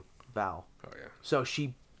 Thank you, Val. Oh yeah. So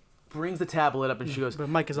she brings the tablet up and she goes, but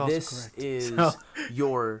Mike is also "This correct. is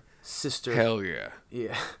your sister." Hell yeah.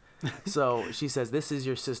 Yeah. So she says, "This is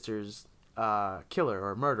your sister's killer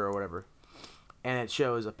or murder or whatever," and it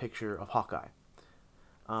shows a picture of Hawkeye.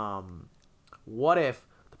 What if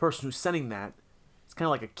the person who's sending that, it's kind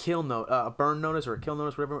of like a kill note, a burn notice or a kill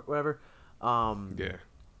notice, whatever. Yeah.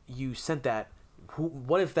 You sent that.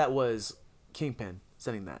 What if that was Kingpin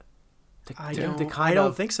sending that? I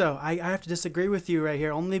don't think so. I have to disagree with you right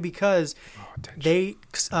here, only because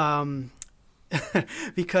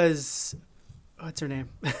because what's her name,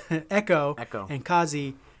 Echo and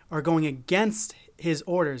Kazi are going against his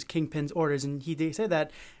orders, Kingpin's orders, and they said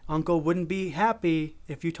that Uncle wouldn't be happy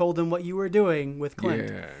if you told him what you were doing with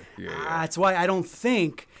Clint. Yeah. That's why I don't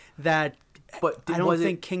think that. But I don't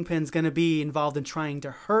think Kingpin's going to be involved in trying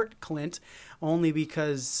to hurt Clint, only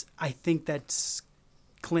because I think that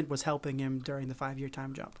Clint was helping him during the 5-year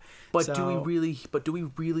time jump. But do we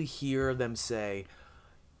really hear them say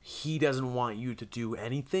he doesn't want you to do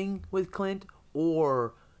anything with Clint,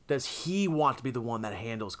 or does he want to be the one that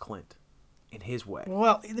handles Clint in his way?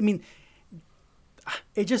 Well, I mean,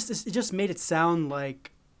 it just made it sound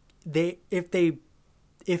like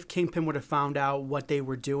if Kingpin would have found out what they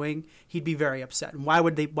were doing, he'd be very upset. And why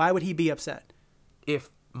would he be upset?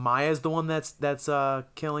 If Maya's the one that's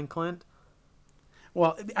killing Clint?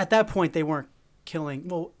 Well, at that point they weren't killing.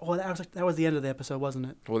 Well, that was the end of the episode, wasn't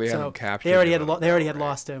it? Well, they hadn't captured. They already had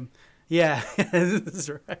lost him. Yeah, that's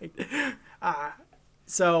right.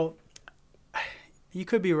 So you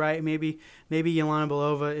could be right. Maybe Yelena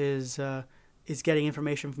Belova is getting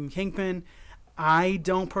information from Kingpin. I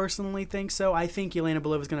don't personally think so. I think Yelena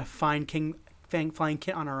Belova is going to find Clint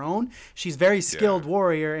on her own. She's very skilled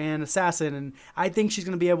warrior and assassin, and I think she's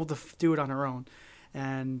going to be able to do it on her own.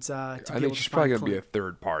 And I think she's probably going to be a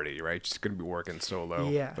third party, right? She's going to be working solo,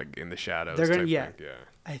 like in the shadows. They're going to,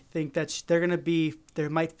 I think that they're going to be. They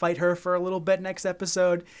might fight her for a little bit next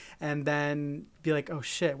episode, and then be like, "Oh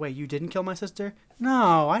shit! Wait, you didn't kill my sister?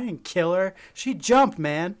 No, I didn't kill her. She jumped,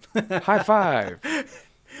 man. High five."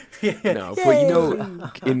 No, but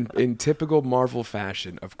in typical Marvel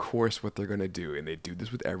fashion, of course, what they're gonna do, and they do this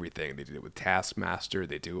with everything. They did it with Taskmaster.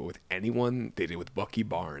 They do it with anyone. They did it with Bucky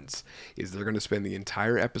Barnes. Is they're gonna spend the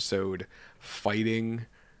entire episode fighting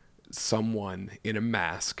someone in a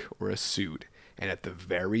mask or a suit, and at the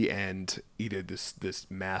very end, either this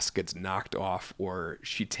mask gets knocked off or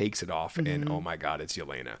she takes it off, and oh my god, it's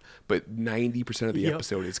Yelena. But 90% of the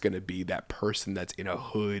episode is going to be that person that's in a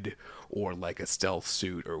hood or like a stealth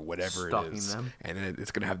suit or whatever it is, and then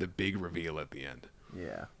it's going to have the big reveal at the end.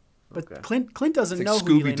 Yeah, but Clint doesn't know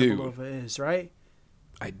who Yelena Belova is, right?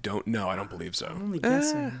 I don't know. I don't believe so. I'm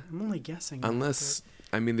only guessing. Unless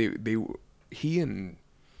I mean he and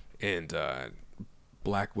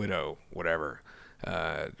Black Widow, whatever,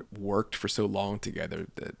 worked for so long together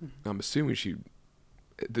that I'm assuming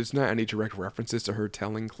there's not any direct references to her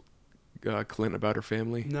telling Clint about her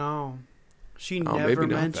family. No, she never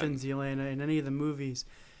mentions Yelena in any of the movies,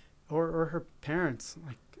 or her parents.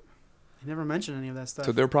 Like, they never mention any of that stuff.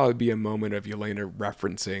 So there'll probably be a moment of Yelena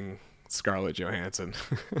referencing Scarlett Johansson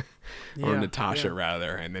or Natasha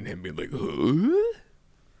rather, and then him being like, "Huh?"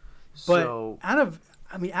 But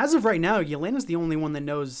as of right now, Yelena's the only one that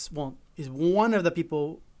knows. Well, is one of the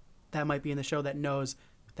people that might be in the show that knows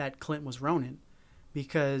that Clint was Ronin,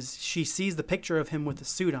 because she sees the picture of him with the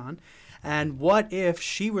suit on. And what if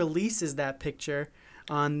she releases that picture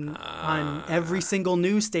on every single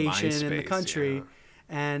news station MySpace, in the country,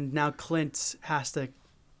 and now Clint has to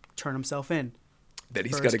turn himself in. That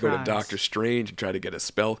he's got to go to Doctor Strange and try to get a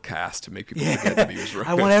spell cast to make people forget that he was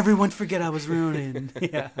Ronin. I want everyone to forget I was Ronin.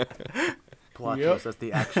 Yeah. Plot twist, that's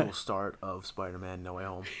the actual start of Spider-Man No Way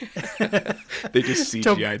Home. They just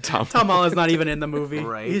CGI'd Tom Holland's not even in the movie.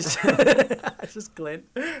 Right. It's just Clint.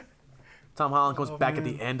 Tom Holland comes back at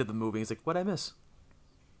the end of the movie. He's like, what'd I miss?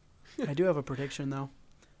 I do have a prediction, though.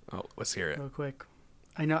 Oh, let's hear it. Real quick.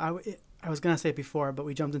 I know I was going to say it before, but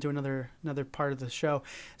we jumped into another part of the show.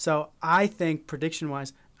 So I think,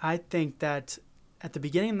 prediction-wise, I think that at the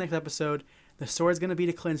beginning of the next episode, the sword's going to be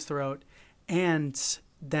to Clint's throat, and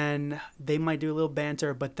then they might do a little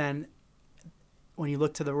banter, but then when you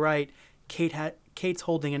look to the right, Kate's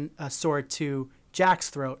holding a sword to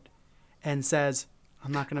Jack's throat and says,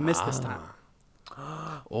 "I'm not going to miss this time."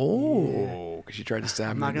 Oh, because she tried to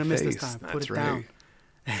stab him in the face. I'm not going to miss this time. That's Put it right. down.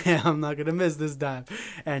 I'm not going to miss this time.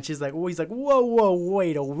 And he's like, whoa,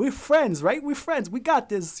 wait. We're friends, right? We're friends. We got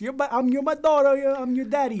this. You're my daughter. I'm your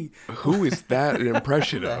daddy. Who is that an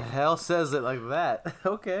impression Who the of? hell says it like that?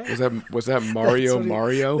 Okay. Was that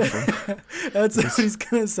Mario? That's what he's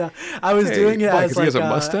going to sound. I was doing it as he has a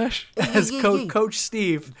mustache? As Coach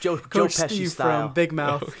Steve. Coach Steve Pesci style. from Big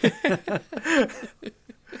Mouth.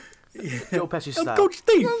 Joe Pesci style. Coach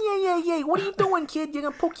Steve. Yeah. What are you doing, kid? You're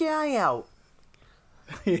going to poke your eye out.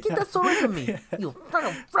 Get that sword from me. You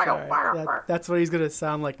that's what he's gonna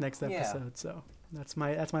sound like next episode. So that's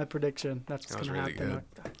my prediction. That's what's gonna happen.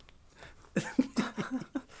 Really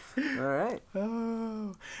All right.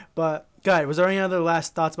 Oh, but God, was there any other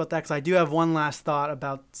last thoughts about that? Because I do have one last thought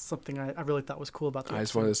about something I really thought was cool about the I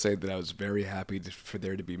just wanted to say that I was very happy for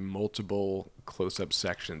there to be multiple close-up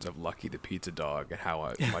sections of Lucky the pizza dog and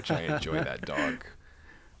how much I enjoy that dog.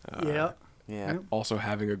 Yeah. Also,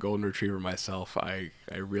 having a golden retriever myself, I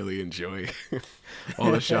really enjoy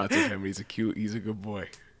all the shots of him. He's a good boy.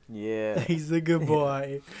 Yeah. He's a good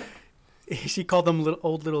boy. She called them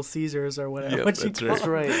old little Caesars or whatever. Yep, That's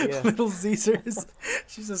right. Yeah. Little Caesars.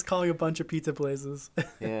 She's just calling a bunch of pizza places.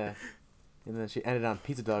 Yeah. And then she ended on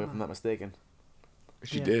Pizza Dog, if I'm not mistaken.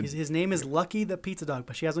 She did. His name is Lucky the Pizza Dog,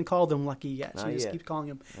 but she hasn't called him Lucky yet. She just keeps calling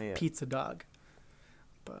him Pizza Dog.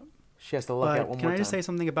 But she has to look at one more time. Can I just say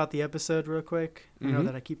something about the episode real quick? I know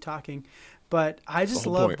that I keep talking, but I just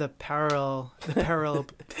love the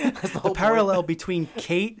parallel between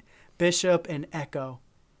Kate Bishop and Echo.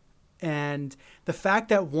 And the fact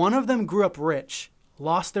that one of them grew up rich,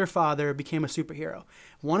 lost their father, became a superhero.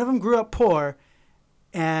 One of them grew up poor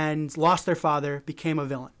and lost their father, became a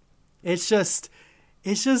villain. It's just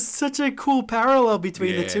such a cool parallel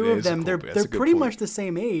between the two of them. They're pretty much the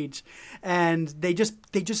same age, and they just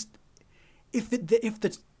if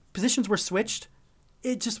the positions were switched,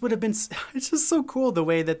 it just would have been. It's just so cool the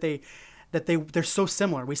way that they're so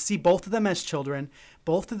similar. We see both of them as children.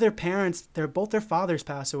 Both of their parents, both their fathers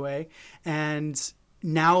pass away, and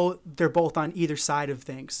now they're both on either side of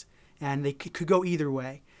things, and they could go either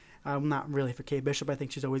way. Not really for Kate Bishop. I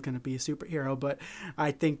think she's always going to be a superhero, but I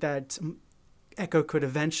think that Echo could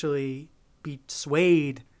eventually be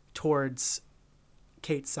swayed towards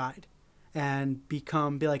Kate's side and be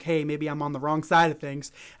like, hey, maybe I'm on the wrong side of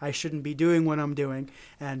things. I shouldn't be doing what I'm doing,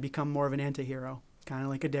 and become more of an anti-hero, kind of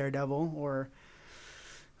like a Daredevil or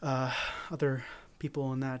other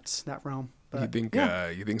people in that realm. But,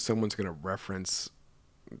 you think someone's gonna reference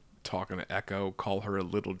talking to Echo, call her a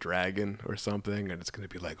little dragon or something, and it's gonna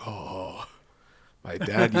be like, oh, my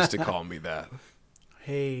dad used to call me that.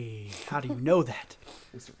 Hey, how do you know that?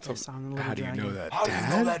 How do you know that? How do you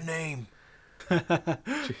know that name?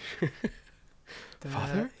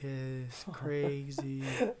 That is crazy.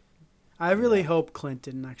 I really hope Clint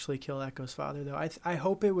didn't actually kill Echo's father, though. I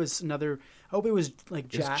hope it was another. I hope it was like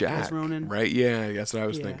Jack as Ronan. Right? Yeah, that's what I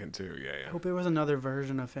was thinking too. Yeah. I hope it was another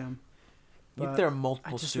version of him. If there are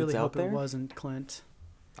multiple suits out there, I just really hope it wasn't Clint.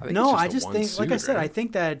 I just think, like I said, right? I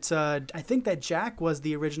think that Jack was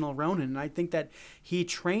the original Ronin, and I think that he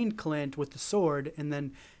trained Clint with the sword, and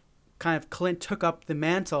then kind of Clint took up the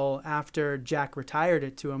mantle after Jack retired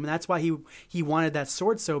it to him, and that's why he wanted that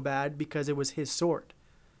sword so bad, because it was his sword.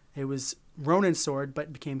 It was Ronin's sword, but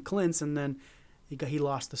it became Clint's, and then he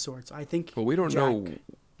lost the sword. So I think. But we don't know.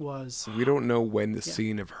 We don't know when the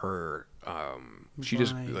scene of her. She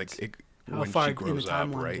just how when far she grows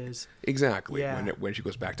up, right? Is. Exactly. Yeah. When she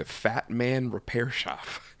goes back to Fat Man Repair Shop.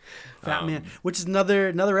 Fat Man, which is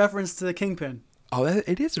another reference to the Kingpin. Oh,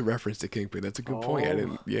 it is a reference to Kingpin. That's a good point. I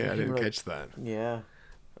didn't catch that. Yeah.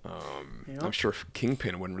 I'm sure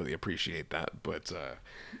Kingpin wouldn't really appreciate that, but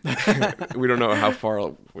we don't know how far,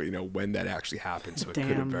 when that actually happened. So it could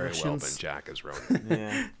have very well been Jack as Ronan.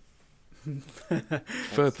 Yeah.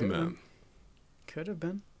 Fifth Man. Could have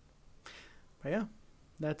been. But yeah,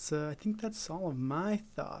 that's. I think that's all of my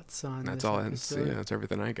thoughts on. That's this all. episode. That's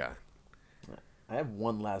everything I got. I have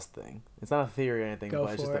one last thing. It's not a theory or anything,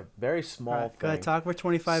 but it's just a very small thing. Go ahead, talk for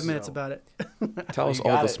 25 minutes about it. Tell us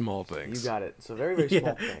all the small things. You got it. So very, very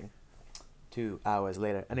small thing. 2 hours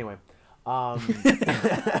later. Anyway.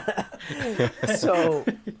 So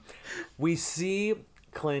we see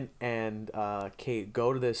Clint and Kate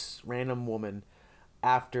go to this random woman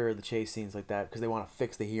after the chase scenes like that because they want to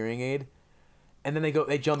fix the hearing aid. And then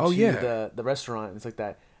they jump to the restaurant and it's like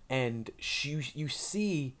that. And you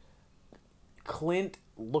see Clint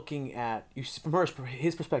looking at from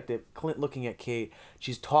his perspective, Clint looking at Kate.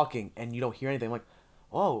 She's talking, and you don't hear anything. I'm like,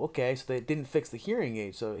 oh, okay, so they didn't fix the hearing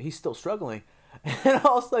aid, so he's still struggling. And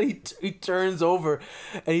all of a sudden, he turns over,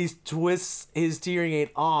 and he twists his hearing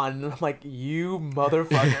aid on. And I'm like, you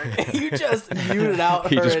motherfucker! You just muted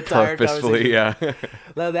out her entire conversation. Yeah.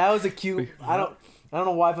 Now, that was a cute. I don't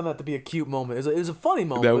know why I found that to be a cute moment. It was a funny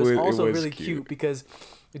moment. It was also really cute because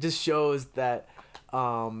it just shows that.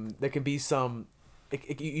 There can be some,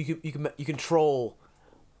 you control,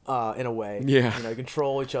 in a way. Yeah. You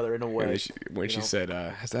control each other in a way. When she said,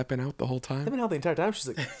 "Has that been out the whole time?" It's been out the entire time. She's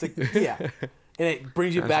like, yeah. And it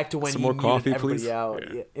brings you back to when he muted everybody out.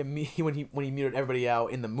 Yeah. When he muted everybody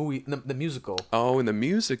out in the movie, the musical. Oh, in the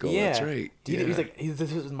musical. Yeah. That's right. He's like,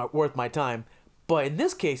 this is worth my time. But in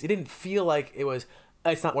this case, it didn't feel like it was.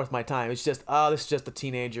 it's not worth my time. It's just, this is just a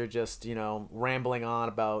teenager just, rambling on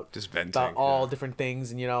about just venting, about all different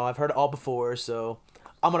things. And, I've heard it all before, so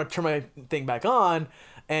I'm going to turn my thing back on,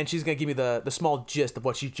 and she's going to give me the small gist of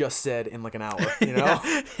what she just said in like an hour,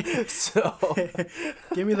 So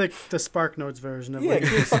give me the Spark Notes version of what you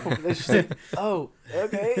said. It's like, oh,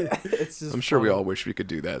 okay. It's just I'm sure we all wish we could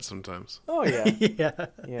do that sometimes. Oh, yeah.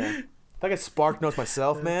 Yeah. If I could Spark Notes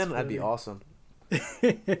myself, that'd be awesome.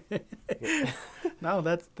 No,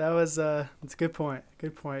 that's a good point.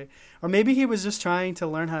 Good point. Or maybe he was just trying to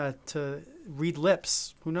learn how to read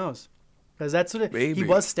lips. Who knows? Because that's what he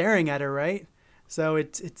was staring at her, right? So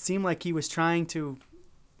it seemed like he was trying to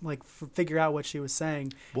figure out what she was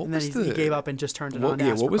saying, and then he gave up and just turned it on.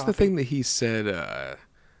 Yeah, what was the thing that he said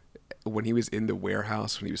when he was in the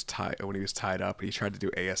warehouse when he was tied up and he tried to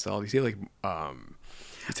do ASL? He said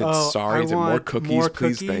he said, sorry, is it more cookies,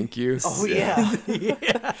 please, thank you? Oh,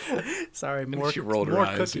 yeah. Sorry, she rolled her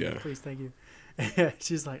eyes, cookies, please, thank you.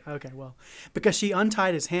 She's like, okay, well, because she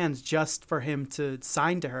untied his hands just for him to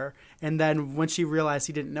sign to her. And then when she realized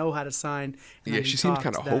he didn't know how to sign. She seemed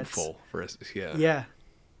kind of hopeful for us. Yeah,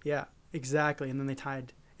 exactly. And then they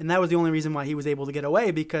tied. And that was the only reason why he was able to get away,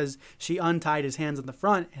 because she untied his hands in the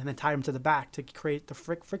front and then tied him to the back to create the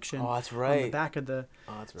friction. Oh, that's right. On the back of the.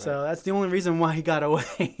 Oh, that's right. So that's the only reason why he got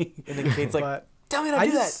away. And then Kate's like, tell me how to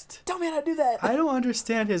do that. Tell me how to do that. I don't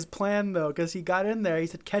understand his plan, though, because he got in there. He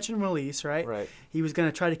said catch and release, right? Right. He was going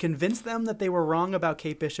to try to convince them that they were wrong about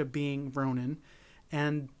Kate Bishop being Ronin.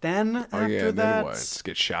 And then after that, then what? Just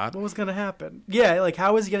get shot? What was going to happen? Yeah,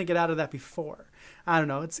 how was he going to get out of that before? I don't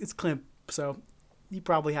know. It's Klimt, so he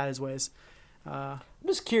probably had his ways. I'm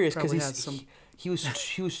just curious because he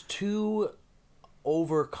was too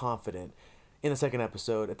overconfident in the second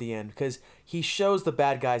episode at the end, because he shows the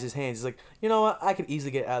bad guys his hands. He's like, you know what, I could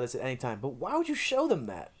easily get out of this at any time. But why would you show them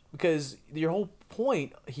that? Because your whole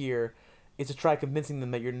point here is to try convincing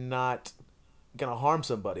them that you're not gonna harm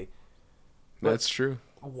somebody. That's true.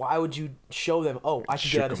 Why would you show them? Oh, I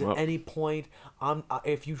can get out of this at any point.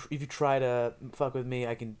 If you try to fuck with me,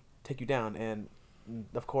 I can take you down. And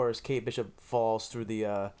of course, Kate Bishop falls through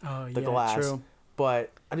the glass. True.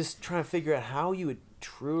 But I'm just trying to figure out how you would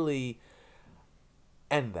truly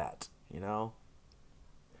end that.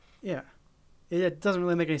 Yeah, it doesn't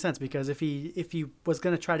really make any sense, because if he was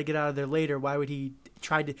gonna try to get out of there later, why would he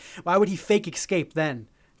fake escape then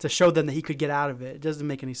to show them that he could get out of it? It doesn't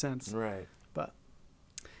make any sense. Right. But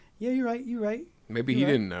yeah, you're right. Maybe he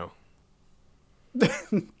didn't know.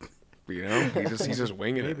 He's just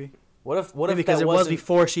winging it. What if because it was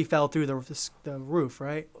before she fell through the roof,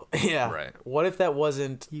 right? Yeah. Right. What if that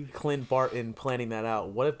wasn't Clint Barton planning that out?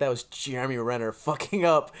 What if that was Jeremy Renner fucking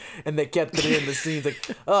up and they kept it in the scenes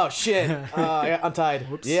like, oh shit, I got untied.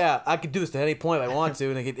 Whoops. Yeah, I could do this at any point if I want to,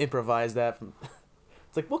 and they could improvise that.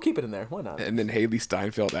 It's like, we'll keep it in there. Why not? And then Haley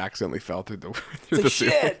Steinfeld accidentally fell through the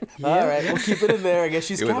shit. Yeah. All right, we'll keep it in there. I guess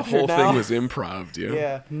she's captured the whole now. thing was improv, dude.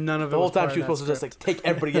 Yeah. None of it. The whole time was she was supposed to just take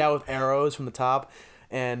everybody out with arrows from the top.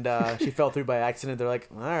 And she fell through by accident. They're like,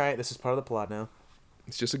 all right, this is part of the plot now.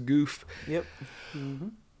 It's just a goof. Yep. Mm-hmm.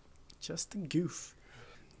 Just a goof.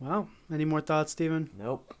 Wow. Any more thoughts, Steven?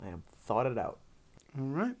 Nope. I have thought it out. All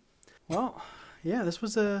right. Well, yeah, this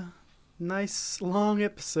was a nice long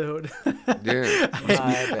episode. Yeah.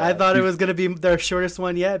 I thought it was going to be their shortest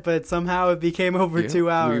one yet, but somehow it became over 2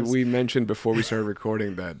 hours. We mentioned before we started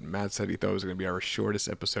recording that Matt said he thought it was going to be our shortest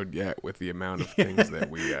episode yet, with the amount of things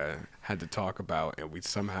that we had to talk about, and we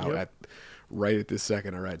somehow right at this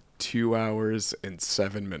second are at 2 hours and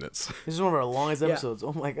 7 minutes. This is one of our longest episodes.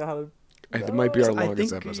 Oh my god. It might be our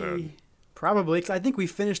longest episode. Probably, because I think we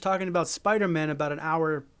finished talking about Spider-Man about an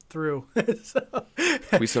hour through. So,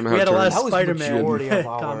 we somehow had a lot of that Spider-Man was majority of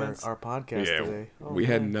comments. our podcast today. We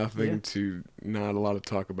had nothing not a lot to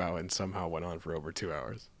talk about, and somehow went on for over 2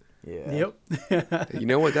 hours. Yeah. Yep. You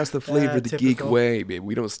know what? That's the flavor of the typical. Geek way, baby.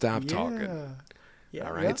 We don't stop talking. Yeah.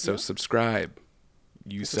 All right, so subscribe.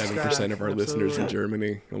 You 7% of our listeners in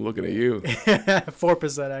Germany. I'm looking at you.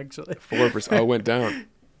 4% actually. 4%. Oh, it went down.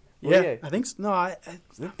 Yeah, I think so. No, I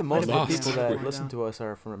think the most of the people that listen to us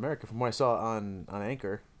are from America, from what I saw on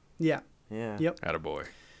Anchor. Yeah. Yep. Attaboy.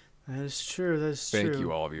 That is true. Thank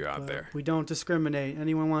you, all of you out there. We don't discriminate.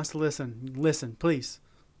 Anyone wants to listen, please.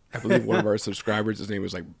 I believe one of our subscribers, his name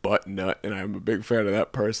was like Butt Nut, and I'm a big fan of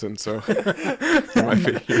that person. So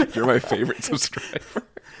you're my favorite subscriber.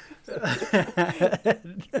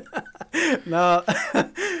 No.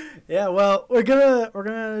 Yeah. Well, we're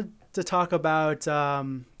gonna to talk about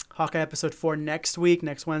Hawkeye episode 4 next week,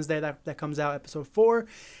 next Wednesday. That comes out, episode 4.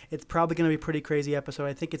 It's probably going to be a pretty crazy episode.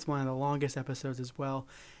 I think it's one of the longest episodes as well.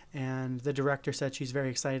 And the director said she's very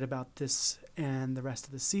excited about this and the rest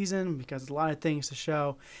of the season because there's a lot of things to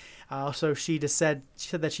show. Also, she said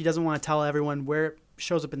that she doesn't want to tell everyone where it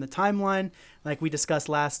shows up in the timeline. Like we discussed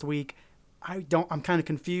last week, I'm kind of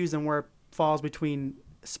confused on where it falls between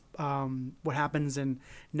what happens in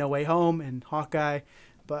No Way Home and Hawkeye.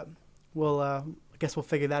 But I guess we'll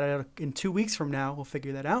figure that out in 2 weeks from now. We'll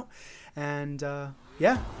figure that out. And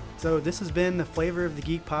yeah, so this has been the Flavor of the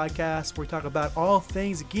Geek podcast, where we talk about all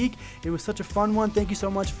things geek. It was such a fun one. Thank you so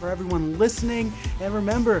much for everyone listening. And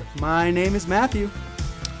remember, my name is Matthew.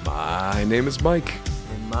 My name is Mike.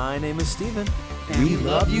 And my name is Steven. And we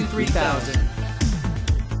love you 3000.